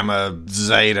 gamma,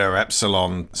 zeta,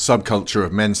 epsilon subculture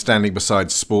of men standing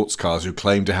beside sports cars who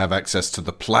claim to have access to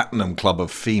the platinum club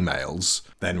of females,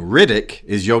 then Riddick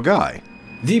is your guy.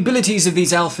 The abilities of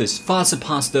these alphas far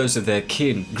surpass those of their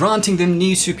kin, granting them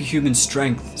near superhuman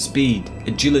strength, speed,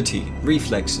 agility,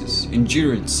 reflexes,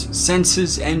 endurance,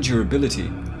 senses, and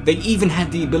durability. They even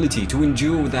had the ability to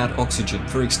endure without oxygen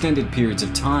for extended periods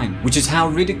of time, which is how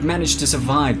Riddick managed to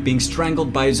survive being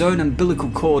strangled by his own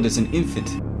umbilical cord as an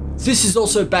infant. This is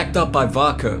also backed up by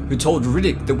Varko, who told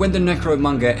Riddick that when the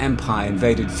Necromonger Empire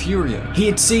invaded Furia, he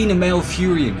had seen a male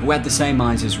Furian who had the same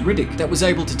eyes as Riddick that was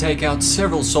able to take out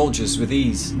several soldiers with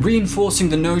ease, reinforcing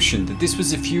the notion that this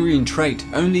was a Furian trait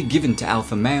only given to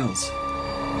alpha males.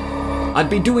 I'd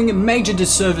be doing a major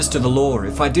disservice to the lore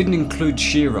if I didn't include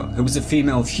She-Ra, who was a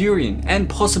female Furian and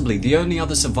possibly the only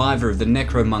other survivor of the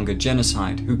Necromonger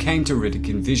genocide who came to Riddick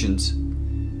in visions.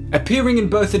 Appearing in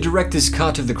both the director's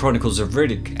cut of the Chronicles of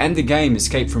Riddick and the game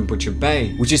Escape from Butcher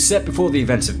Bay, which is set before the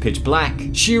events of Pitch Black,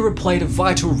 She-Ra played a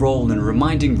vital role in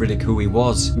reminding Riddick who he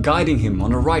was, guiding him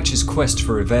on a righteous quest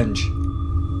for revenge.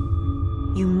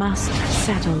 You must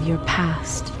settle your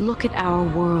past. Look at our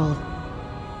world.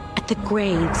 At the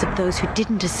graves of those who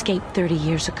didn't escape 30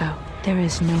 years ago. There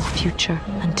is no future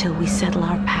until we settle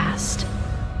our past.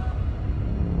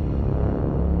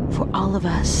 For all of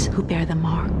us who bear the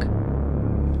mark.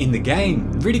 In the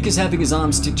game, Riddick is having his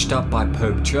arm stitched up by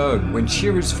Pope Joe when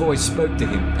She-Ra's voice spoke to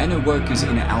him and awoke his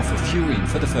inner Alpha Furion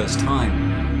for the first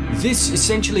time. This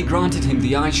essentially granted him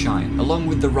the Eyeshine, along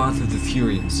with the Wrath of the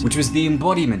Furions, which was the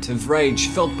embodiment of rage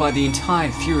felt by the entire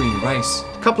Furion race.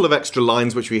 A couple of extra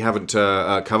lines which we haven't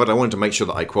covered. I wanted to make sure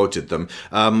that I quoted them.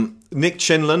 Nick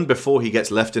Chinlund, before he gets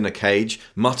left in a cage,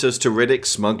 mutters to Riddick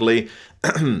smugly,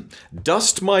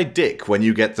 "Dust my dick when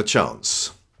you get the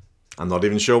chance." I'm not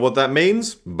even sure what that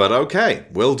means, but okay,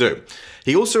 will do.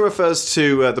 He also refers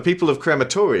to the people of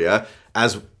Crematoria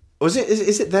as...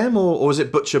 Is it them or is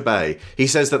it Butcher Bay? He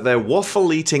says that they're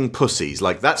waffle-eating pussies.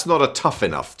 Like, that's not a tough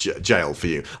enough jail for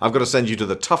you. I've got to send you to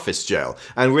the toughest jail.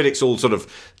 And Riddick's all sort of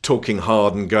talking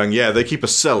hard and going, yeah, they keep a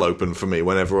cell open for me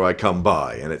whenever I come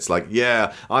by. And it's like,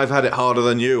 yeah, I've had it harder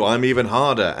than you. I'm even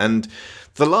harder. And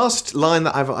the last line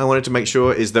that I wanted to make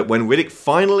sure is that when Riddick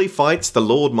finally fights the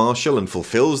Lord Marshal and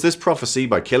fulfills this prophecy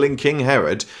by killing King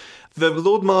Herod... The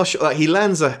Lord Marshal, he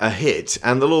lands a hit,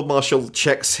 and the Lord Marshal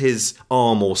checks his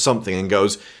arm or something and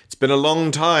goes, "It's been a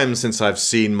long time since I've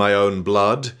seen my own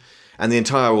blood." And the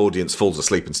entire audience falls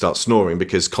asleep and starts snoring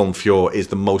because Confure is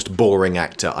the most boring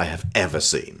actor I have ever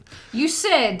seen. You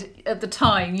said at the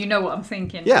time, you know what I'm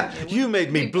thinking. Yeah, you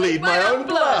made me bleed my own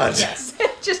blood. Yes,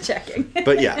 just checking.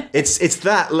 But yeah, it's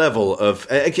that level of...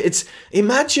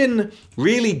 Imagine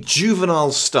really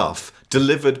juvenile stuff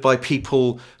delivered by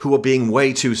people who are being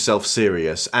way too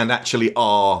self-serious and actually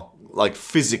are, like,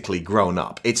 physically grown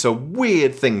up. It's a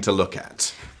weird thing to look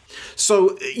at.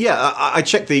 So, yeah, I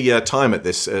checked the time at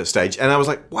this stage, and I was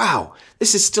like, wow,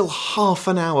 this is still half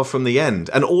an hour from the end.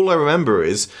 And all I remember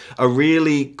is a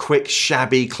really quick,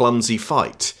 shabby, clumsy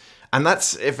fight. And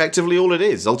that's effectively all it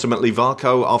is. Ultimately,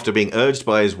 Varko, after being urged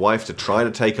by his wife to try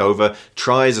to take over,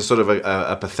 tries a sort of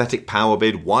a pathetic power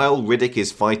bid while Riddick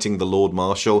is fighting the Lord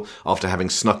Marshal after having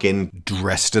snuck in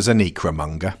dressed as a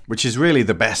necromonger, which is really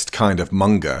the best kind of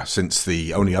monger, since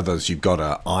the only others you've got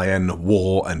are Iron,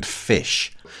 War, and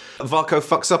Fish. Varko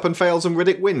fucks up and fails and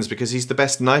Riddick wins because he's the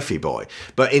best knifey boy.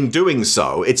 But in doing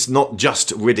so, it's not just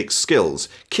Riddick's skills.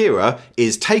 Kira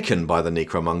is taken by the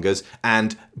necromongers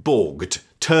and borged,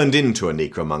 turned into a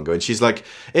necromonger, and she's like,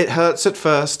 it hurts at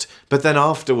first, but then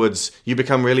afterwards you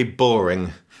become really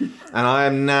boring. And I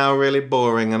am now really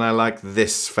boring, and I like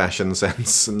this fashion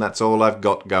sense, and that's all I've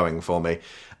got going for me.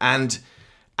 And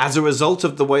as a result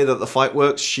of the way that the fight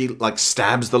works, she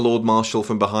stabs the Lord Marshal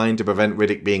from behind to prevent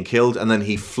Riddick being killed, and then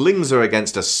he flings her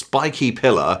against a spiky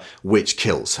pillar, which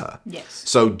kills her. Yes.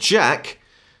 So Jack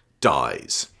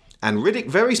dies. And Riddick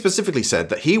very specifically said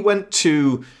that he went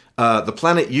to the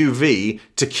planet UV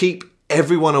to keep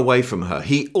everyone away from her.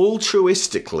 He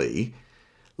altruistically,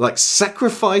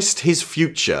 sacrificed his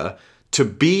future to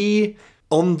be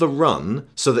on the run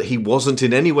so that he wasn't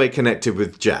in any way connected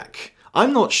with Jack.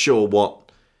 I'm not sure what...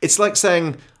 It's like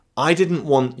saying, I didn't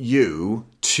want you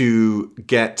to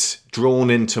get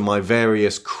drawn into my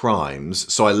various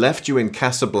crimes, so I left you in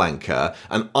Casablanca,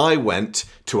 and I went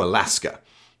to Alaska.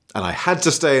 And I had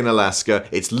to stay in Alaska.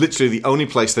 It's literally the only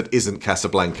place that isn't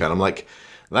Casablanca. And I'm like,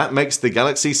 that makes the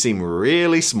galaxy seem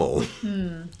really small.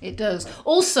 It does.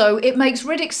 Also, it makes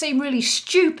Riddick seem really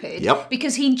stupid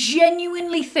because he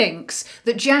genuinely thinks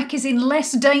that Jack is in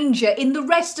less danger in the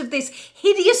rest of this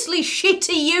hideously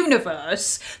shitty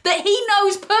universe that he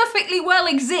knows perfectly well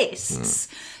exists.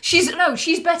 She's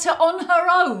better on her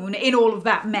own in all of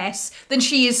that mess than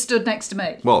she is stood next to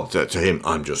me. Well, to him,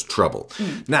 I'm just trouble.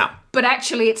 Now... But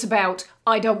actually, it's about,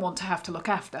 I don't want to have to look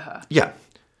after her. Yeah.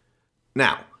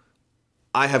 Now,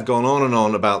 I have gone on and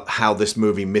on about how this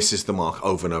movie misses the mark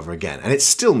over and over again, and it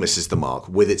still misses the mark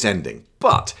with its ending.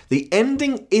 But the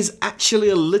ending is actually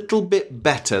a little bit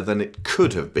better than it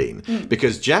could have been,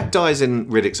 because Jack dies in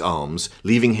Riddick's arms,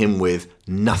 leaving him with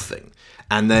nothing.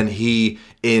 And then he,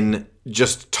 in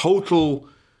just total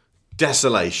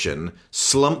desolation,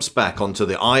 slumps back onto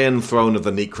the iron throne of the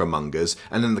necromongers,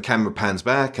 and then the camera pans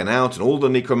back and out, and all the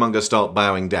necromongers start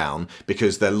bowing down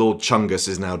because their Lord Chungus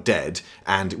is now dead,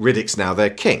 and Riddick's now their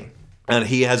king. And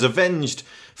he has avenged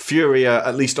Furia,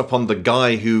 at least upon the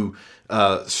guy who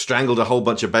strangled a whole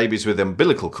bunch of babies with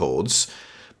umbilical cords,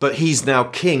 but he's now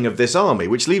king of this army,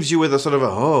 which leaves you with a sort of a,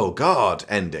 oh God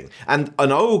ending. And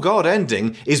an oh God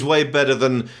ending is way better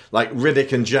than like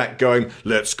Riddick and Jack going,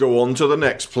 let's go on to the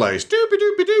next place.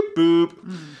 Doopy-doopy-doop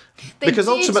boop. Because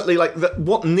ultimately, like,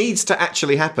 what needs to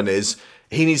actually happen is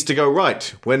he needs to go,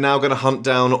 right, we're now going to hunt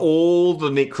down all the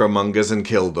necromongers and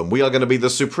kill them. We are going to be the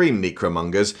supreme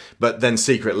necromongers, but then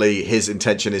secretly his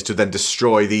intention is to then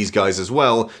destroy these guys as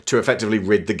well to effectively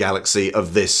rid the galaxy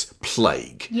of this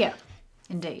plague. Yeah,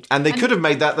 indeed. And they could have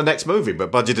made that the next movie,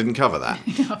 but budget didn't cover that.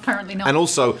 Apparently not. And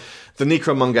also, the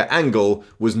necromonger angle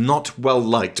was not well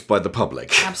liked by the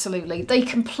public. Absolutely. They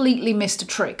completely missed a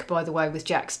trick, by the way, with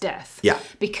Jack's death. Yeah.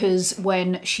 Because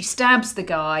when she stabs the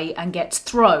guy and gets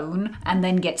thrown and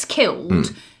then gets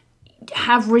killed,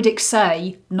 have Riddick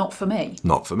say, not for me.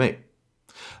 Not for me.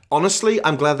 Honestly,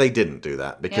 I'm glad they didn't do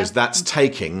that, because that's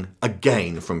taking a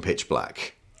gain from Pitch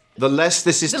Black. The less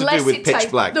this is to do with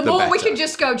Pitch Black, the more better. we can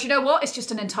just go, do you know what? It's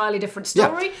just an entirely different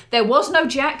story. Yeah. There was no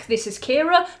Jack, this is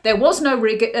Kira. There was no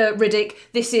Riddick,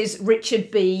 this is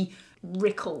Richard B.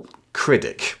 Rickle.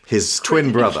 Criddick, his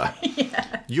twin brother.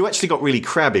 Yeah. You actually got really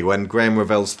crabby when Graham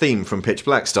Revell's theme from Pitch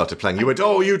Black started playing. You went,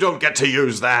 oh, you don't get to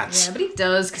use that. Yeah, but he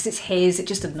does, because it's his. It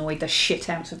just annoyed the shit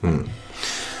out of me.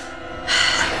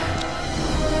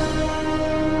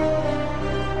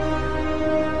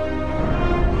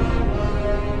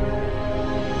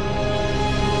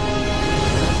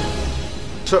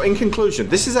 So in conclusion,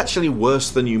 this is actually worse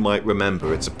than you might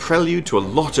remember. It's a prelude to a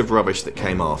lot of rubbish that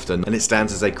came after, and it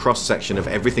stands as a cross-section of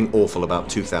everything awful about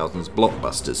 2000's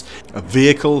blockbusters. A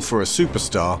vehicle for a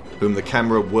superstar whom the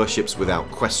camera worships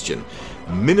without question.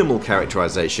 Minimal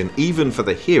characterization, even for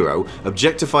the hero,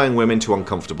 objectifying women to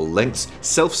uncomfortable lengths,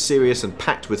 self-serious and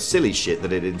packed with silly shit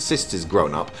that it insists is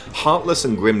grown-up, heartless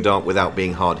and grimdark without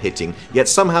being hard-hitting, yet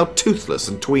somehow toothless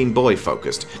and tween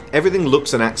boy-focused. Everything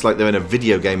looks and acts like they're in a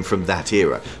video game from that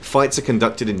era. Fights are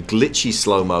conducted in glitchy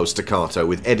slow-mo staccato,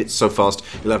 with edits so fast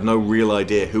you'll have no real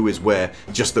idea who is where,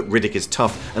 just that Riddick is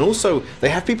tough. And also, they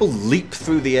have people leap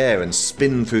through the air and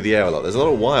spin through the air a lot. There's a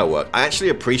lot of wire work. I actually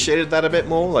appreciated that a bit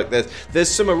more. Like, there's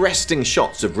some arresting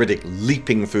shots of Riddick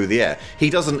leaping through the air.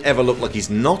 He doesn't ever look like he's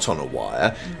not on a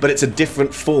wire, but it's a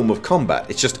different form of combat.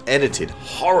 It's just edited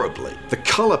horribly. The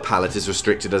colour palette is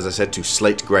restricted, as I said, to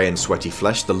slate grey and sweaty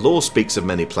flesh. The lore speaks of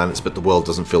many planets, but the world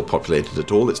doesn't feel populated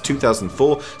at all. It's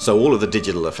 2004, so all of the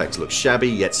digital effects look shabby,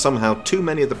 yet somehow too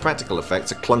many of the practical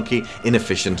effects are clunky,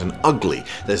 inefficient and ugly.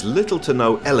 There's little to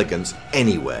no elegance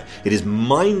anywhere. It is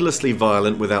mindlessly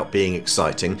violent without being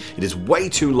exciting. It is way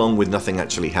too long with nothing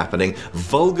actually happening.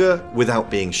 Vulgar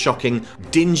without being shocking,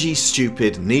 dingy,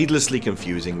 stupid, needlessly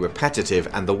confusing, repetitive,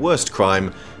 and the worst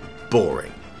crime,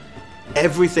 boring.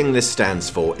 Everything this stands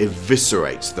for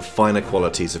eviscerates the finer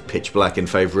qualities of Pitch Black in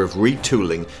favour of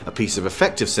retooling a piece of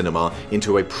effective cinema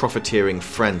into a profiteering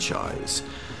franchise.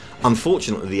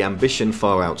 Unfortunately, the ambition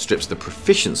far outstrips the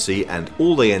proficiency, and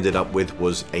all they ended up with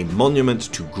was a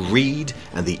monument to greed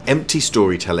and the empty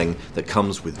storytelling that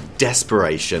comes with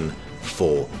desperation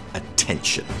for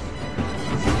attention.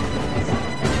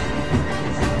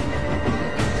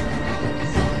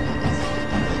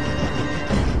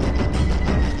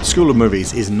 School of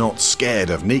Movies is not scared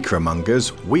of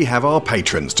necromongers. We have our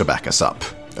patrons to back us up.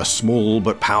 A small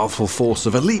but powerful force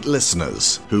of elite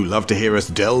listeners who love to hear us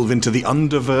delve into the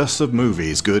underverse of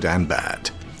movies, good and bad.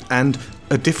 And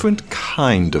a different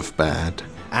kind of bad.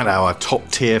 And our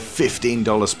top-tier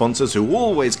 $15 sponsors who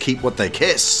always keep what they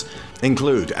kiss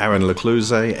include Aaron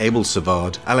Lecluse, Abel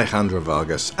Savard, Alejandro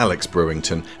Vargas, Alex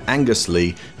Brewington, Angus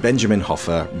Lee, Benjamin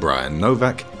Hoffer, Brian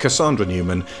Novak, Cassandra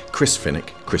Newman, Chris Finnick,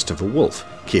 Christopher Wolfe,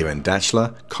 Kieran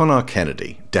Datchler, Connor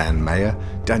Kennedy, Dan Mayer,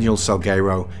 Daniel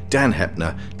Salguero, Dan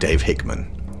Hepner, Dave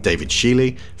Hickman, David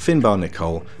Shealy, Finbar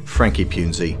Nicole, Frankie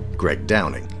Punzi, Greg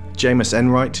Downing, Jameis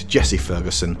Enright, Jesse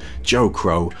Ferguson, Joe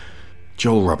Crow,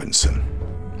 Joel Robinson,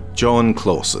 John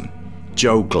Clausen,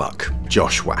 Joe Gluck,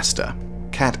 Josh Waster,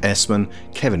 Kat Essman,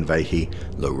 Kevin Vahey,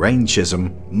 Lorraine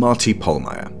Chisholm, Marty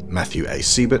Polmeyer, Matthew A.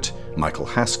 Siebert, Michael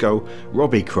Haskell,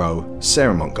 Robbie Crow,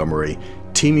 Sarah Montgomery,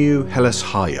 Timu Hellas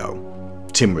Hayo,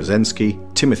 Tim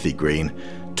Rosensky, Timothy Green,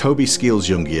 Toby Skeels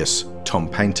Jungius, Tom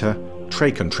Painter,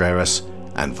 Trey Contreras,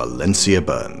 and Valencia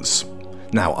Burns.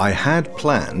 Now, I had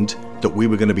planned that we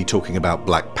were going to be talking about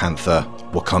Black Panther,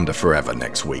 Wakanda Forever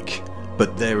next week,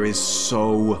 but there is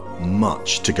so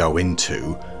much to go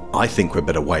into. I think we'd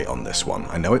better wait on this one.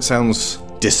 I know it sounds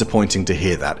disappointing to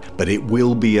hear that, but it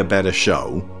will be a better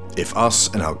show if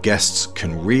us and our guests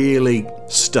can really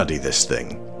study this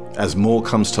thing. As more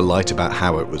comes to light about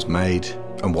how it was made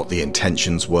and what the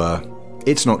intentions were,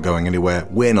 it's not going anywhere,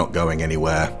 we're not going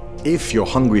anywhere. If you're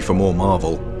hungry for more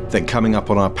Marvel, Then coming up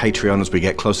on our Patreon as we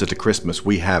get closer to Christmas,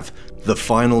 we have the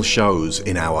final shows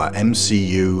in our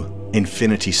MCU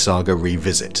Infinity Saga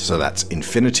Revisit. So that's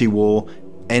Infinity War,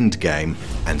 Endgame,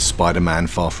 and Spider-Man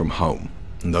Far From Home.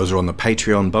 And those are on the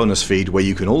Patreon bonus feed, where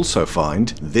you can also find,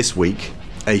 this week,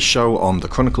 a show on The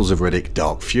Chronicles of Riddick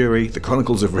Dark Fury, The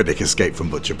Chronicles of Riddick Escape from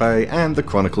Butcher Bay, and The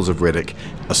Chronicles of Riddick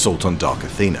Assault on Dark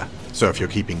Athena. So if you're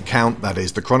keeping count, that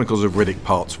is The Chronicles of Riddick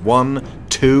Parts 1,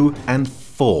 2, and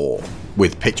 4,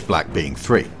 with Pitch Black being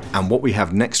 3. And what we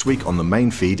have next week on the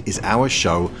main feed is our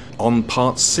show on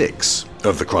Part 6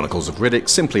 of The Chronicles of Riddick,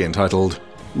 simply entitled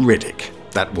Riddick.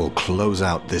 That will close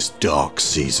out this dark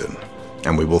season.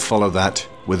 And we will follow that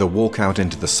with a walk out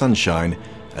into the sunshine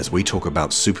as we talk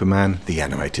about Superman the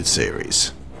Animated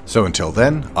Series. So until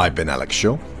then, I've been Alex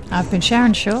Shaw. I've been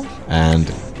Sharon Shaw. And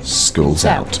school's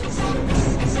out.